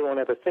I probably won't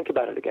ever think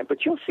about it again.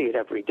 But you'll see it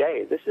every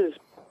day. This is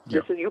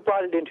you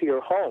brought it into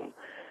your home,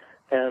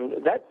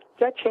 and that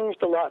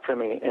changed a lot for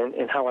me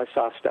in how I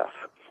saw stuff.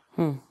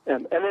 And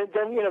then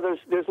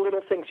there's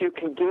little things you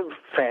can give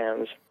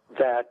fans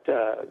that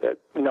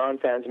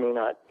non-fans may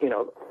not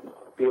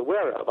be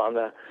aware of. On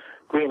the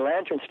Green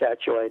Lantern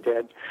statue I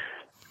did,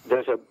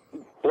 there's a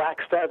black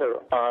feather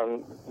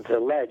on the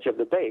ledge of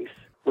the base,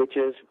 which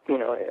is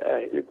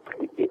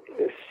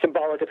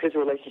symbolic of his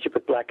relationship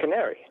with Black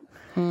Canary.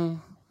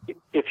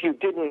 If you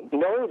didn't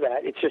know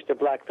that, it's just a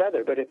black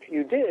feather. But if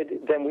you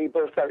did, then we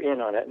both are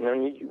in on it, and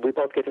then we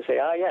both get to say,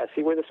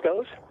 see where this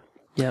goes?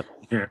 Yep.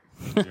 Yeah.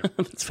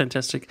 That's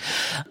fantastic.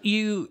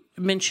 You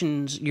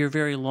mentioned your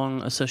very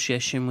long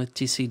association with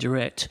DC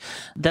Direct.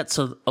 That's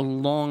a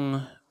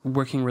long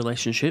working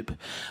relationship.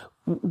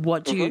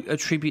 What do you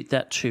attribute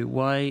that to?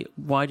 Why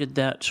did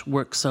that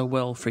work so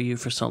well for you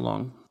for so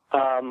long?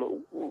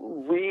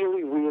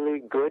 Really, really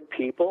good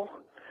people.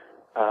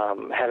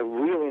 Had a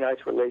really nice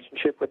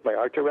relationship with my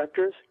art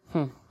directors.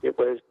 It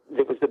was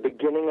the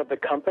beginning of the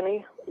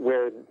company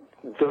where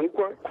they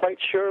weren't quite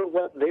sure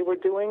what they were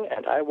doing,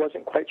 and I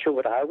wasn't quite sure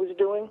what I was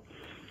doing.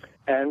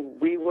 And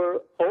we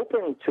were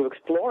open to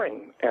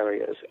exploring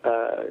areas.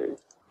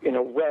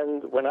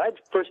 When I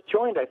first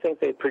joined, I think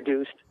they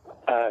produced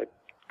a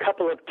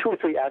couple of 2 or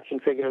 3 action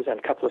figures and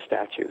a couple of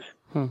statues.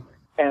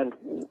 And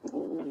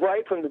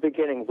right from the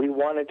beginning, we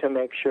wanted to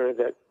make sure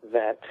that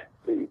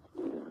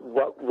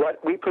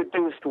what we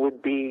produced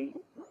would be,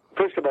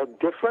 first of all,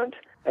 different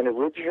and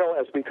original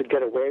as we could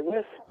get away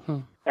with,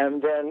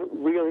 and then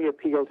really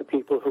appeal to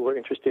people who were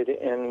interested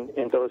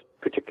in those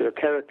particular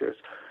characters.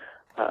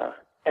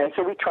 And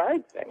so we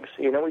tried things.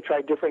 We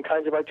tried different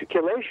kinds of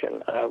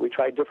articulation. We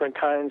tried different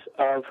kinds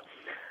of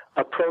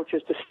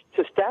approaches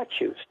to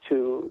statues,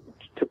 to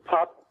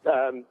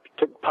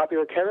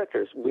popular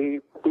characters. We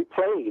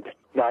played.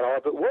 Not all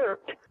of it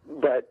worked,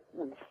 but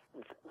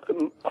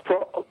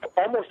for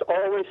almost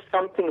always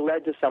something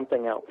led to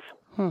something else.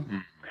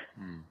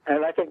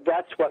 And I think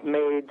that's what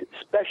made,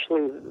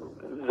 especially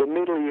the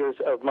middle years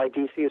of my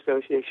DC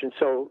association,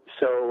 so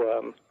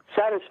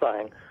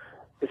satisfying,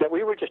 is that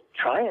we were just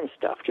trying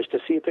stuff just to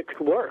see if it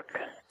could work.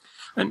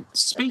 And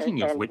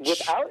speaking of which,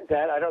 without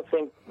that, I don't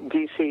think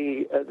the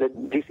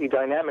DC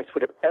dynamics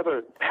would have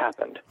ever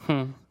happened.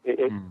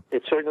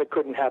 It certainly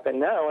couldn't happen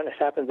now, and it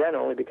happened then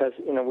only because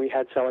we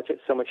had so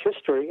much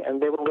history,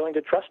 and they were willing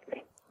to trust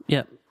me.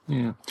 Yeah.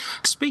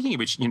 Speaking of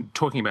which,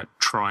 talking about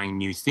trying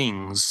new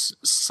things,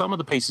 some of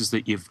the pieces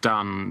that you've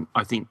done,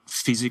 I think,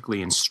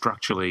 physically and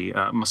structurally,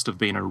 must have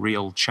been a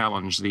real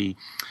challenge. The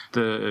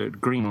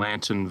Green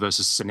Lantern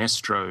versus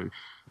Sinestro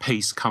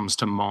piece comes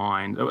to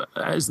mind.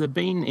 Has there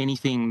been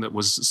anything that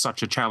was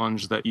such a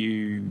challenge that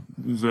you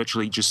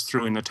virtually just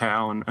threw in the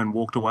towel and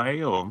walked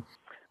away, or?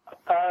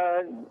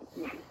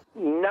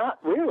 Not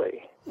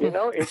really. There's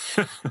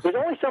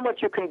only so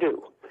much you can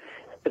do.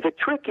 The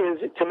trick is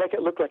to make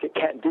it look like it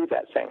can't do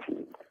that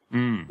thing.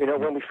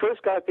 When we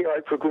first got the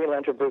art for Green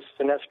Lantern versus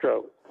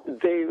Sinestro,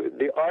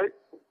 the art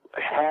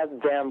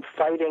had them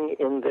fighting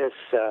in this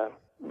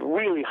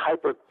really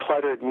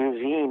hyper-cluttered,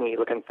 museum-y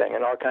looking thing,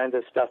 and all kinds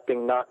of stuff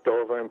being knocked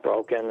over and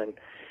broken, and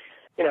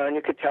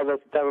you could tell that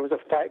there was a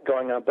fight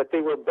going on, but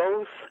they were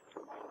both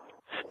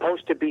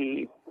supposed to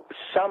be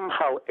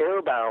somehow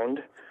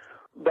airbound,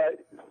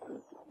 but,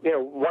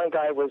 one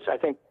guy was, I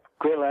think,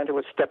 Green Lantern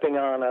was stepping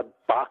on a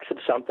box of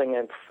something,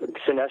 and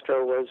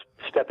Sinestro was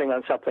stepping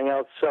on something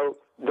else, so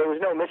there was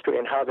no mystery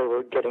in how they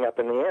were getting up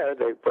in the air.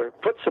 They were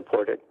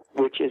foot-supported,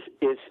 which is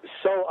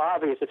so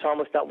obvious it's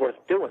almost not worth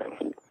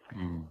doing.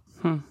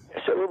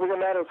 So it was a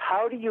matter of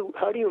how do you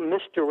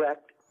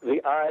misdirect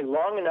the eye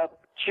long enough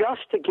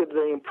just to give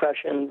the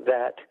impression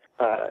that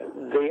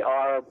they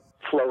are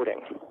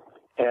floating.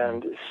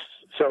 And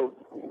so,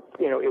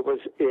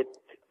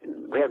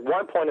 we had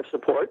one point of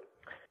support,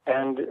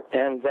 and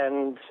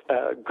then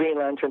Green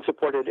Lantern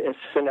supported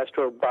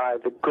Sinestro by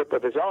the grip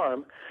of his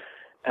arm.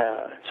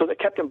 So they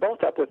kept them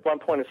both up with one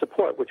point of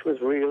support, which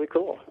was really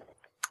cool.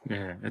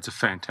 Yeah, it's a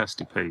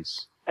fantastic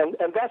piece. And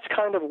that's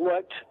kind of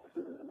what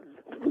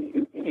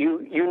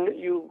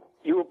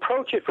you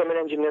approach it from an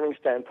engineering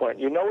standpoint.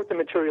 You know what the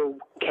material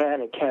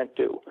can and can't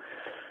do.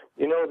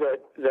 You know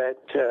that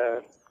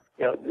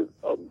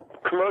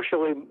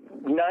commercially,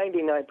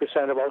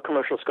 99% of all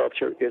commercial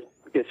sculpture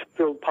is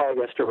filled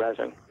polyester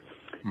resin.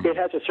 It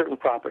has a certain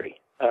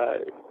property.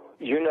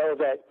 You know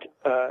that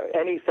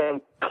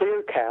anything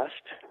clear cast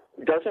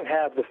doesn't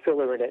have the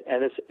filler in it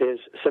and is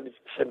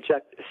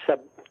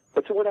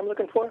what's the word I'm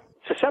looking for?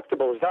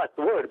 Susceptible is not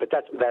the word, but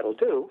that'll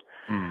do,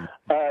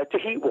 to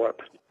heat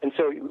warp. And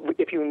so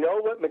if you know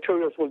what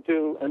materials will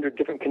do under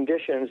different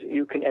conditions,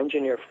 you can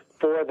engineer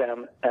for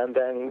them and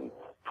then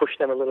push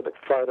them a little bit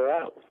farther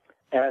out.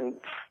 And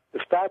the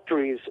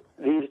factories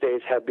these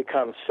days have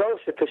become so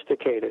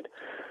sophisticated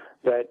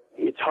that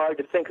it's hard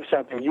to think of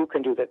something you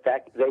can do that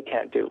they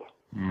can't do.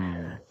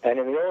 And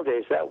in the old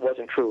days, that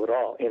wasn't true at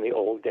all. In the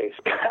old days,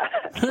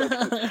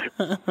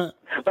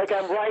 like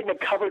I'm riding a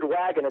covered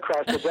wagon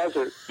across the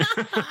desert.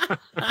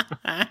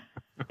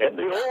 In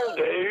the old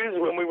days,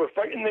 when we were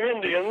fighting the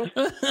Indians,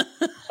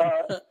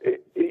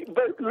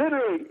 but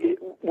literally,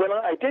 when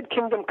I did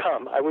Kingdom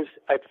Come, I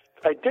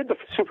did the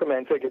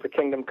Superman figure for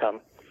Kingdom Come,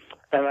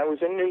 and I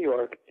was in New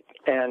York,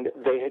 and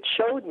they had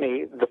showed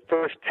me the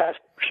first test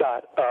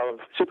shot of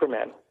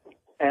Superman.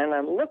 And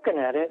I'm looking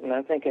at it, and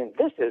I'm thinking,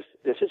 this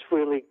is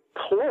really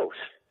close,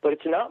 but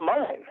it's not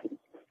mine.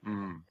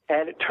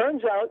 And it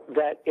turns out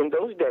that in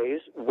those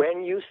days,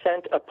 when you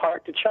sent a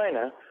part to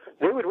China,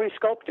 they would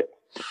resculpt it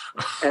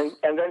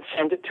and then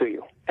send it to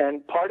you.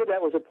 And part of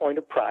that was a point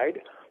of pride,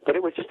 but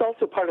it was just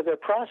also part of their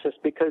process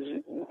because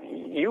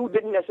you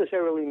didn't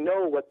necessarily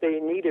know what they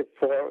needed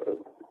for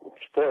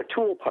a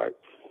tool part.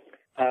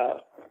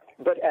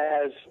 But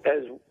as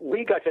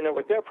we got to know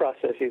what their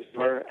processes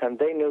were and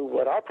they knew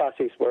what our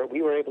processes were,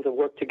 we were able to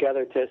work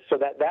together so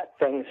that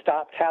thing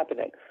stopped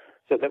happening.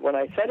 So that when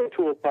I sent a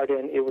tool part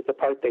in, it was the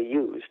part they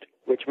used,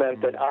 which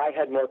meant that I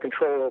had more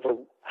control over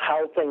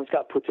how things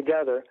got put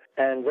together,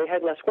 and they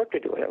had less work to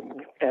do.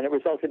 And it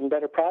resulted in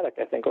better product,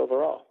 I think,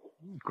 overall.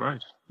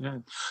 Great. Yeah.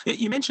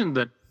 You mentioned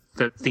that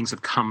things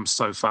have come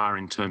so far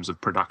in terms of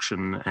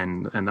production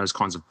and those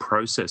kinds of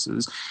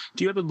processes.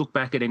 Do you ever look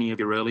back at any of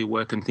your early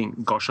work and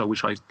think, gosh, I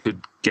wish I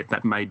could get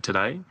that made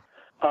today?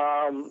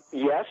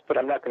 Yes, but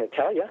I'm not going to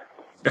tell you.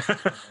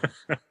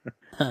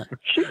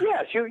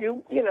 Yes,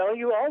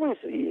 you always,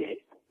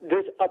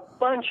 there's a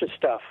bunch of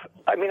stuff.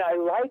 I mean, I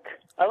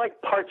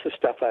like parts of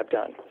stuff I've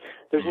done.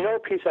 There's no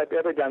piece I've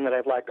ever done that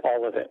I've liked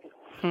all of it.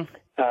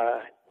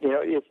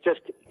 It's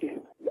just,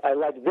 I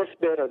like this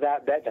bit or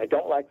that bit, and I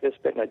don't like this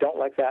bit, and I don't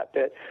like that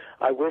bit.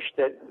 I wish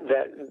that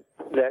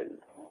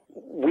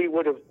we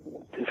would have,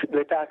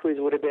 the factories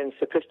would have been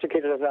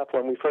sophisticated enough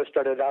when we first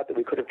started out that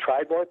we could have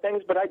tried more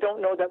things, but I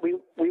don't know that we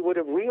would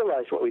have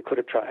realized what we could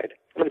have tried.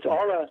 But it's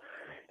all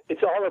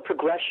a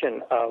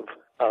progression of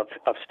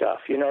stuff.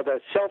 The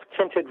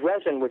self-tinted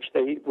resin,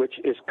 which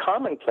is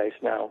commonplace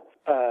now,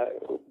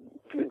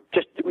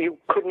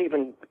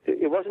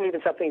 it wasn't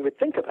even something you would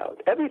think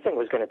about. Everything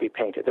was going to be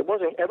painted. It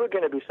wasn't ever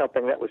going to be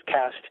something that was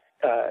cast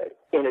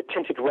in a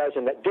tinted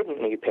resin that didn't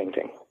need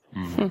painting.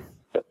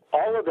 But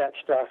all of that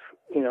stuff,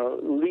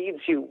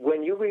 leads you,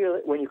 when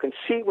you can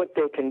see what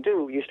they can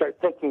do, you start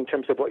thinking in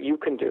terms of what you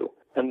can do.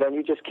 And then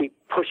you just keep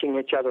pushing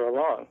each other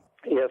along.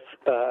 If,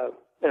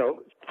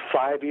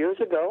 5 years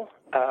ago,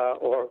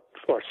 or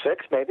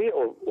 6 maybe,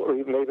 or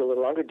even maybe a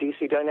little longer,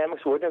 DC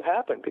Dynamics wouldn't have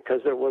happened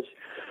because there wasn't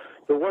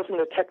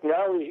the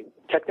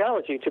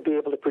technology to be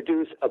able to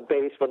produce a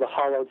base with a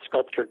hollowed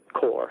sculptured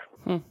core.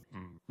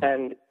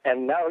 And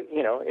now,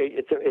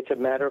 it's a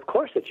matter of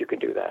course that you can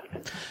do that.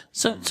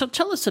 So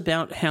tell us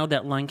about how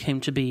that line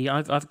came to be.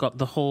 I've got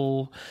the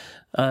whole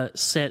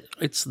set.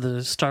 It's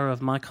the star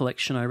of my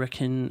collection, I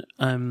reckon.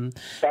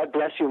 God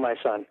bless you, my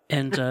son.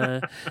 And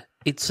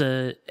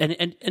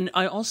and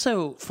I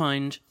also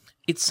find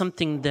it's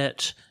something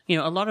that,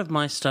 a lot of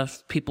my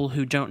stuff, people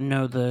who don't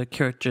know the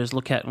characters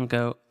look at and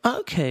go,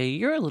 okay,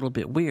 you're a little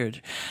bit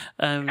weird.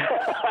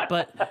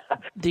 But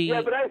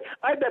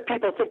I bet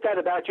people think that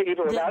about you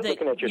even without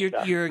looking at your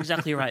stuff. You're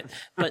exactly right.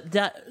 But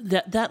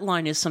that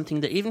line is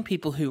something that even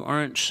people who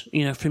aren't,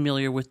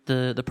 familiar with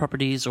the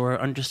properties or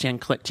understand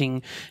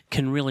collecting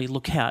can really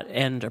look at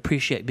and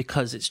appreciate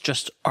because it's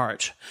just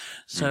art.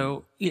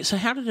 So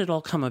how did it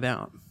all come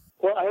about?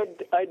 Well,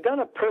 I'd done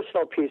a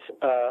personal piece,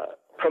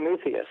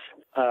 Prometheus,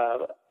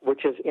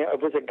 which is,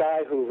 it was a guy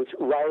who was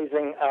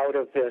rising out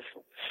of this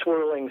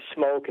swirling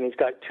smoke, and he's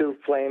got two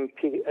flames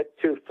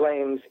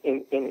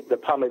in the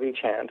palm of each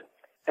hand.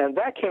 And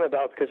that came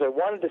about because I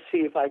wanted to see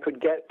if I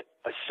could get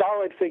a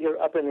solid figure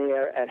up in the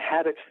air and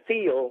have it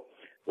feel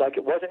like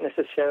it wasn't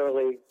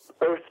necessarily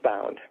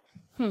earthbound.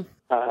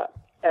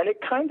 And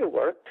it kind of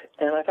worked.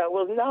 And I thought,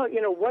 well, now,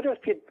 what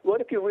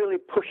if you really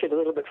push it a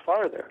little bit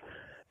farther?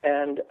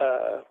 And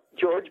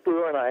George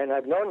Brewer and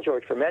I've known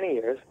George for many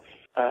years,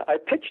 I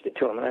pitched it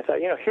to him, and I thought,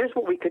 here's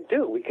what we could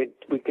do.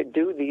 We could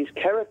do these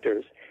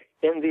characters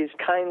in these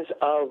kinds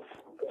of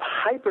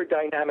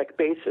hyper-dynamic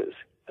bases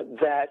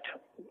that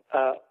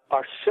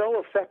are so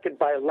affected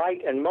by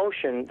light and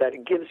motion that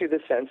it gives you the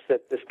sense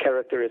that this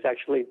character is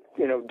actually,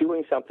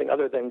 doing something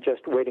other than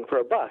just waiting for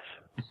a bus.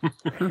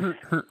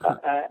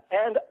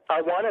 And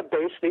I want to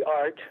base the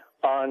art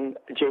on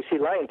J.C.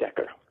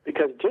 Leyendecker,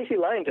 because J.C.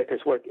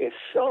 Leyendecker's work is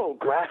so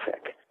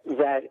graphic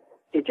that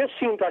it just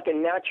seemed like a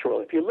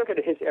natural. If you look at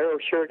his Arrow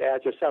shirt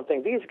ads or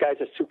something, these guys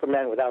are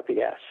Superman without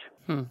the S.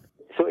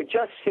 So it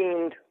just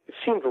seemed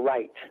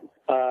right.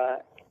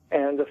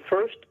 And the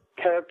first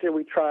character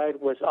we tried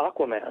was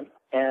Aquaman,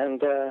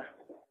 and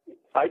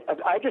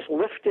I just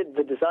lifted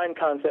the design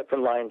concept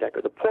from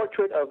Leyendecker. The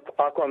portrait of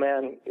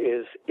Aquaman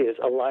is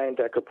a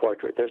Leyendecker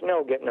portrait. There's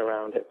no getting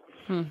around it.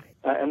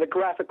 And the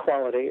graphic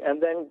quality.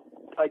 And then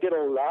I did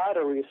a lot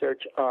of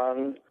research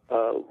on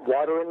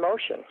water in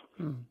motion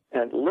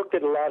and looked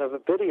at a lot of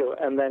video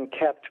and then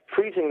kept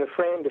freezing the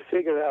frame to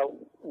figure out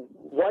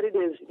what it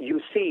is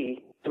you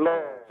see in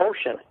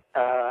motion.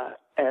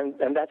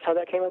 And that's how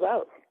that came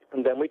about.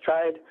 And then we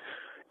tried,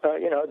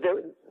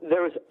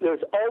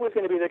 there's always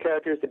going to be the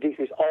characters that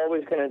DC's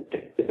always going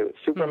to do.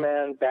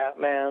 Superman,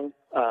 Batman.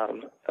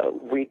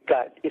 We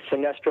got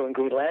Sinestro and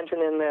Green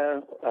Lantern in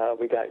there.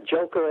 We got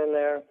Joker in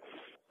there.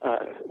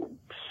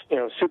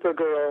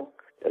 Supergirl.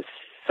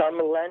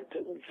 Some lent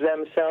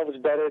themselves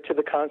better to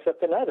the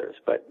concept than others,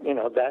 but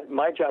that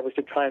my job was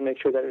to try and make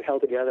sure that it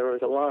held together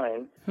as a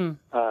line,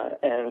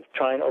 and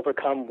try and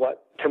overcome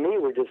what to me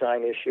were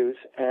design issues,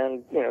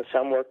 and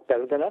some worked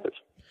better than others.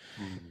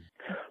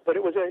 But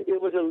it was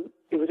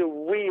a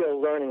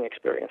real learning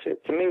experience.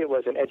 To me, it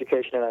was an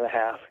education and a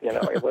half.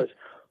 It was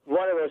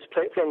one of those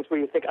things where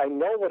you think, I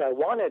know what I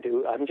want to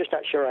do, I'm just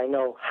not sure I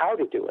know how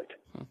to do it,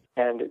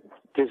 and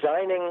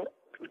designing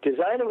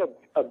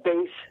a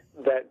base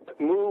that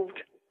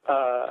moved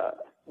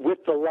with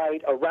the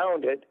light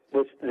around it.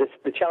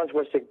 The challenge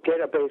was to get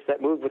a base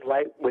that moved with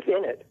light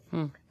within it.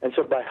 And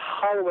so by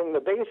hollowing the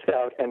base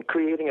out and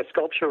creating a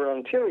sculptural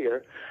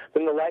interior,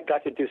 then the light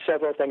got to do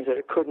several things that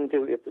it couldn't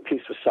do if the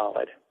piece was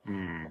solid.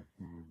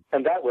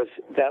 And that was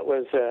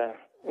a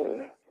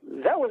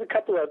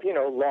couple of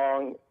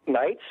long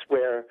nights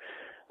where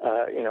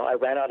I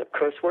ran out of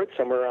curse words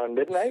somewhere around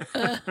midnight.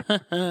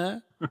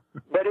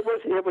 But it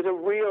was a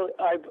real.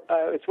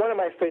 It's one of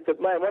my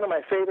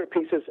favorite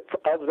pieces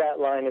of that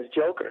line is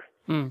Joker,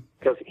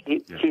 because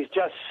he's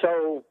just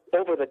so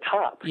over the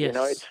top. Yes.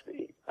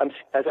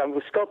 As I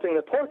was sculpting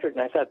the portrait,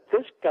 and I thought,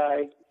 this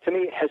guy to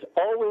me has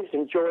always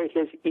enjoyed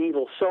his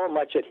evil so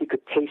much that he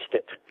could taste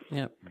it.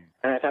 Yep.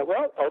 And I thought,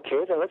 well,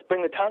 okay, then let's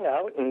bring the tongue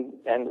out, and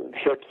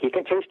he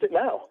can taste it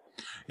now.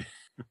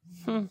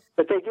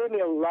 But they gave me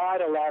a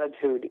lot of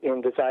latitude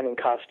in designing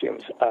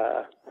costumes.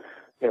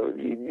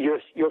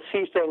 You'll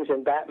see things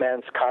in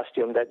Batman's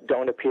costume that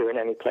don't appear in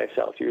any place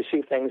else. You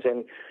see things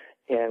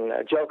in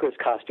Joker's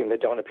costume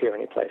that don't appear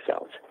anyplace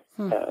else.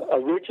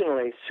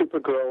 Originally,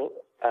 Supergirl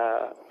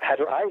had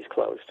her eyes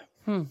closed,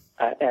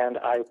 and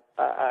I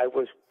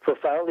was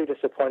profoundly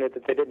disappointed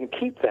that they didn't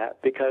keep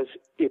that, because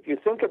if you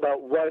think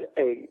about what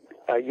a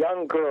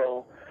young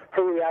girl,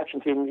 her reaction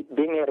to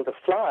being able to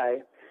fly,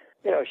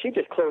 she'd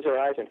just close her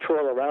eyes and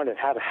twirl around and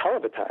have a hell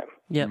of a time.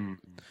 Yep.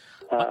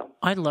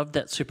 I love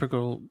that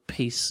Supergirl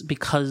piece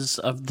because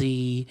of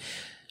the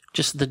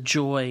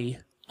joy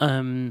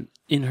in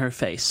her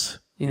face.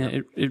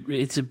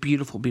 It's a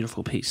beautiful,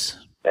 beautiful piece.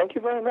 Thank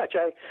you very much.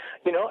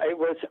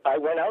 I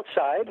went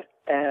outside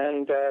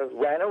and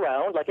ran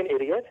around like an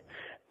idiot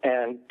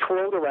and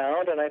twirled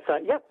around, and I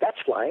thought, yep, that's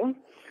flying.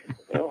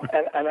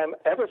 And I'm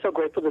ever so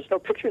grateful there's no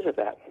pictures of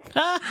that.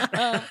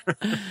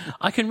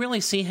 I can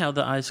really see how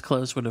the eyes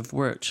closed would have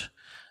worked,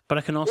 but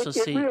I can also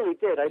see... It really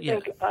did.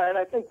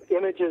 I think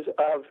images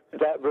of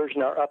that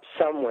version are up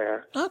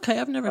somewhere. Okay,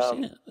 I've never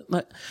seen it.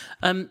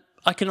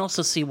 I can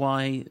also see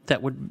why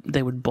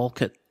they would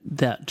bulk it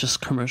that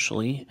just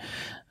commercially.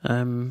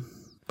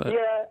 But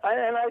yeah,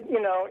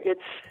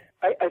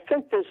 I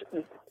think there's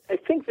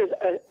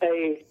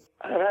a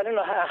and I don't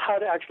know how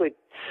to actually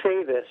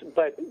say this,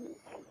 but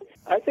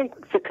I think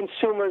the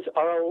consumers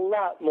are a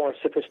lot more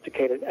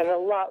sophisticated and a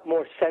lot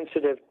more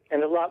sensitive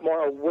and a lot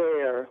more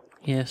aware.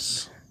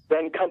 Yes.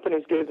 Than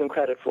companies gave them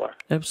credit for.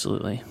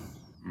 Absolutely.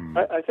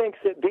 I think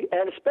that,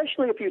 and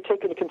especially if you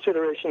take into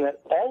consideration that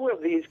all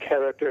of these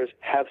characters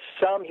have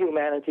some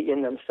humanity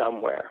in them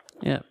somewhere.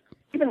 Yeah.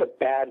 Even the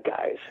bad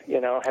guys,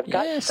 have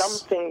got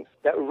something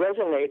that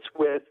resonates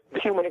with the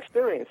human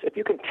experience. If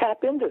you can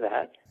tap into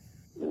that,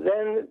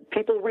 then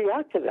people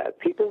react to that.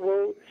 People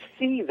will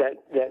see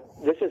that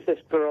this is this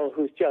girl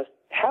who's just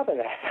having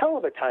a hell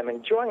of a time,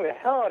 enjoying the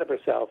hell out of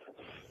herself.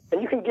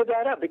 And you can give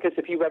that up, because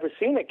if you've ever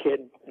seen a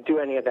kid do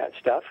any of that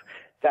stuff,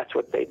 that's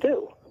what they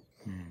do.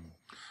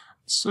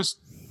 So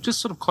just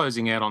sort of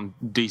closing out on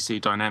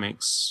DC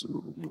Dynamics,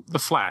 The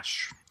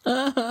Flash.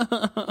 And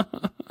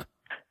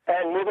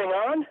moving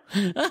on.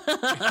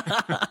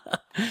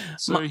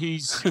 So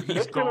he's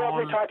It's been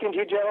lovely gone. talking to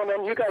you,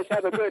 gentlemen. You guys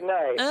have a good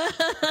night.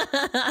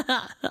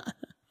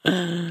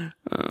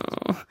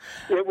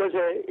 It was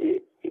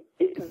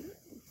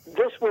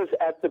this was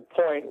at the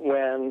point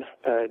when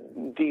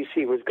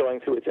DC was going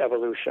through its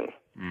evolution,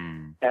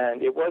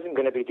 and it wasn't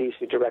going to be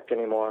DC Direct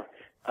anymore.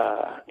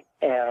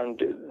 And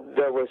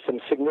there were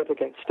some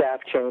significant staff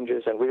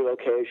changes and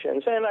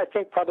relocations, and I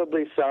think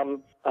probably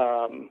some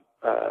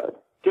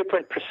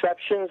different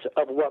perceptions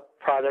of what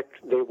product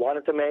they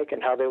wanted to make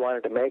and how they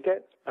wanted to make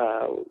it.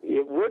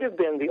 It would have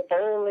been the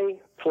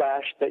only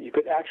Flash that you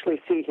could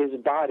actually see his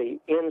body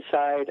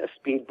inside a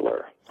speed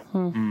blur.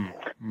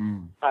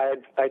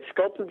 I'd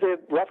sculpted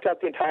roughed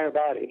out the entire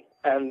body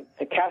and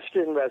cast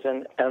it in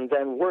resin, and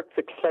then worked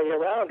the clay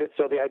around it.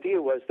 So the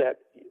idea was that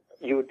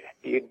you'd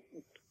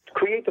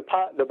create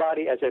the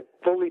body as a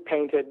fully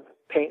painted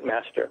paint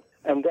master,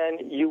 and then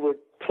you would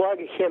plug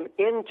him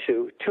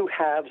into two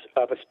halves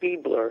of a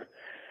speed blur,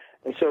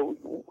 and so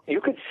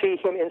you could see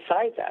him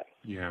inside that.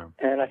 Yeah.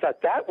 And I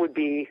thought that would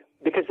be,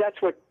 because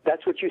that's what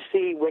you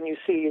see when you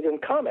see it in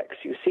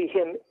comics. You see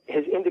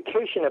his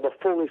indication of a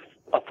full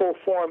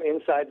form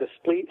inside the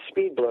speed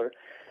blur,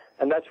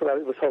 and that's what I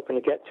was hoping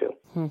to get to.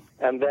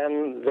 And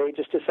then they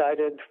just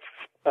decided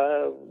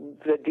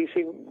that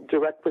DC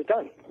Direct was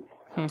done.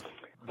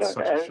 That's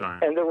such a shame.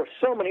 And there were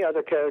so many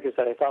other characters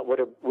that I thought would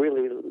have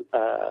really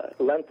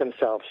lent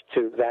themselves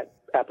to that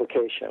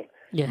application.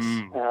 Yes.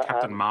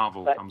 Captain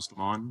Marvel comes to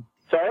mind.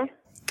 Sorry?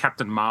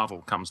 Captain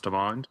Marvel comes to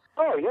mind.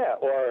 Oh, yeah,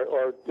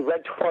 or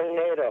Red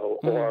Tornado,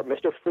 or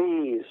Mr.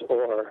 Freeze,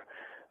 or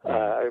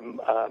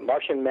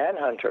Martian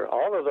Manhunter.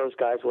 All of those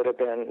guys would have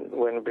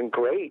been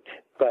great,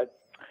 but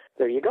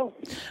there you go.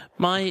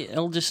 My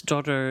eldest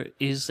daughter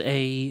is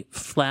a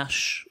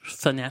Flash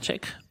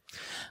fanatic.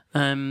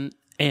 And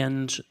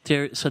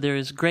there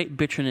is great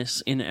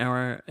bitterness in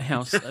our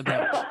house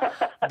about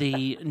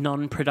the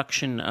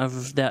non-production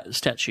of that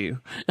statue.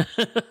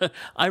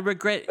 I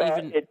regret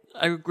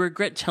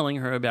telling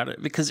her about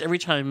it, because every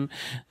time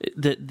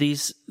that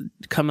these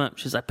come up,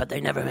 she's like, "But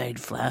they never made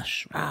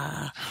Flash."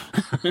 Tell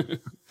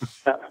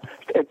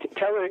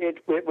her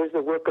it was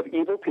the work of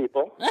evil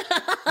people,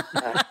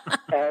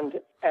 and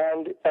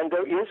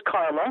there is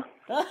karma.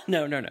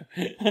 No.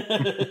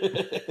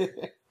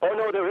 Oh,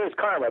 no, there is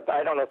karma.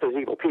 I don't know if there's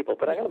evil people,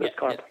 but I know there's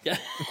karma. Yeah.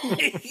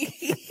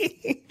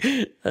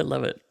 I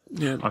love it.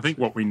 Yeah. I think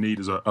what we need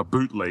is a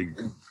bootleg.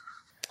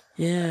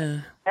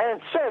 Yeah. And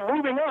so,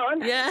 moving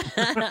on. Yeah.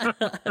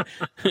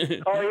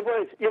 Oh, it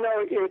was,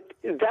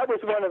 that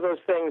was one of those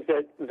things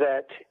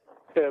that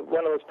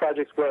one of those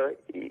projects where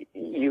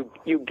you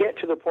get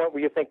to the point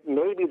where you think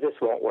maybe this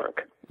won't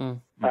work.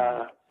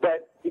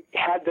 But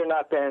had there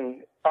not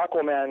been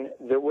Aquaman,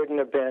 there wouldn't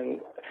have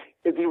been.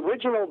 The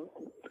original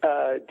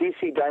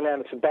DC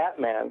Dynamics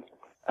Batman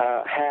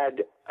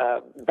had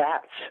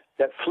bats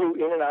that flew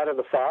in and out of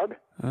the fog.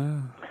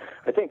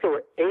 I think there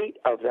were 8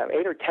 or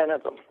 10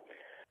 of them.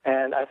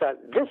 And I thought,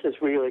 this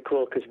is really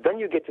cool, because then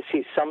you get to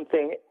see him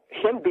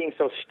being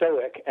so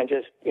stoic and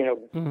just,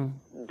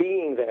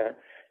 being there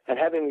and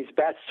having these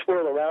bats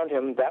swirl around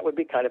him. That would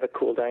be kind of a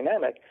cool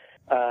dynamic.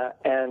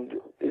 And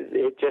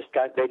they just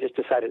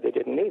decided they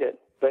didn't need it.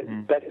 But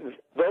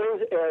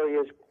those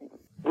areas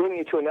bring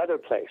you to another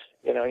place,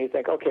 and you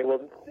think, okay,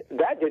 well,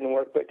 that didn't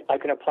work, but I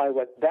can apply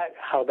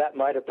how that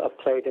might have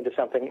played into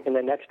something in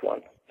the next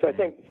one. So I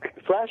think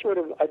Flash would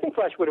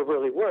have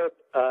really worked,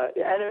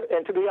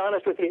 and to be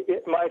honest with you,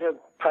 it might have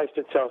priced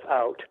itself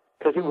out,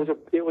 because it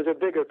was a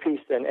bigger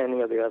piece than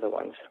any of the other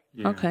ones.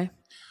 Yeah. Okay.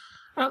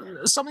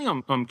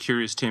 Something I'm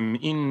curious, Tim,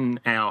 in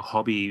our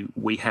hobby,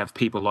 we have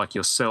people like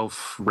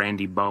yourself,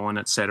 Randy Bowen,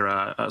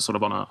 etc., sort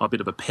of on a bit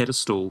of a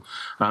pedestal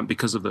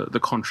because of the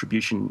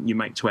contribution you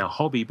make to our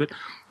hobby. But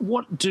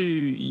what do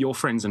your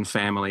friends and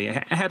family,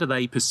 how do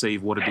they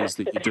perceive what it is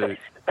that you do?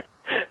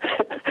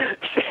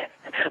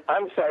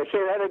 I'm sorry, say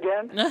that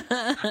again?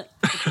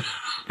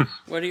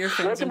 What do your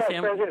friends and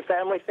family? What do my friends and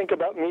family think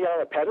about me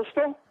on a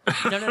pedestal?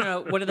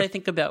 No. What do they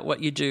think about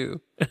what you do?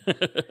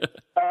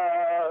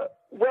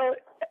 Well,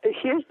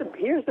 here's the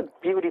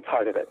beauty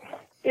part of it.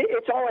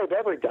 It's all I've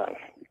ever done.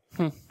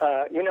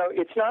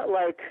 It's not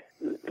like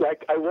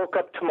I woke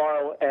up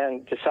tomorrow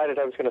and decided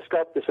I was going to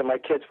sculpt this, and my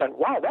kids went,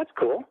 "Wow, that's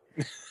cool."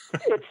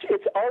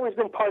 It's always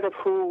been part of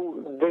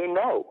who they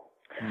know,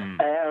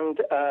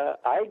 and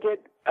I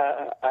get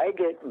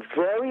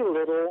very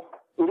little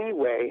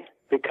leeway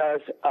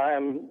because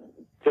I'm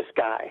this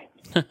guy.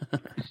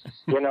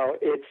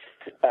 It's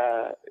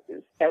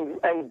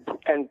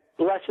and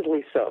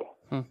blessedly so.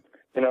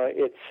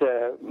 It's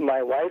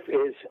my wife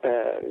is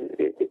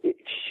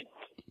she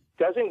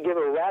doesn't give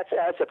a rat's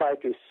ass if I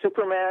do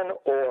Superman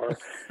or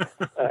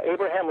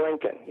Abraham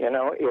Lincoln.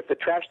 If the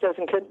trash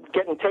doesn't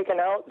get taken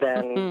out,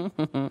 then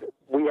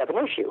we have an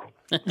issue.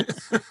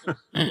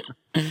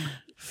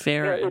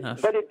 Fair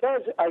enough. But it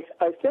does. I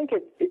think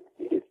it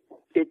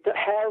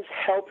has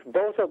helped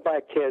both of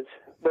our kids,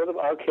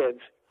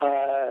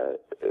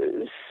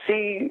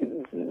 see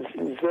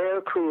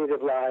their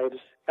creative lives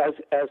as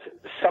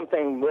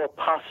something more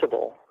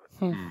possible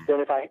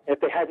than if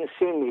they hadn't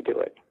seen me do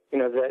it. You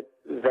know, that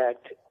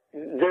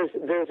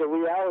there's a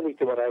reality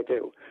to what I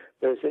do.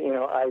 There's, you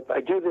know, I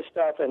do this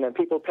stuff, and then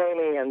people pay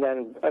me, and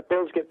then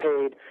bills get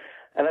paid,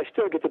 and I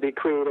still get to be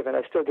creative, and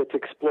I still get to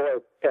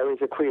explore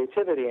areas of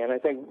creativity, and I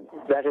think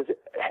that has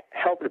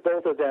helped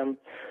both of them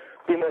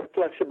be more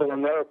flexible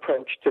in their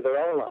approach to their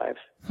own lives.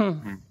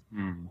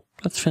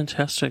 That's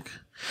fantastic.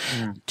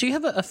 Do you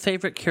have a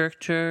favorite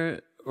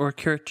character or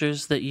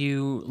characters that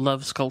you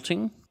love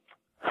sculpting?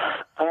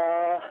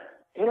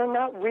 You know,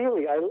 not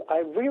really.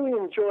 I really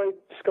enjoyed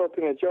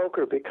sculpting a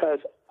Joker because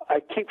I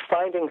keep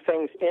finding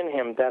things in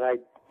him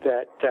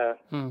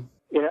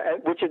you know,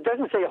 which it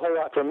doesn't say a whole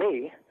lot for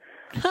me,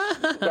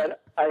 but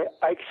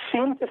I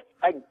seem to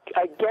I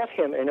get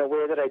him in a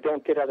way that I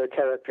don't get other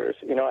characters.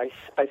 You know, I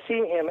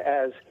see him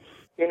as,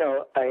 you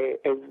know, a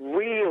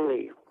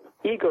really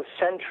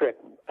egocentric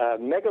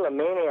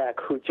megalomaniac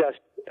who just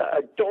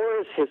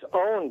adores his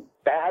own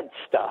bad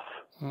stuff.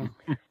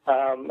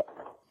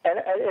 And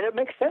it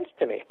makes sense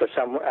to me for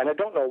some, and I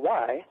don't know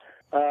why.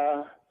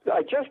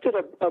 I just did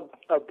a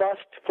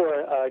bust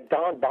for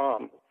Don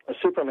Baum, a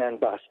Superman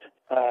bust,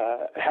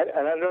 and I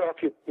don't know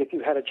if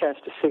you had a chance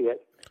to see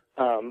it,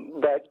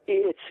 but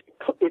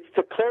it's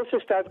the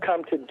closest I've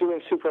come to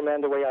doing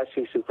Superman the way I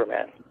see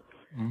Superman.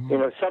 You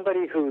know,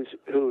 somebody who's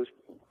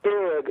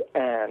big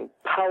and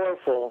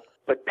powerful,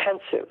 but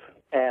pensive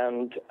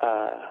and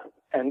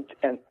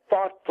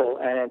thoughtful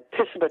and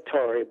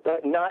anticipatory,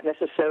 but not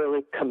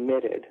necessarily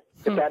committed,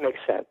 if that makes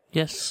sense.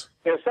 Yes.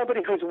 You know,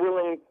 somebody who's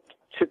willing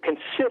to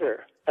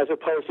consider as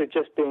opposed to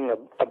just being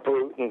a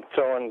brute and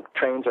throwing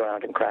trains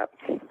around and crap.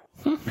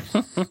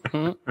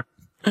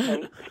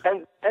 and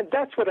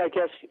that's what I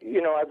guess,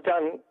 you know, I've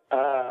done.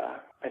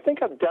 I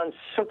think I've done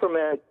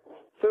Superman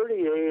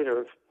 38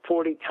 or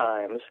 40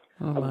 times,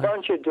 a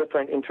bunch of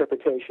different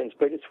interpretations,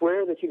 but it's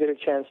rare that you get a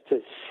chance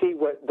to see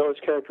what those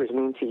characters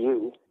mean to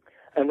you,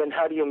 and then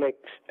how do you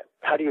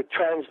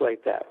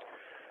translate that?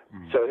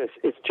 So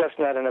it's just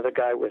not another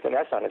guy with an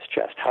S on his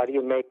chest. How do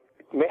you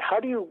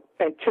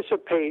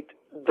anticipate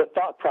the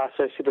thought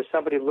process to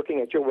somebody looking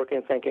at your work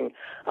and thinking,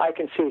 I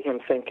can see him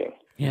thinking?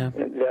 Yeah.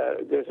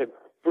 There's a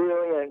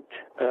brilliant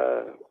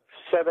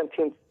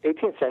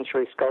 18th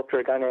century sculptor,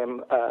 a guy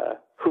named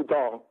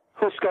Houdon,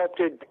 who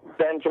sculpted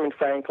Benjamin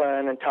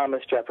Franklin and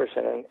Thomas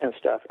Jefferson and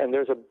stuff. And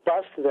there's a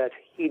bust that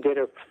he did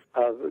of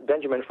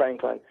Benjamin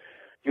Franklin.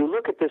 You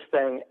look at this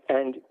thing,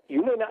 and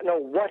you may not know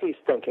what he's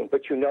thinking,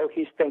 but you know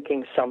he's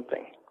thinking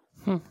something.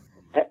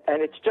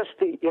 And it's just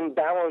the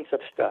imbalance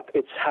of stuff.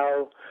 It's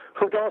how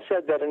Houdon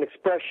said that an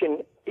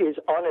expression is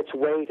on its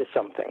way to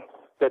something.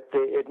 That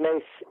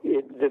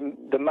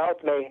the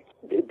mouth may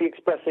be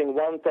expressing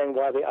one thing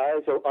while the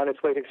eyes are on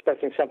its way to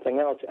expressing something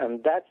else.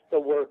 And that's the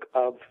work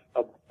of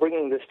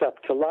bringing this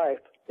stuff to life,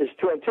 is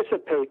to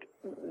anticipate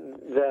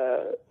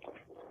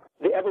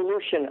the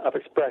evolution of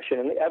expression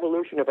and the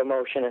evolution of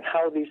emotion and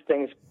how these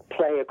things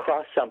play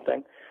across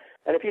something.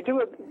 And if you do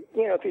it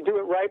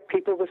right,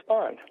 people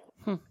respond.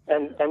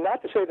 And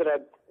not to say that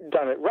I've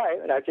done it right,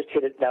 and I've just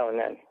hit it now and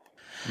then.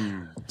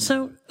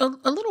 So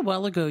a little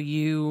while ago,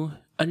 you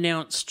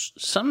announced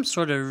some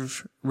sort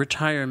of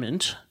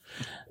retirement.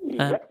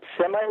 Yep,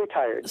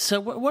 semi-retired. So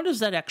what does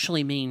that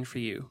actually mean for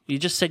you? You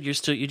just said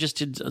you just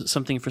did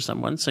something for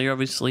someone, so you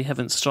obviously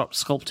haven't stopped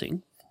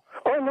sculpting.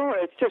 Oh no,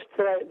 it's just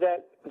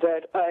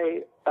that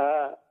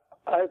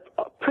I've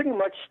pretty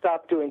much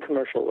stopped doing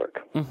commercial work.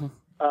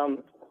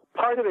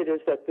 Part of it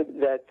is that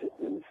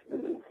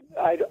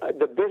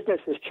the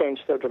business has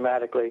changed so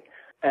dramatically,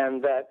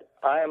 and that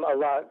I am a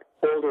lot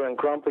older and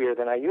grumpier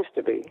than I used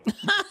to be.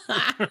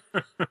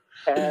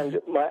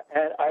 and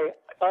I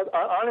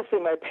honestly,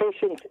 my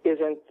patience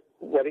isn't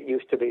what it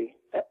used to be,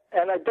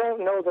 and I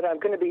don't know that I'm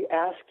going to be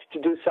asked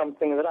to do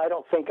something that I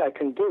don't think I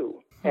can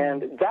do.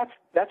 And that's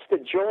the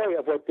joy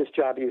of what this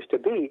job used to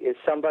be, is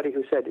somebody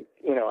who said,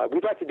 you know,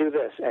 we'd like to do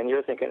this, and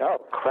you're thinking, oh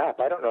crap,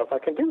 I don't know if I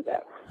can do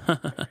that.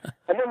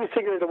 And then you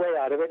figure the way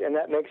out of it, and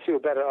that makes you a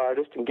better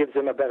artist and gives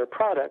them a better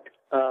product.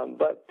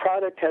 But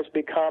product has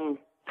become,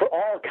 for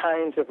all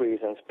kinds of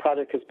reasons,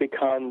 product has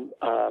become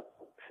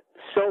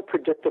so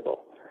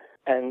predictable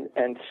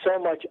and so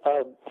much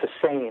of the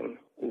same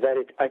that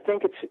I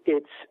think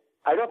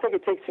I don't think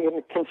it takes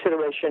into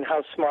consideration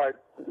how smart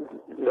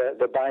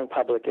the buying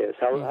public is,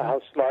 how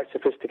smart,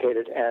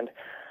 sophisticated, and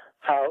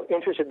how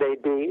interested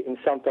they'd be in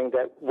something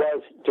that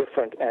was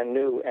different and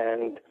new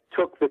and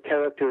took the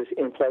characters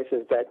in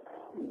places that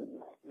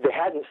they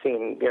hadn't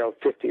seen,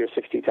 50 or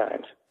 60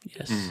 times.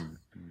 Yes.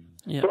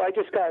 Yeah. So I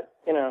just got,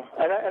 and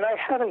I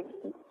haven't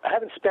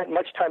spent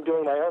much time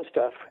doing my own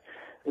stuff.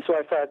 And so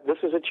I thought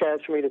this was a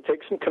chance for me to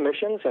take some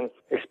commissions and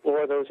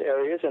explore those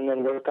areas and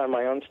then work on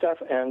my own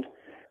stuff and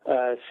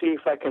see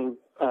if I can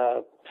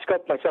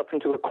sculpt myself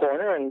into a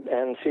corner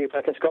and see if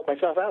I can sculpt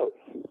myself out.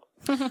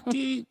 Do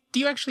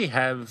you actually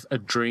have a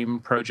dream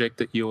project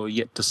that you're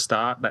yet to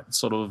start, that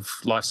sort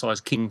of life-size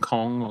King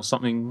Kong or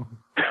something?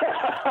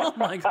 Oh,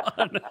 my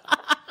God.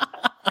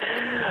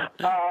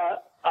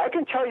 I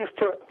can tell you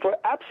for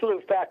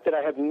absolute fact that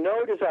I have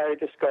no desire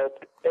to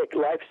sculpt a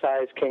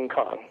life-size King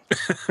Kong.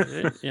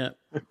 Yeah.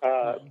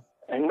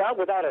 And not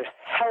without a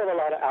hell of a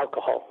lot of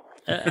alcohol.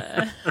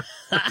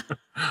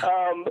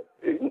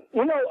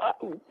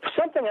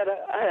 Something that,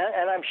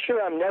 and I'm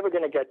sure I'm never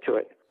going to get to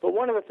it, but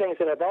one of the things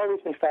that I've always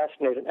been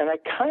fascinated, and I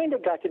kind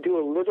of got to do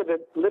a little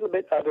bit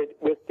of it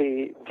with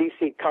the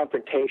DC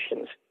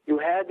confrontations. You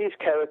had these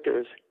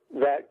characters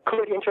that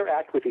could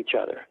interact with each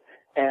other,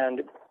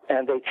 and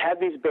they had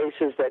these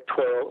bases that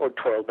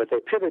twirled, but they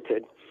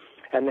pivoted,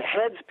 and the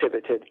heads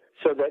pivoted,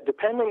 so that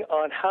depending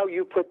on how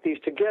you put these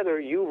together,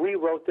 you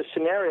rewrote the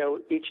scenario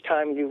each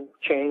time you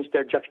changed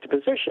their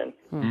juxtaposition.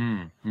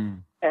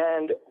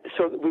 And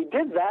so we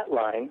did that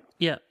line.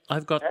 Yeah,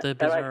 I've got the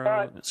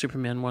Bizarro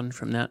Superman one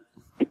from that.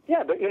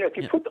 Yeah, but if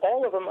you put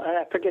all of them, and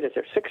I forget, is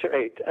there 6 or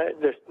 8?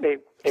 There's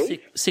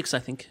 8? Six, I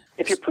think.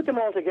 If you put them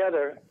all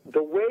together,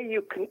 the way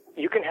you can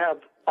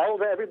have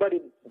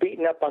everybody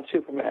beaten up on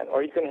Superman,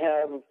 or you can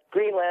have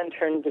Green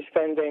Lantern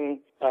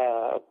defending,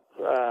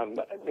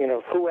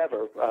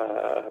 whoever,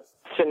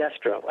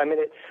 Sinestro. I mean,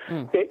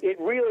 it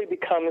really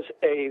becomes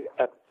a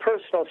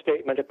personal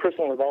statement, a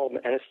personal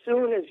involvement, and as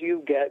soon as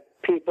you get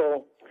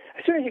people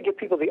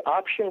the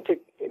option to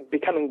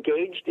become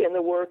engaged in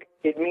the work,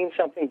 it means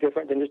something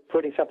different than just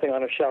putting something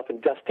on a shelf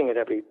and dusting it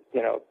every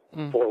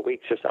 4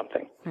 weeks or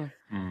something.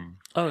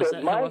 Oh, so is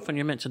that how often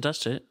you're meant to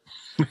dust it?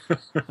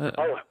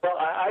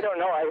 I don't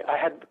know.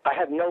 I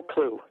had no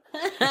clue.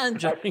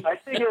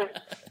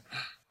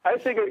 I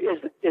figure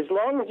as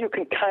long as you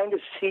can kind of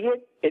see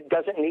it, it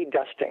doesn't need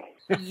dusting.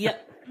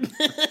 Yep.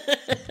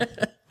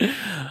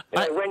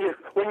 When you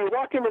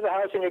walk into the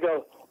house and you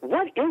go,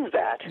 what is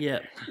that? Yeah.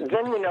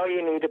 Then you know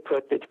you need to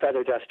put the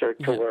feather duster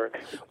to work.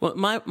 Well,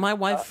 my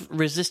wife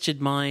resisted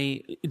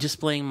my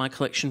displaying my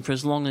collection for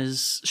as long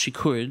as she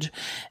could,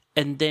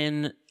 and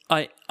then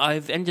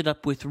I've ended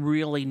up with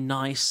really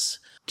nice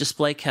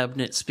display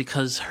cabinets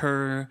because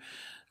her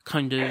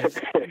kind of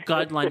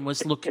guideline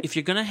was, look, if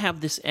you're going to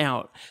have this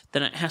out,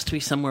 then it has to be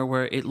somewhere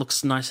where it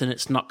looks nice and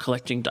it's not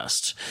collecting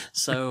dust.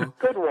 So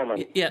good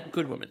woman. Yeah,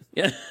 good woman.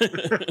 Yeah.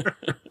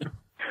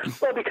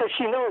 Well, because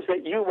she knows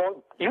that you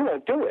won't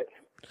do it.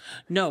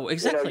 No,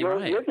 exactly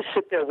right. You'll just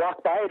sit there,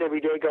 walk by it every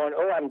day going,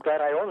 oh, I'm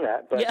glad I own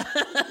that. But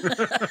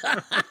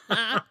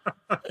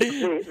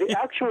the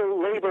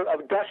actual labor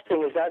of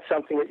dusting is not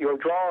something that you're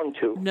drawn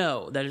to.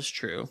 No, that is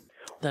true.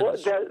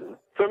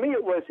 For me,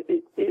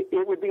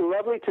 it would be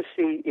lovely to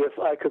see if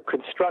I could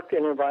construct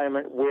an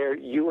environment where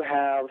you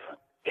have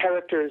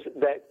characters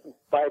that,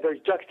 by their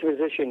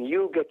juxtaposition,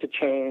 you get to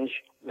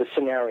change the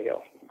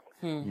scenario.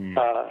 And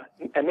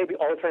maybe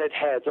alternate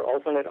heads or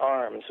alternate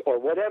arms or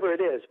whatever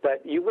it is.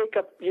 But you wake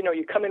up,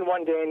 you come in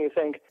one day and you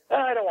think,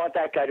 I don't want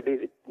that guy to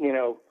be,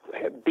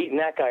 beating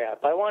that guy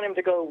up. I want him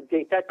to go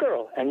date that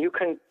girl. And you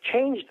can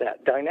change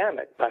that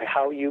dynamic by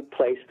how you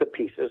place the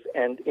pieces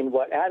and in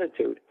what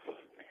attitude.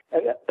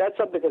 And that's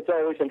something that's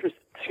always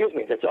interested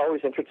me. That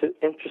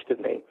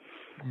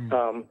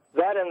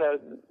and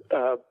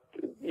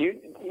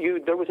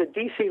there was a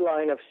DC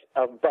line of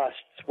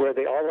busts where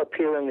they all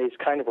appear in these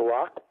kind of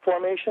rock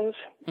formations.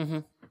 Mm-hmm.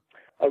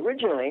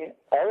 Originally,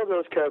 all of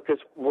those characters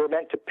were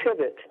meant to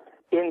pivot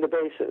in the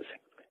bases,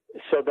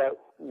 so that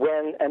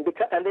and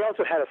they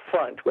also had a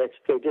front, which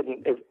they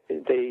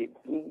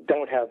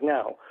don't have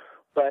now.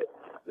 But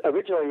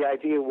originally, the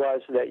idea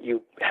was that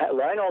you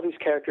line all these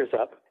characters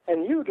up,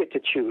 and you get to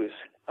choose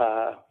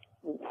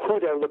who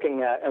they're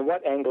looking at and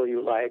what angle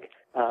you like.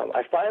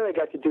 I finally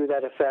got to do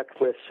that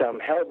effect with some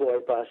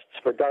Hellboy busts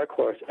for Dark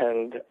Horse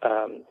and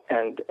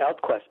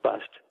ElfQuest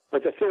busts.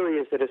 But the theory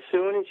is that as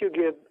soon as you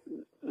give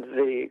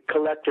the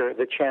collector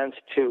the chance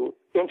to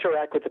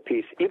interact with the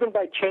piece, even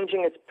by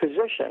changing its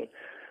position,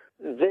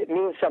 that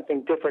means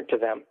something different to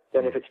them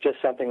than if it's just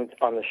something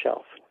on the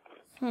shelf.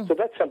 So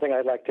that's something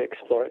I'd like to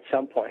explore at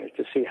some point, is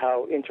to see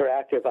how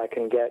interactive I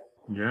can get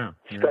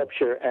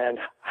sculpture and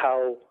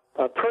how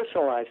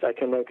personalized I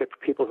can make it for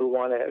people who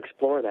want to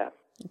explore that.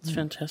 It's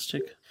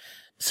fantastic.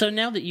 So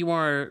now that you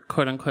are,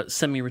 quote-unquote,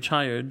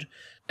 semi-retired,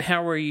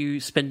 how are you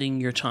spending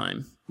your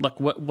time? Like,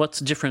 what's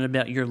different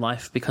about your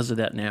life because of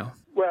that now?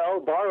 Well,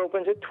 bar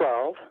opens at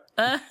 12.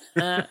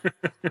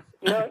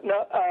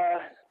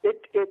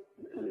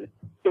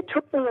 It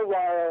took me a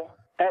while,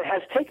 and it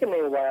has taken me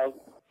a while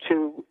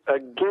to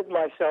give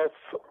myself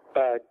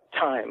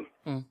time.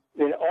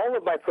 All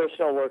of my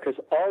personal work has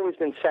always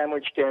been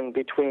sandwiched in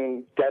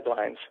between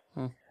deadlines.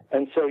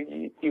 And so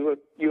you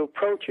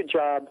approach a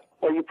job,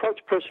 or you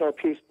approach a personal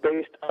piece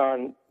based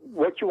on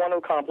what you want to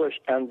accomplish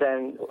and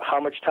then how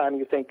much time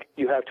you think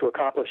you have to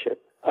accomplish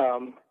it.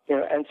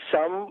 And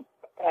some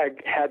I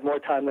had more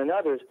time than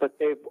others, but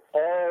they've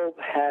all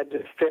had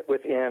to fit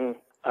within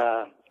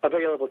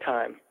available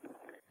time.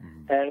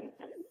 And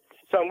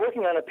so I'm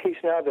working on a piece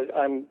now that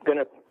I'm going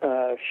to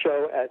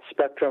show at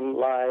Spectrum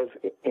Live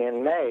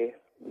in May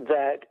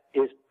that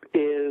is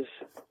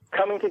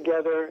coming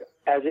together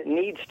as it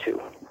needs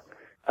to.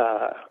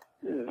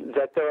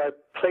 That there are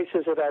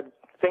places that I've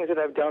things that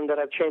I've done that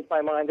I've changed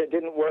my mind that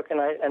didn't work, and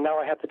now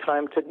I have the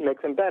time to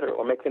make them better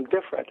or make them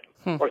different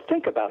or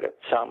think about it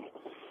some,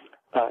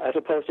 as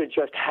opposed to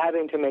just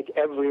having to make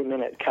every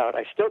minute count.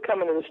 I still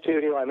come into the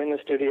studio. I'm in the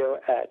studio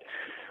at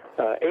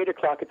 8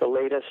 o'clock at the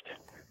latest,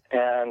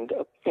 and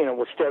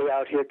we'll stay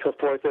out here till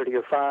 4:30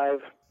 or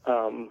 5.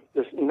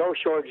 There's no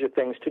shortage of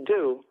things to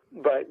do,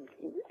 but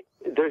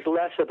there's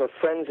less of a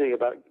frenzy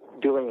about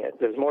doing it.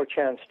 There's more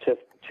chance to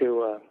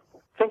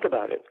think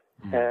about it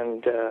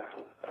and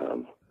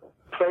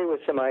play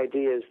with some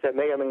ideas that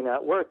may or may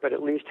not work, but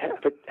at least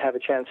have a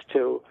chance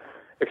to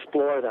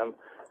explore them.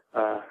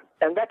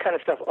 And that kind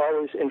of stuff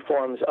always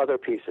informs other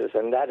pieces,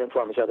 and that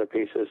informs other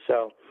pieces.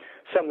 So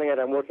something that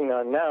I'm working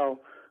on now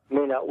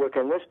may not work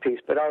in this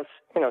piece, but I'll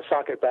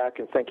sock it back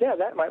and think, yeah,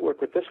 that might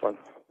work with this one.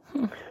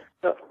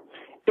 So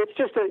it's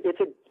just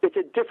it's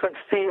a different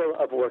feel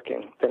of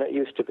working than it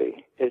used to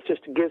be. It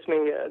just gives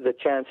me the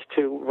chance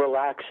to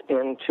relax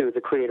into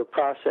the creative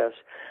process,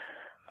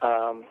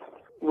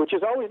 which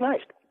is always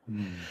nice.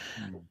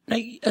 Now,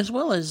 as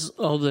well as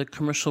all the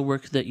commercial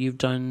work that you've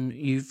done,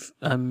 you've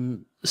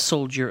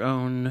sold your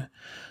own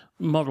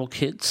model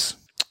kits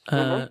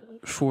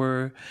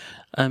for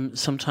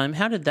some time.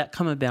 How did that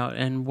come about,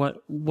 and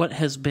what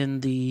has been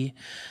the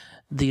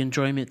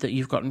enjoyment that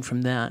you've gotten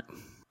from that?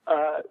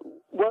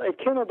 Well, it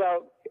came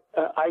about.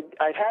 I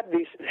had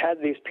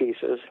these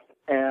pieces,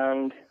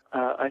 and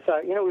I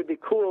thought, it would be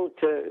cool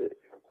to,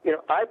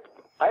 I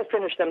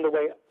finish them the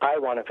way I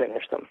want to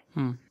finish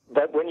them.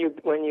 But when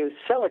you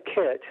sell a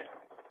kit,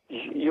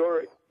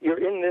 you're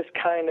in this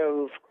kind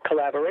of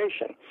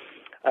collaboration.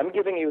 I'm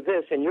giving you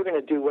this, and you're going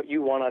to do what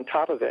you want on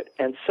top of it.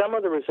 And some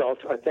of the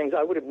results are things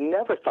I would have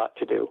never thought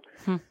to do.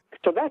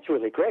 So that's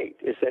really great,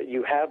 is that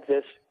you have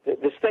this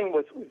thing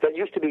that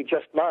used to be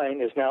just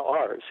mine is now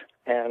ours.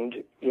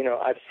 And,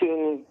 I've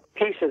seen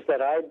pieces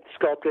that I'd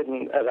sculpted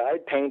and that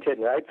I'd painted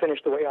and I'd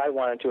finished the way I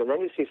wanted to, and then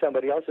you see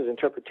somebody else's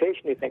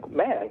interpretation, you think,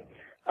 man,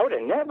 I would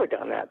have never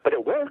done that, but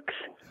it works.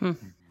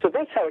 So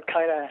that's how it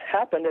kind of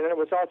happened, and it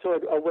was also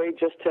a way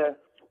just to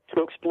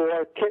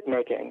explore kit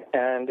making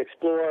and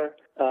explore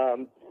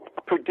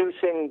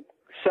producing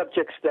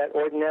subjects that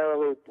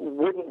ordinarily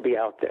wouldn't be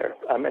out there.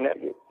 I mean,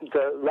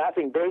 the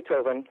Laughing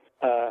Beethoven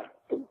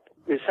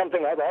is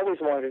something I've always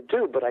wanted to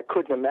do, but I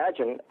couldn't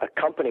imagine a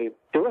company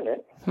doing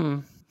it.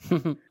 And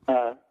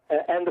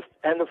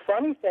the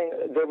funny thing,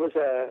 there was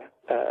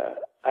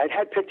I'd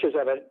had pictures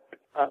of it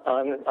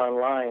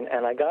online,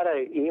 and I got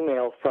an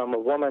email from a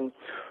woman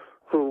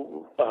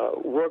who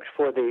worked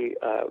for the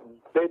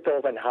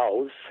Beethoven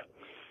House,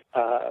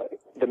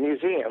 the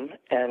museum,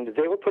 and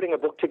they were putting a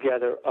book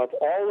together of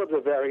all of the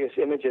various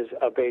images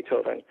of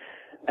Beethoven,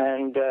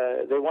 and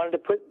they wanted to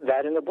put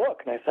that in the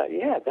book. And I thought,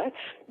 yeah,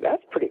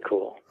 that's pretty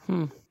cool.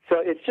 So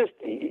it's just,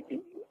 the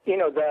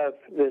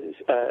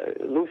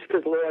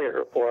Lucifer's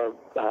Lawyer, or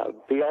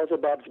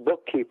Beelzebub's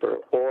Bookkeeper,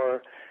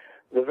 or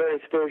the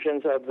various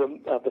versions of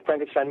the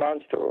Frankenstein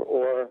monster,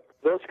 or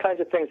those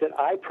kinds of things that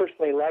I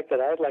personally like, that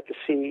I'd like to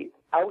see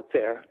out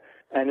there,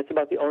 and it's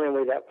about the only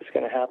way that was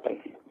going to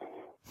happen.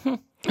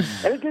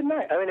 And it did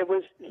not. I mean, it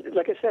was,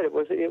 like I said, it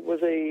was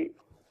a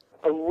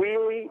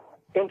really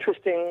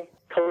interesting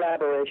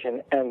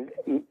collaboration, and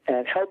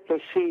helped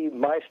me see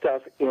my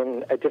stuff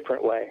in a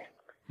different way.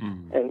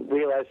 And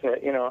realizing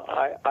that,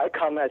 I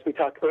come, as we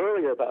talked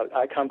earlier about,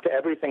 I come to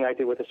everything I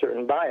do with a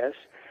certain bias,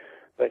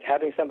 but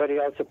having somebody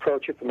else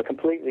approach it from a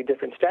completely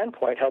different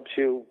standpoint helps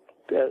you,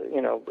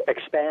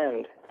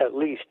 expand at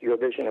least your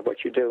vision of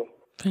what you do.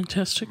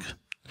 Fantastic.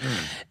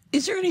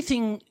 Is there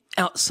anything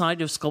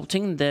outside of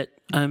sculpting that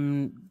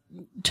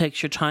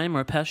takes your time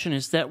or passion?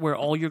 Is that where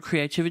all your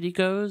creativity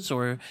goes,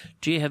 or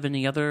do you have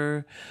any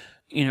other,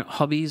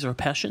 hobbies or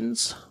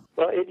passions?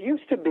 Well, it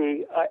used to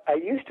be. I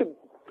used to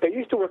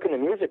work in the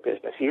music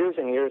business years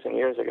and years and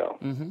years ago.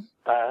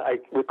 I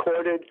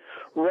recorded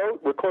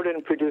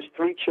and produced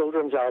 3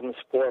 children's albums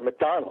for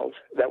McDonald's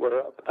that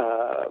were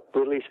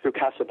released through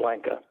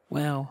Casablanca.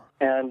 Wow.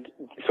 And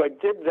so I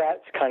did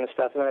that kind of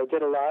stuff, and I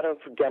did a lot of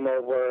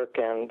demo work,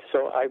 and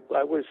so I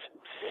was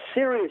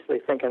seriously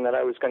thinking that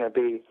I was going to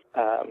be,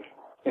 a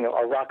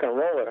rock and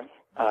roller.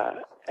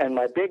 And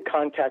my big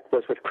contact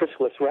was with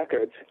Chrysalis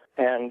Records,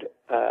 and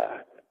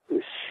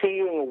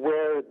seeing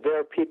where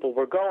their people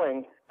were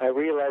going, I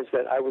realized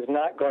that I was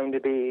not going to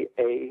be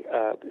a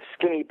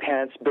skinny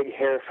pants, big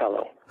hair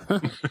fellow.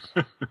 And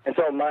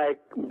so I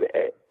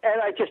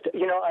just,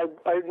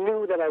 I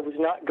knew that I was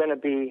not going to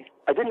be,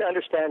 I didn't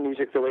understand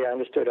music the way I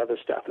understood other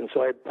stuff. And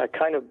so I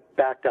kind of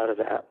backed out of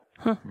that.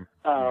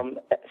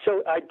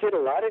 So I did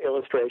a lot of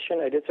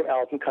illustration. I did some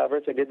album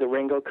covers. I did the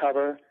Ringo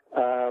cover.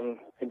 I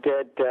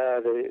did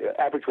the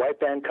Average White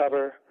Band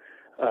cover.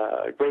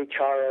 Ray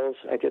Charles.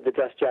 I did the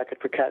dust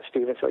jacket for Cat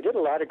Stevens. So I did a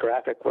lot of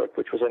graphic work,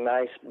 which was a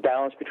nice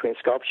balance between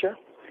sculpture.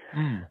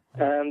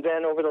 And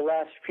then over the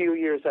last few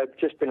years, I've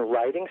just been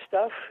writing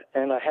stuff,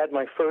 and I had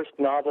my first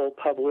novel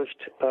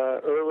published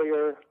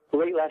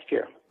late last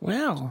year.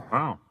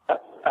 Wow.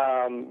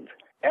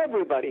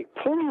 Everybody,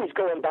 please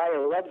go and buy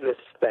and love this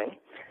thing.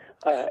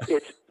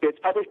 It's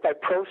published by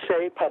Pro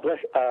Se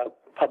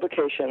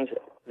Publications.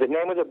 The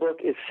name of the book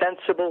is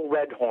Sensible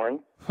Redhorn,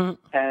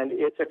 and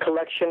it's a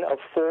collection of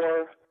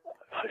 4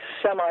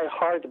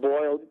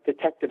 semi-hard-boiled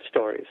detective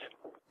stories.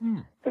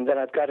 And then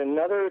I've got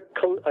another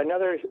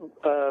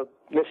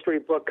mystery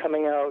book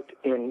coming out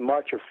in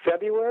March or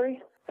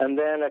February, and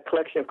then a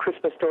collection of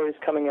Christmas stories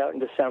coming out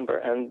in December.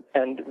 And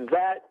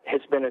that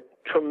has been a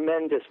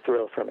tremendous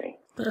thrill for me.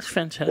 That's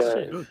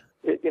fantastic.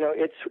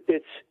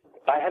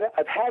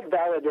 I've had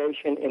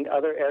validation in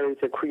other areas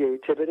of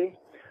creativity,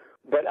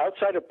 but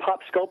outside of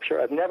pop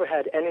sculpture, I've never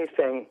had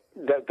anything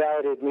that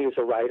validated me as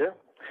a writer.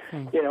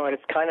 And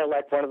it's kind of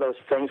like one of those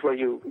things where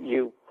you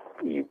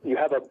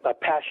have a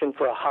passion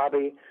for a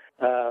hobby,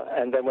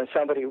 and then when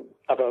somebody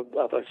of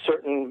a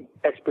certain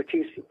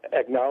expertise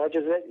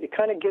acknowledges it, it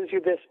kind of gives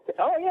you this,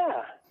 oh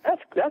yeah,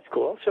 that's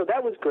cool. So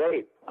that was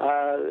great.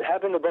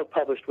 Having the book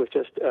published was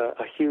just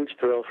a huge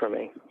thrill for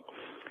me.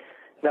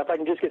 Now, if I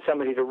can just get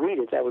somebody to read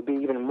it, that would be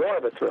even more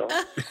of a thrill.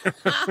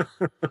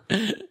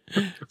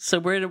 So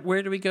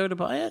where do we go to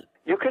buy it?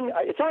 You can.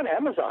 It's on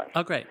Amazon.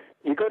 Oh, great.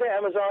 You go to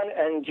Amazon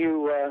and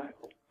you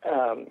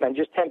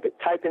just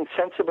type in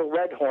Sensible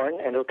Redhorn,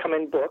 and it'll come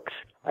in books.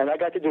 And I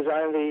got to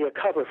design the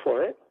cover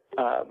for it.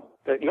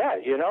 But yeah,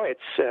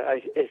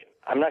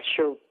 I'm not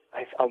sure.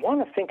 I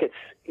want to think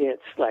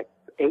it's like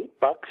 $8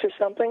 or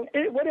something.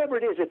 Whatever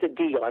it is, it's a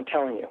deal. I'm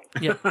telling you.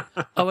 Yeah.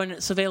 Oh, and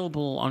it's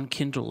available on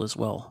Kindle as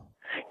well.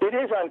 It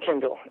is on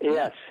Kindle.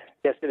 Yes,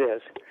 it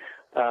is.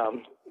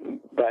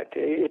 But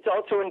it's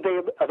also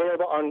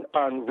available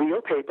on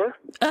real paper.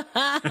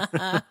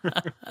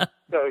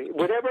 So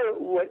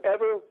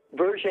whatever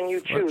version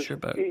you choose,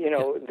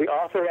 the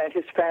author and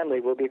his family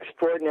will be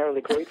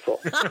extraordinarily grateful.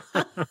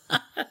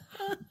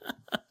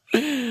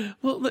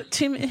 Well, look,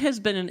 Tim, it has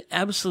been an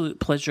absolute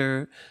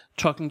pleasure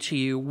talking to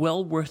you.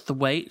 Well worth the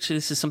wait. So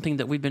this is something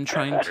that we've been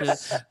trying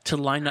to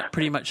line up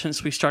pretty much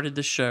since we started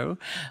the show.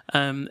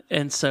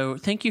 And so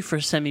thank you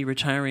for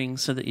semi-retiring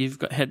so that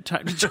you've had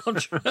time to talk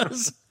to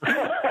us.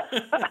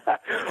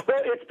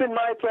 Well, it's been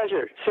my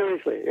pleasure.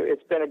 Seriously,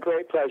 it's been a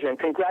great pleasure. And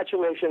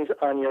congratulations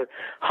on your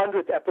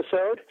 100th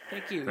episode.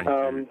 Thank you.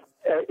 And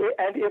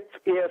if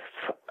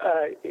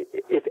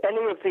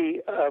any of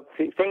the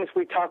things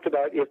we talked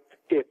about,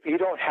 if you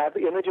don't have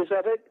images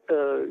of it,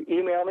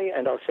 email me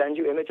and I'll send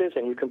you images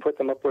and you can put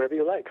them up wherever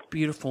you like.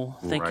 Beautiful.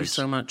 Thank you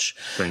so much.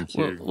 Thank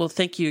you. Well,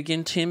 thank you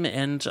again, Tim.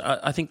 And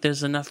I think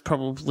there's enough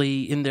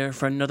probably in there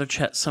for another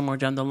chat somewhere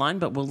down the line,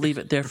 but we'll leave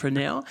it there for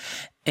now.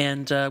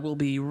 And we'll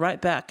be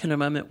right back in a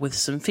moment with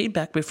some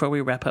feedback before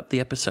we wrap up the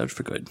episode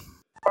for good.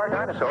 Our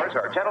dinosaurs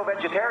are gentle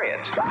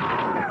vegetarians.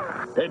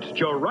 It's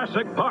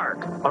Jurassic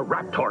Park. A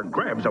raptor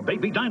grabs a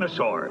baby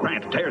dinosaur.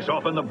 Grant tears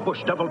off in the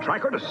bush devil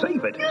tracker to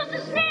save it. Use the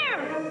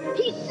snare!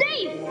 He's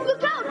safe!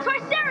 Look out,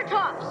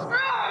 Triceratops!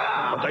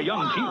 But the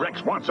young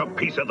T-Rex wants a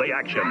piece of the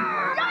action.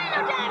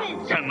 Dino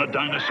damage! Can the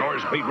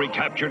dinosaurs be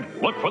recaptured?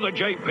 Look for the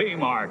JP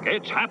mark.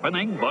 It's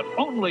happening, but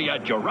only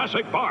at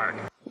Jurassic Park.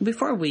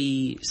 Before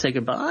we say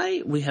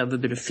goodbye, we have a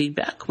bit of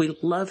feedback. We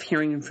love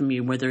hearing from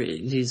you, whether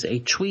it is a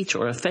tweet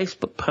or a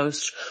Facebook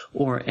post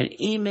or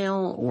an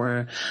email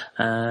or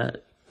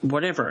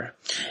whatever.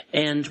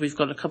 And we've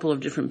got a couple of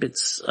different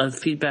bits of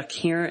feedback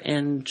here.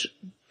 And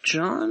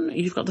John,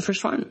 you've got the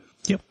first one.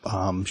 Yep.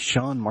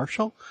 Sean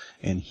Marshall,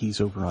 and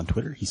he's over on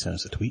Twitter. He sent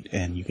us a tweet,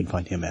 and you can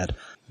find him at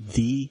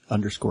 _con_fluence.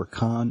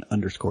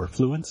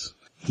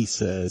 He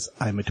says,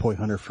 I'm a toy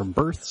hunter from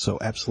birth, so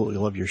absolutely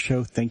love your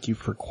show. Thank you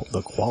for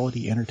the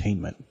quality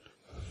entertainment.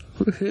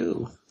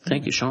 Woohoo.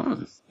 Thank you,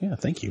 Sean. Yeah,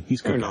 thank you.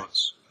 He's good. Very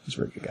nice. He's a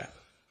very good guy.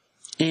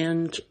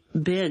 And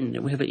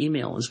Ben, we have an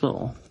email as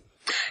well.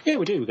 Yeah,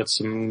 we do. We got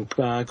some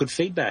good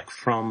feedback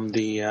from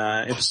the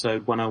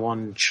episode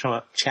 101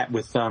 chat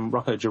with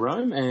Rocco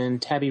Jerome,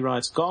 and Tabby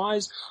writes,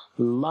 guys,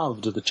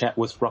 loved the chat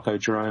with Rocco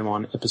Jerome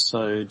on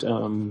episode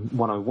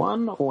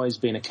 101. Always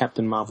been a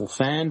Captain Marvel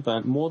fan,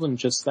 but more than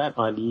just that,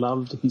 I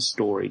loved his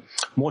story.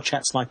 More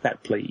chats like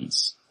that,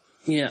 please.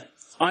 Yeah,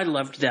 I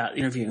loved that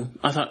interview.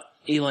 I thought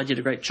Eli did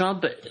a great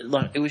job, but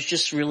it was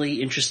just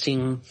really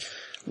interesting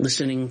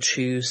listening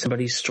to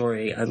somebody's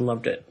story. I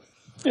loved it.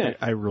 Yeah,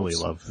 I really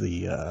love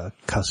the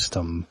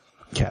custom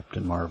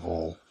Captain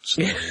Marvel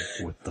story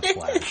with the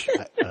Flash.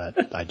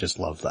 I just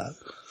love that.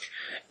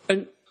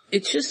 And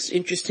it's just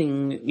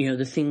interesting,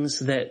 the things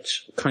that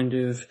kind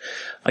of,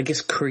 I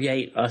guess,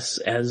 create us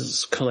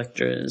as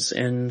collectors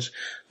and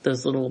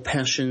those little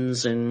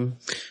passions and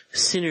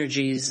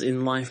synergies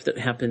in life that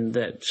happen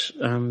that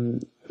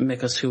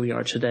make us who we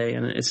are today.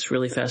 And it's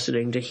really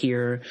fascinating to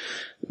hear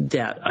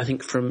that, I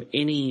think, from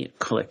any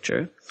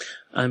collector.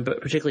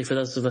 But particularly for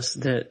those of us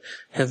that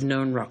have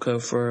known Rocco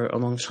for a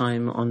long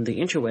time on the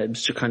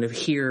interwebs, to kind of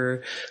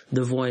hear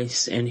the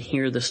voice and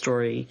hear the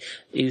story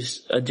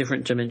is a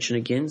different dimension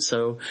again.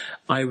 So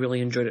I really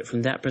enjoyed it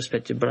from that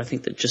perspective, but I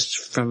think that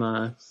just from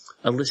a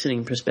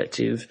listening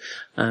perspective,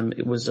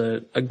 it was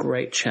a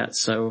great chat.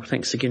 So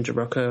thanks again to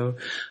Rocco.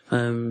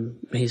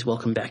 He's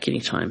welcome back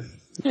anytime.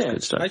 Yeah,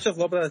 good stuff. I just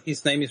love that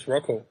his name is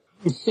Rocco.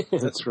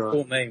 That's right.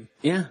 Cool name.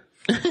 Yeah.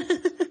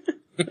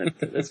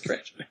 That's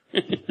great.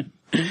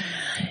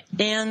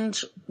 And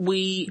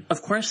we,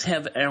 of course,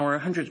 have our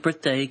 100th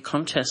birthday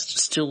contest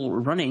still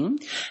running.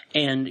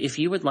 And if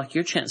you would like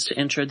your chance to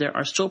enter, there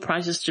are still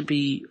prizes to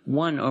be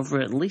won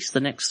over at least the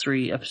next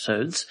 3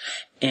 episodes.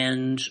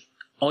 And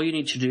all you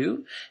need to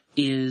do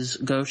is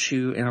go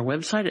to our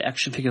website at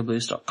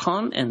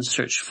actionfigureblues.com and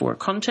search for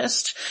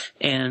contest.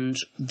 And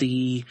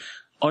the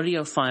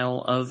audio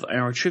file of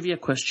our trivia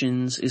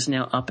questions is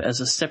now up as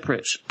a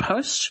separate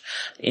post.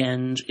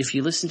 And if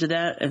you listen to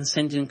that and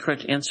send in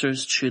correct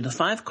answers to the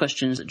 5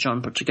 questions that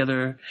John put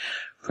together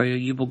for you,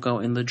 you will go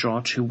in the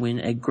draw to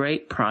win a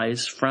great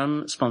prize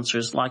from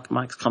sponsors like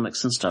Mike's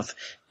Comics and Stuff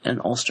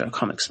and All Star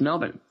Comics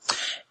Melbourne.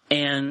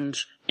 And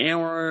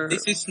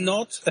This is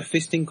not a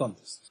fisting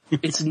contest.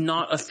 It's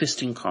not a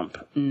fisting comp.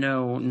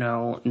 No.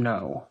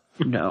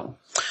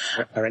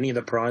 Are any of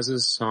the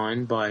prizes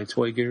signed by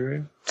Toy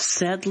Guru?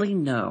 Sadly,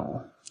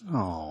 no.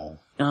 Oh.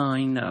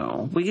 I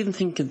know. We didn't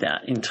think of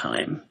that in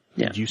time.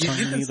 Yeah. Did you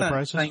sign any of the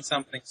prizes? Sign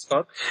something,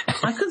 Scott.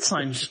 I could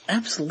sign,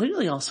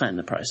 absolutely I'll sign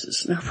the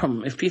prizes. No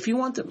problem. If you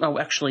want them,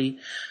 actually,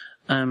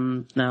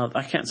 no,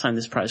 I can't sign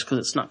this prize because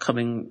it's not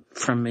coming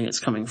from me, it's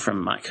coming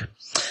from Mike.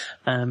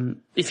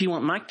 If you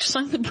want Mike to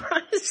sign the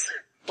prize,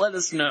 let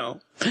us know.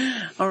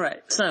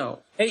 Alright, so.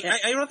 Hey,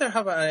 I'd rather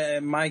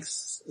have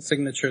Mike's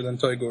signature than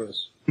Toy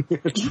Guru's.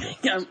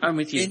 Yeah, I'm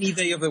with you. Any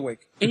day of the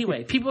week.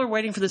 Anyway, people are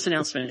waiting for this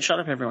announcement.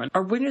 Shut up, everyone.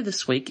 Our winner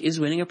this week is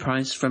winning a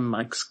prize from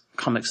Mike's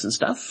Comics and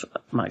Stuff,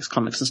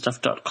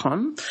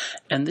 mikescomicsandstuff.com.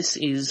 And this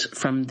is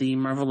from the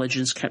Marvel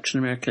Legends Captain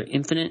America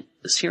Infinite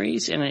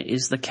series, and it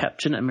is the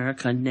Captain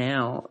America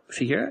Now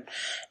figure.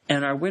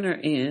 And our winner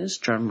is,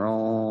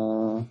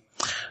 drumroll,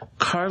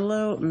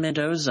 Carlo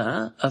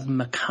Mendoza of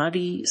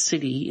Makati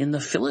City in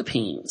the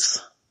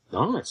Philippines.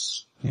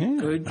 Nice. Yeah,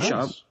 Good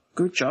job.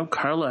 Good job,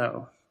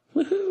 Carlo.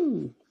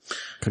 Woohoo!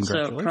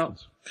 Congratulations.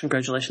 So,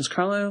 congratulations,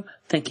 Carlo.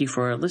 Thank you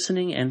for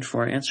listening and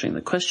for answering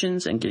the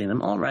questions and getting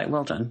them all right.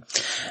 Well done.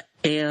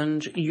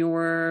 And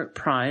your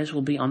prize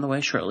will be on the way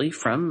shortly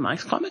from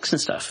Mike's Comics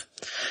and Stuff.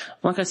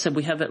 Like I said,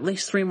 we have at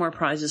least 3 more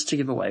prizes to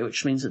give away,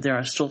 which means that there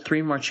are still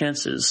 3 more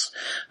chances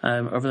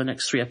over the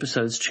next 3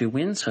 episodes to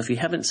win. So if you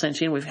haven't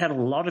sent in, we've had a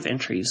lot of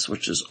entries,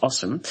 which is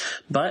awesome.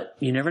 But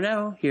you never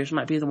know. Yours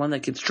might be the one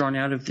that gets drawn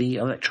out of the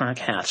electronic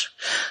hat.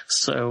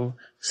 So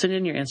send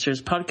in your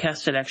answers,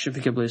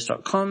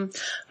 podcast@actionfigureblues.com.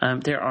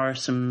 There are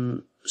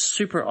some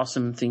super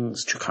awesome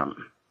things to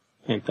come.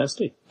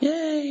 Fantastic.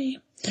 Yay!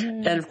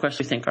 And of course,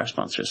 we thank our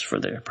sponsors for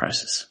their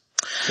prizes.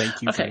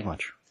 Thank you very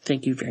much.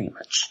 Thank you very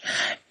much.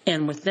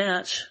 And with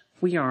that,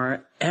 we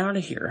are out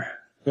of here.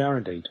 We are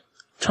indeed.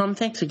 Tom,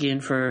 thanks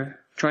again for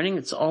joining.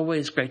 It's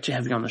always great to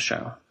have you on the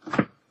show.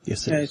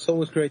 Yes, Yeah, it's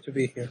always great to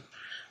be here.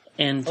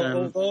 And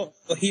although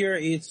here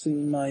it's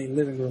in my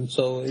living room,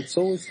 so it's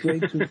always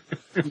great to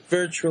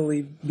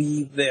virtually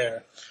be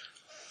there.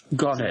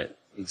 Got it.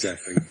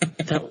 Exactly.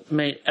 That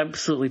made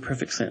absolutely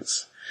perfect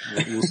sense.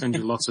 We'll send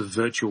you lots of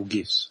virtual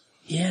gifts.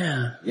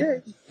 Yeah.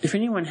 If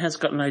anyone has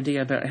got an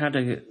idea about how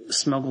to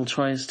smuggle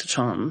toys to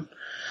Tom,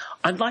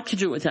 I'd like to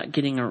do it without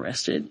getting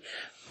arrested,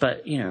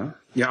 but, you know.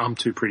 Yeah, I'm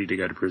too pretty to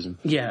go to prison.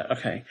 Yeah,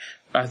 okay.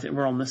 I think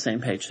we're on the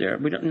same page there.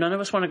 None of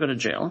us want to go to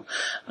jail.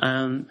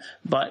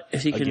 But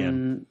if you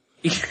can...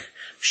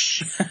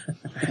 Shh.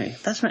 Okay,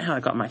 that's not how I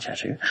got my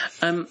tattoo.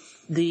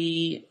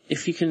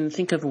 If you can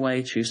think of a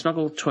way to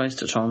smuggle toys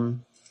to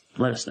Tom,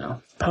 let us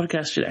know.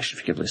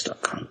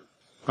 Podcast@actionfigureblues.com.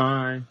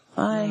 Bye.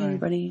 Bye,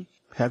 everybody.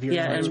 Have your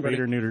eyes spayed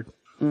or neutered.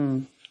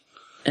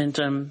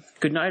 And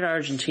good night,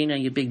 Argentina,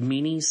 you big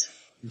meanies.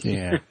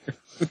 Yeah.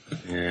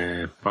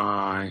 Yeah,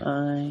 bye.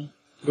 Bye.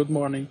 Good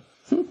morning.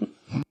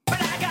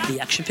 The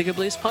Action Figure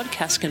Blues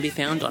podcast can be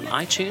found on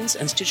iTunes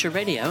and Stitcher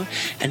Radio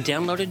and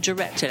downloaded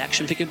direct at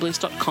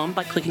actionfigureblues.com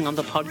by clicking on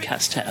the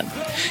podcast tab.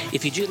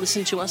 If you do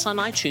listen to us on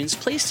iTunes,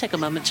 please take a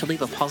moment to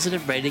leave a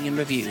positive rating and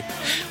review.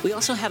 We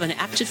also have an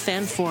active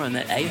fan forum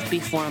at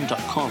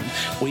afbforum.com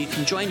where you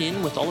can join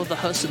in with all of the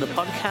hosts of the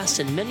podcast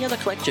and many other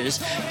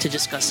collectors to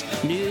discuss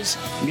news,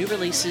 new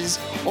releases,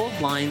 old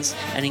lines,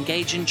 and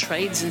engage in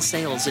trades and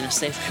sales in a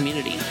safe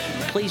community.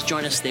 Please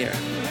join us there.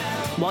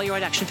 While you're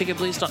at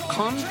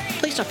actionfigureblues.com,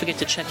 please don't forget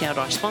to check out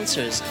our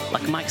sponsors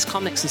like Mike's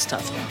Comics and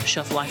Stuff,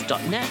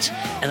 shelflife.net,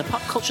 and the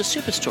Pop Culture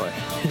Superstore,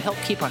 who help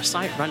keep our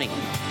site running.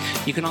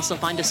 You can also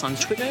find us on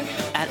Twitter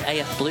at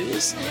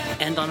AFBlues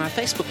and on our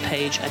Facebook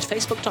page at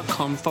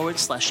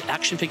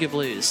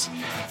facebook.com/actionfigureblues.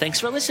 Thanks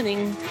for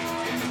listening.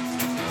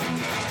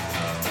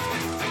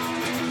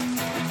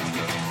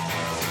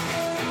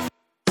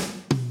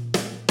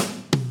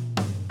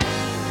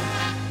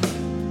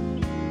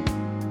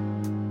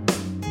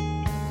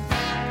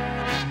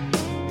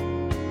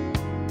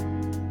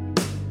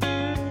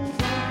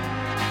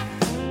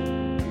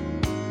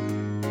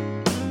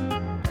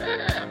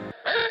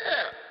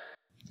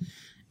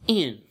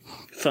 In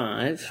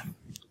 5,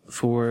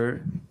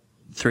 4,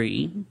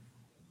 3.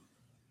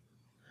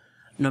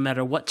 No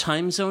matter what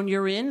time zone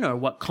you're in or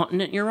what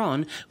continent you're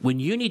on, when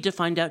you need to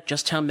find out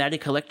just how Matty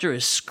Collector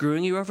is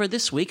screwing you over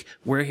this week,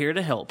 we're here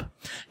to help.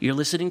 You're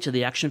listening to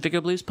the Action Figure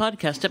Blues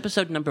podcast,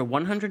 episode number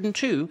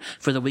 102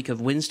 for the week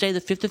of Wednesday,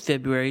 the 5th of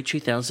February,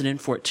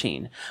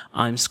 2014.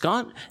 I'm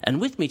Scott,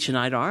 and with me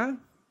tonight are...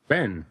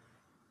 Ben.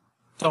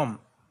 Tom.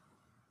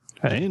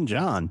 And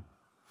John.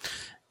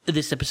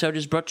 This episode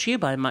is brought to you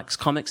by Mike's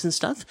Comics and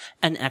Stuff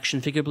and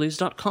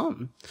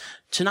ActionFigureBlues.com.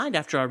 Tonight,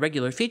 after our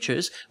regular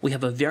features, we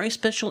have a very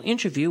special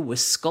interview with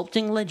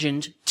sculpting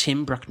legend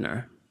Tim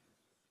Bruckner.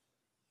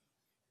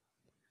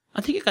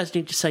 I think you guys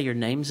need to say your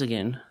names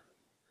again.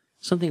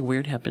 Something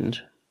weird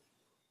happened.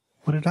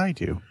 What did I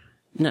do?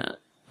 No,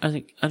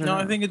 I don't know.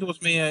 I think it was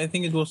me. I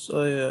think it was,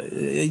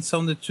 it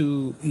sounded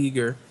too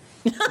eager.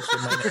 to say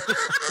my name.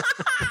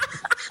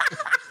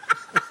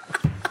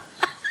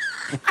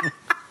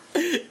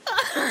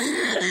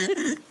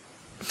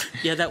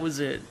 Yeah, that was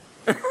it.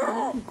 I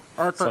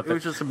thought it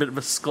was just a bit of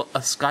a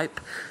Skype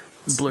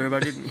blurb. I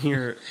didn't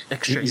hear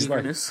extra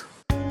eagerness.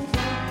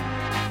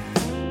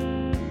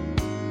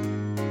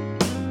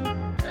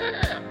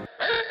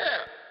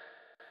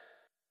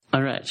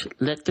 All right,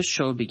 let the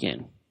show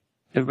begin.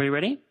 Everybody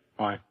ready?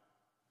 Aye.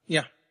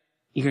 Yeah.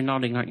 You're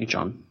nodding, aren't you,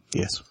 John?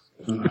 Yes.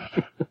 All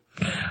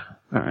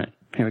right,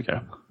 here we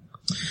go.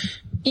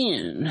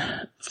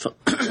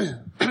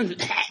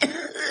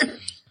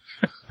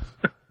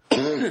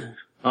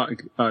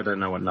 I don't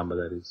know what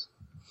number that is.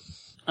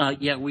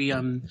 Yeah, we've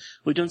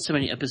done so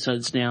many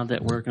episodes now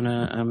that we're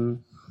gonna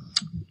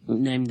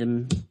name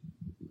them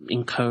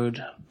in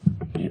code.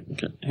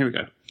 Here we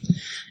go.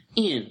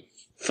 In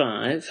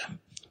 5,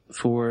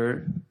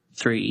 4,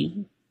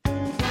 3.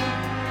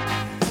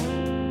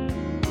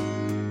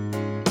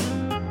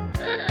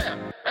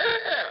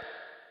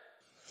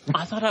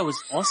 I thought I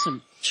was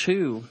awesome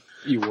too.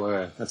 You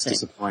were. That's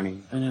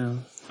disappointing. I know.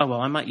 Oh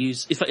well, I might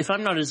use if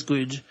I'm not as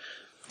good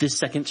this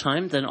second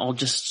time, then I'll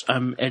just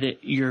edit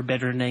your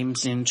better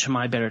names into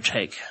my better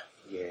take.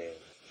 Yeah.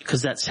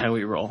 Because that's how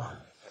we roll.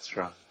 That's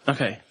right.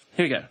 Okay,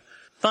 here we go.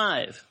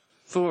 5,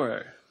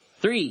 4,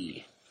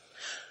 3.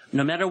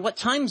 No matter what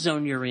time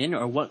zone you're in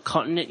or what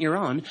continent you're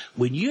on,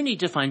 when you need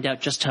to find out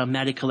just how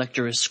Matty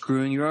Collector is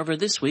screwing you over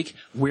this week,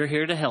 we're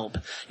here to help.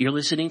 You're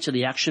listening to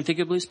the Action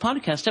Figure Blues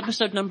podcast,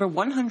 episode number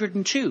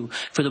 102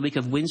 for the week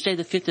of Wednesday,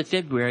 the 5th of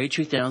February,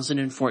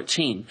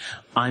 2014.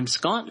 I'm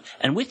Scott,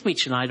 and with me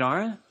tonight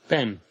are...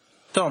 Ben.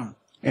 Tom.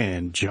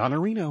 And John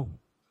Areno.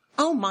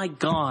 Oh my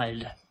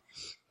God.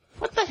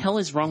 What the hell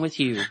is wrong with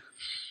you?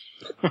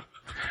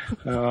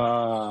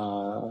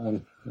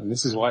 And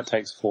this is why it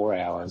takes 4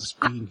 hours.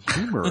 Being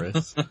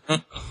humorous.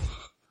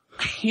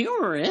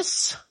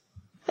 Humorous?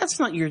 That's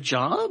not your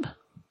job.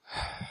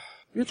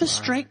 You're the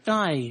straight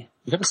guy.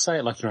 You gotta say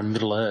it like you're on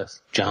Middle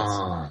Earth.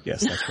 John.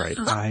 Yes, that's right.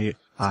 I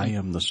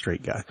am the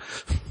straight guy.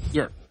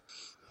 Yeah.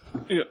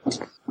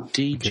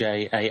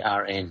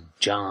 DJARN.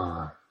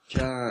 John.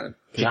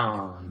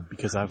 John.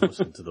 Because I've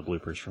listened to the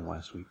bloopers from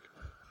last week.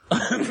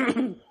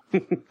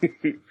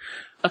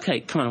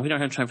 Okay, come on. We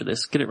don't have time for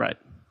this. Get it right.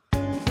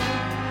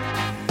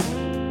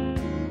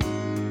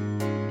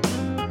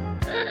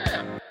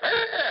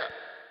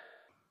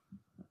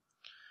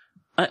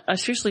 I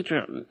seriously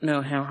don't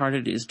know how hard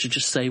it is to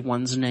just say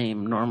one's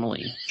name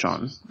normally,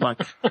 John.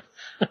 Like,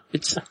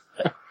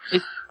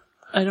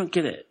 I don't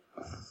get it.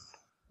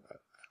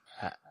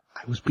 I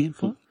was being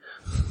funny.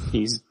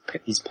 He's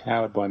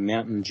powered by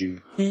Mountain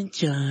Dew. And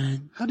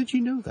John. How did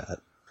you know that?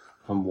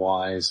 I'm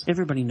wise.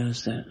 Everybody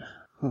knows that.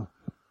 Huh.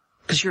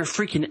 Because you're a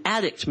freaking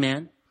addict,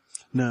 man.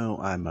 No,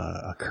 I'm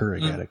a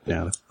Keurig addict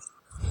now.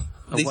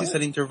 This is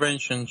an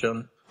intervention,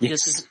 John.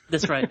 Yes,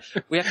 that's right.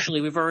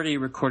 We've already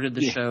recorded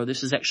the show.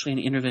 This is actually an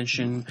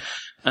intervention,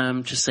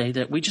 to say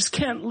that we just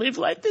can't live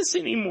like this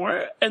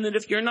anymore. And that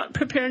if you're not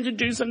prepared to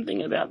do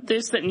something about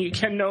this, then you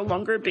can no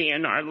longer be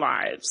in our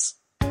lives.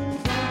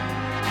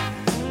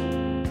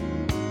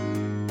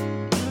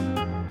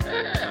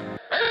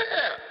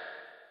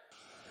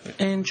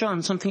 And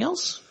John, something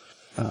else?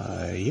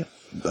 Yep.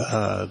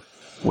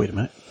 Wait a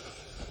minute.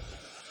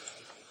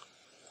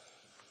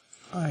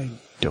 I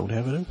don't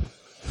have it open.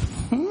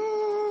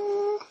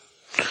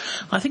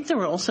 I think there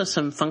were also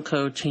some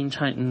Funko Teen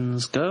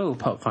Titans Go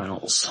Pop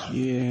Finals.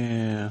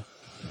 Yeah.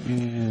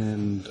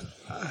 And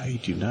I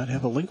do not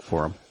have a link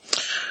for them.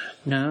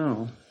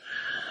 No.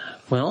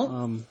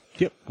 Well.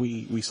 Yep,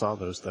 we saw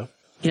those though.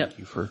 Yep. Thank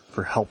you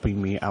for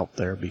helping me out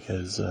there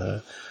because,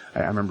 I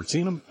remember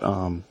seeing them,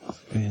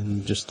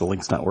 and just the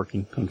link's not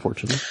working,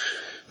 unfortunately.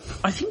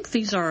 I think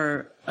these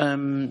are,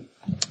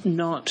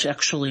 not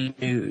actually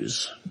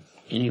news.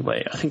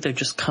 Anyway, I think they've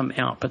just come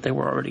out, but they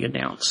were already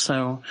announced.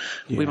 So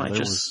we might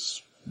cut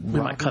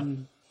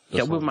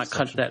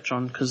that,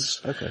 John, because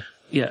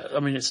yeah, I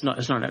mean it's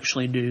not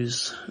actually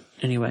news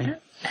anyway.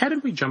 How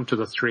did we jump to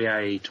the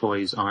 3A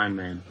Toys Iron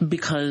Man?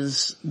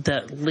 Because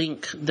that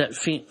link, that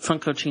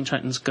Funko Teen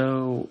Titans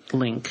Go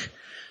link,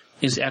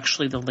 is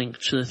actually the link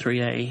to the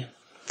 3A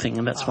thing,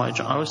 and that's why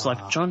I was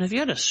like, John, have you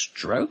had a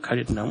stroke? I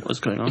didn't know what was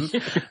going on,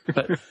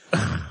 but.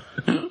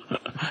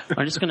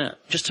 I'm just gonna,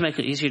 just to make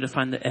it easier to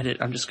find the edit,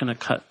 I'm just gonna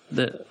cut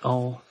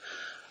I'll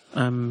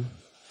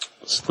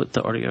split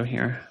the audio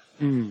here.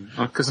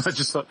 Because I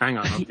just thought, hang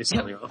on,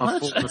 I've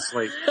fallen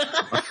asleep.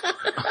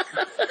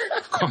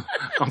 I've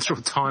gone through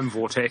a time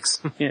vortex.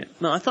 Yeah,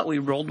 no, I thought we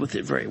rolled with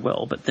it very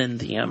well, but then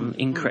the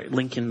incorrect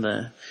link in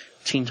the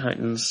Teen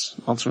Titans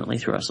ultimately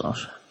threw us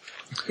off.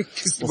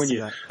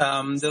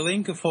 The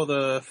link for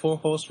the Four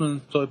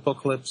Horsemen to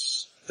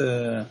Apocalypse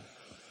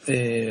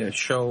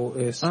show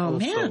is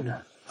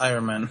also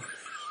Iron Man.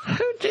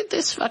 Who did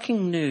this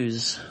fucking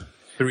news?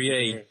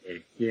 3A,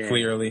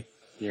 clearly.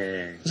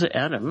 Yeah. Is it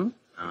Adam?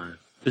 No.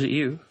 Is it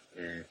you?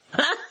 Yeah.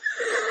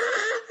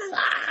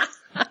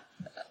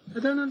 I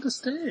don't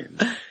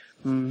understand.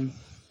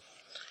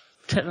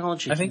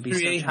 Technology. I think can be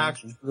 3A so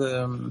hacked challenging.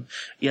 the...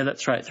 Yeah,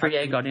 that's right.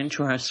 3A got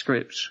into our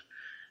script,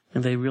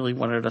 and they really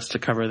wanted us to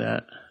cover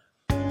that.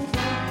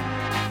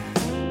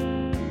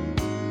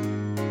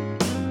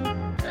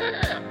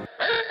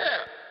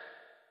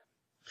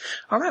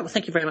 All right, well,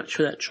 thank you very much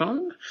for that,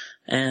 Sean.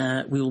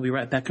 We will be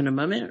right back in a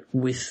moment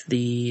with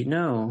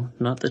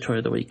not the toy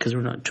of the week, because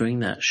we're not doing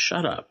that.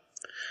 Shut up.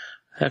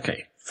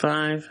 Okay,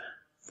 5,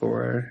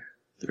 4,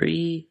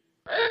 3,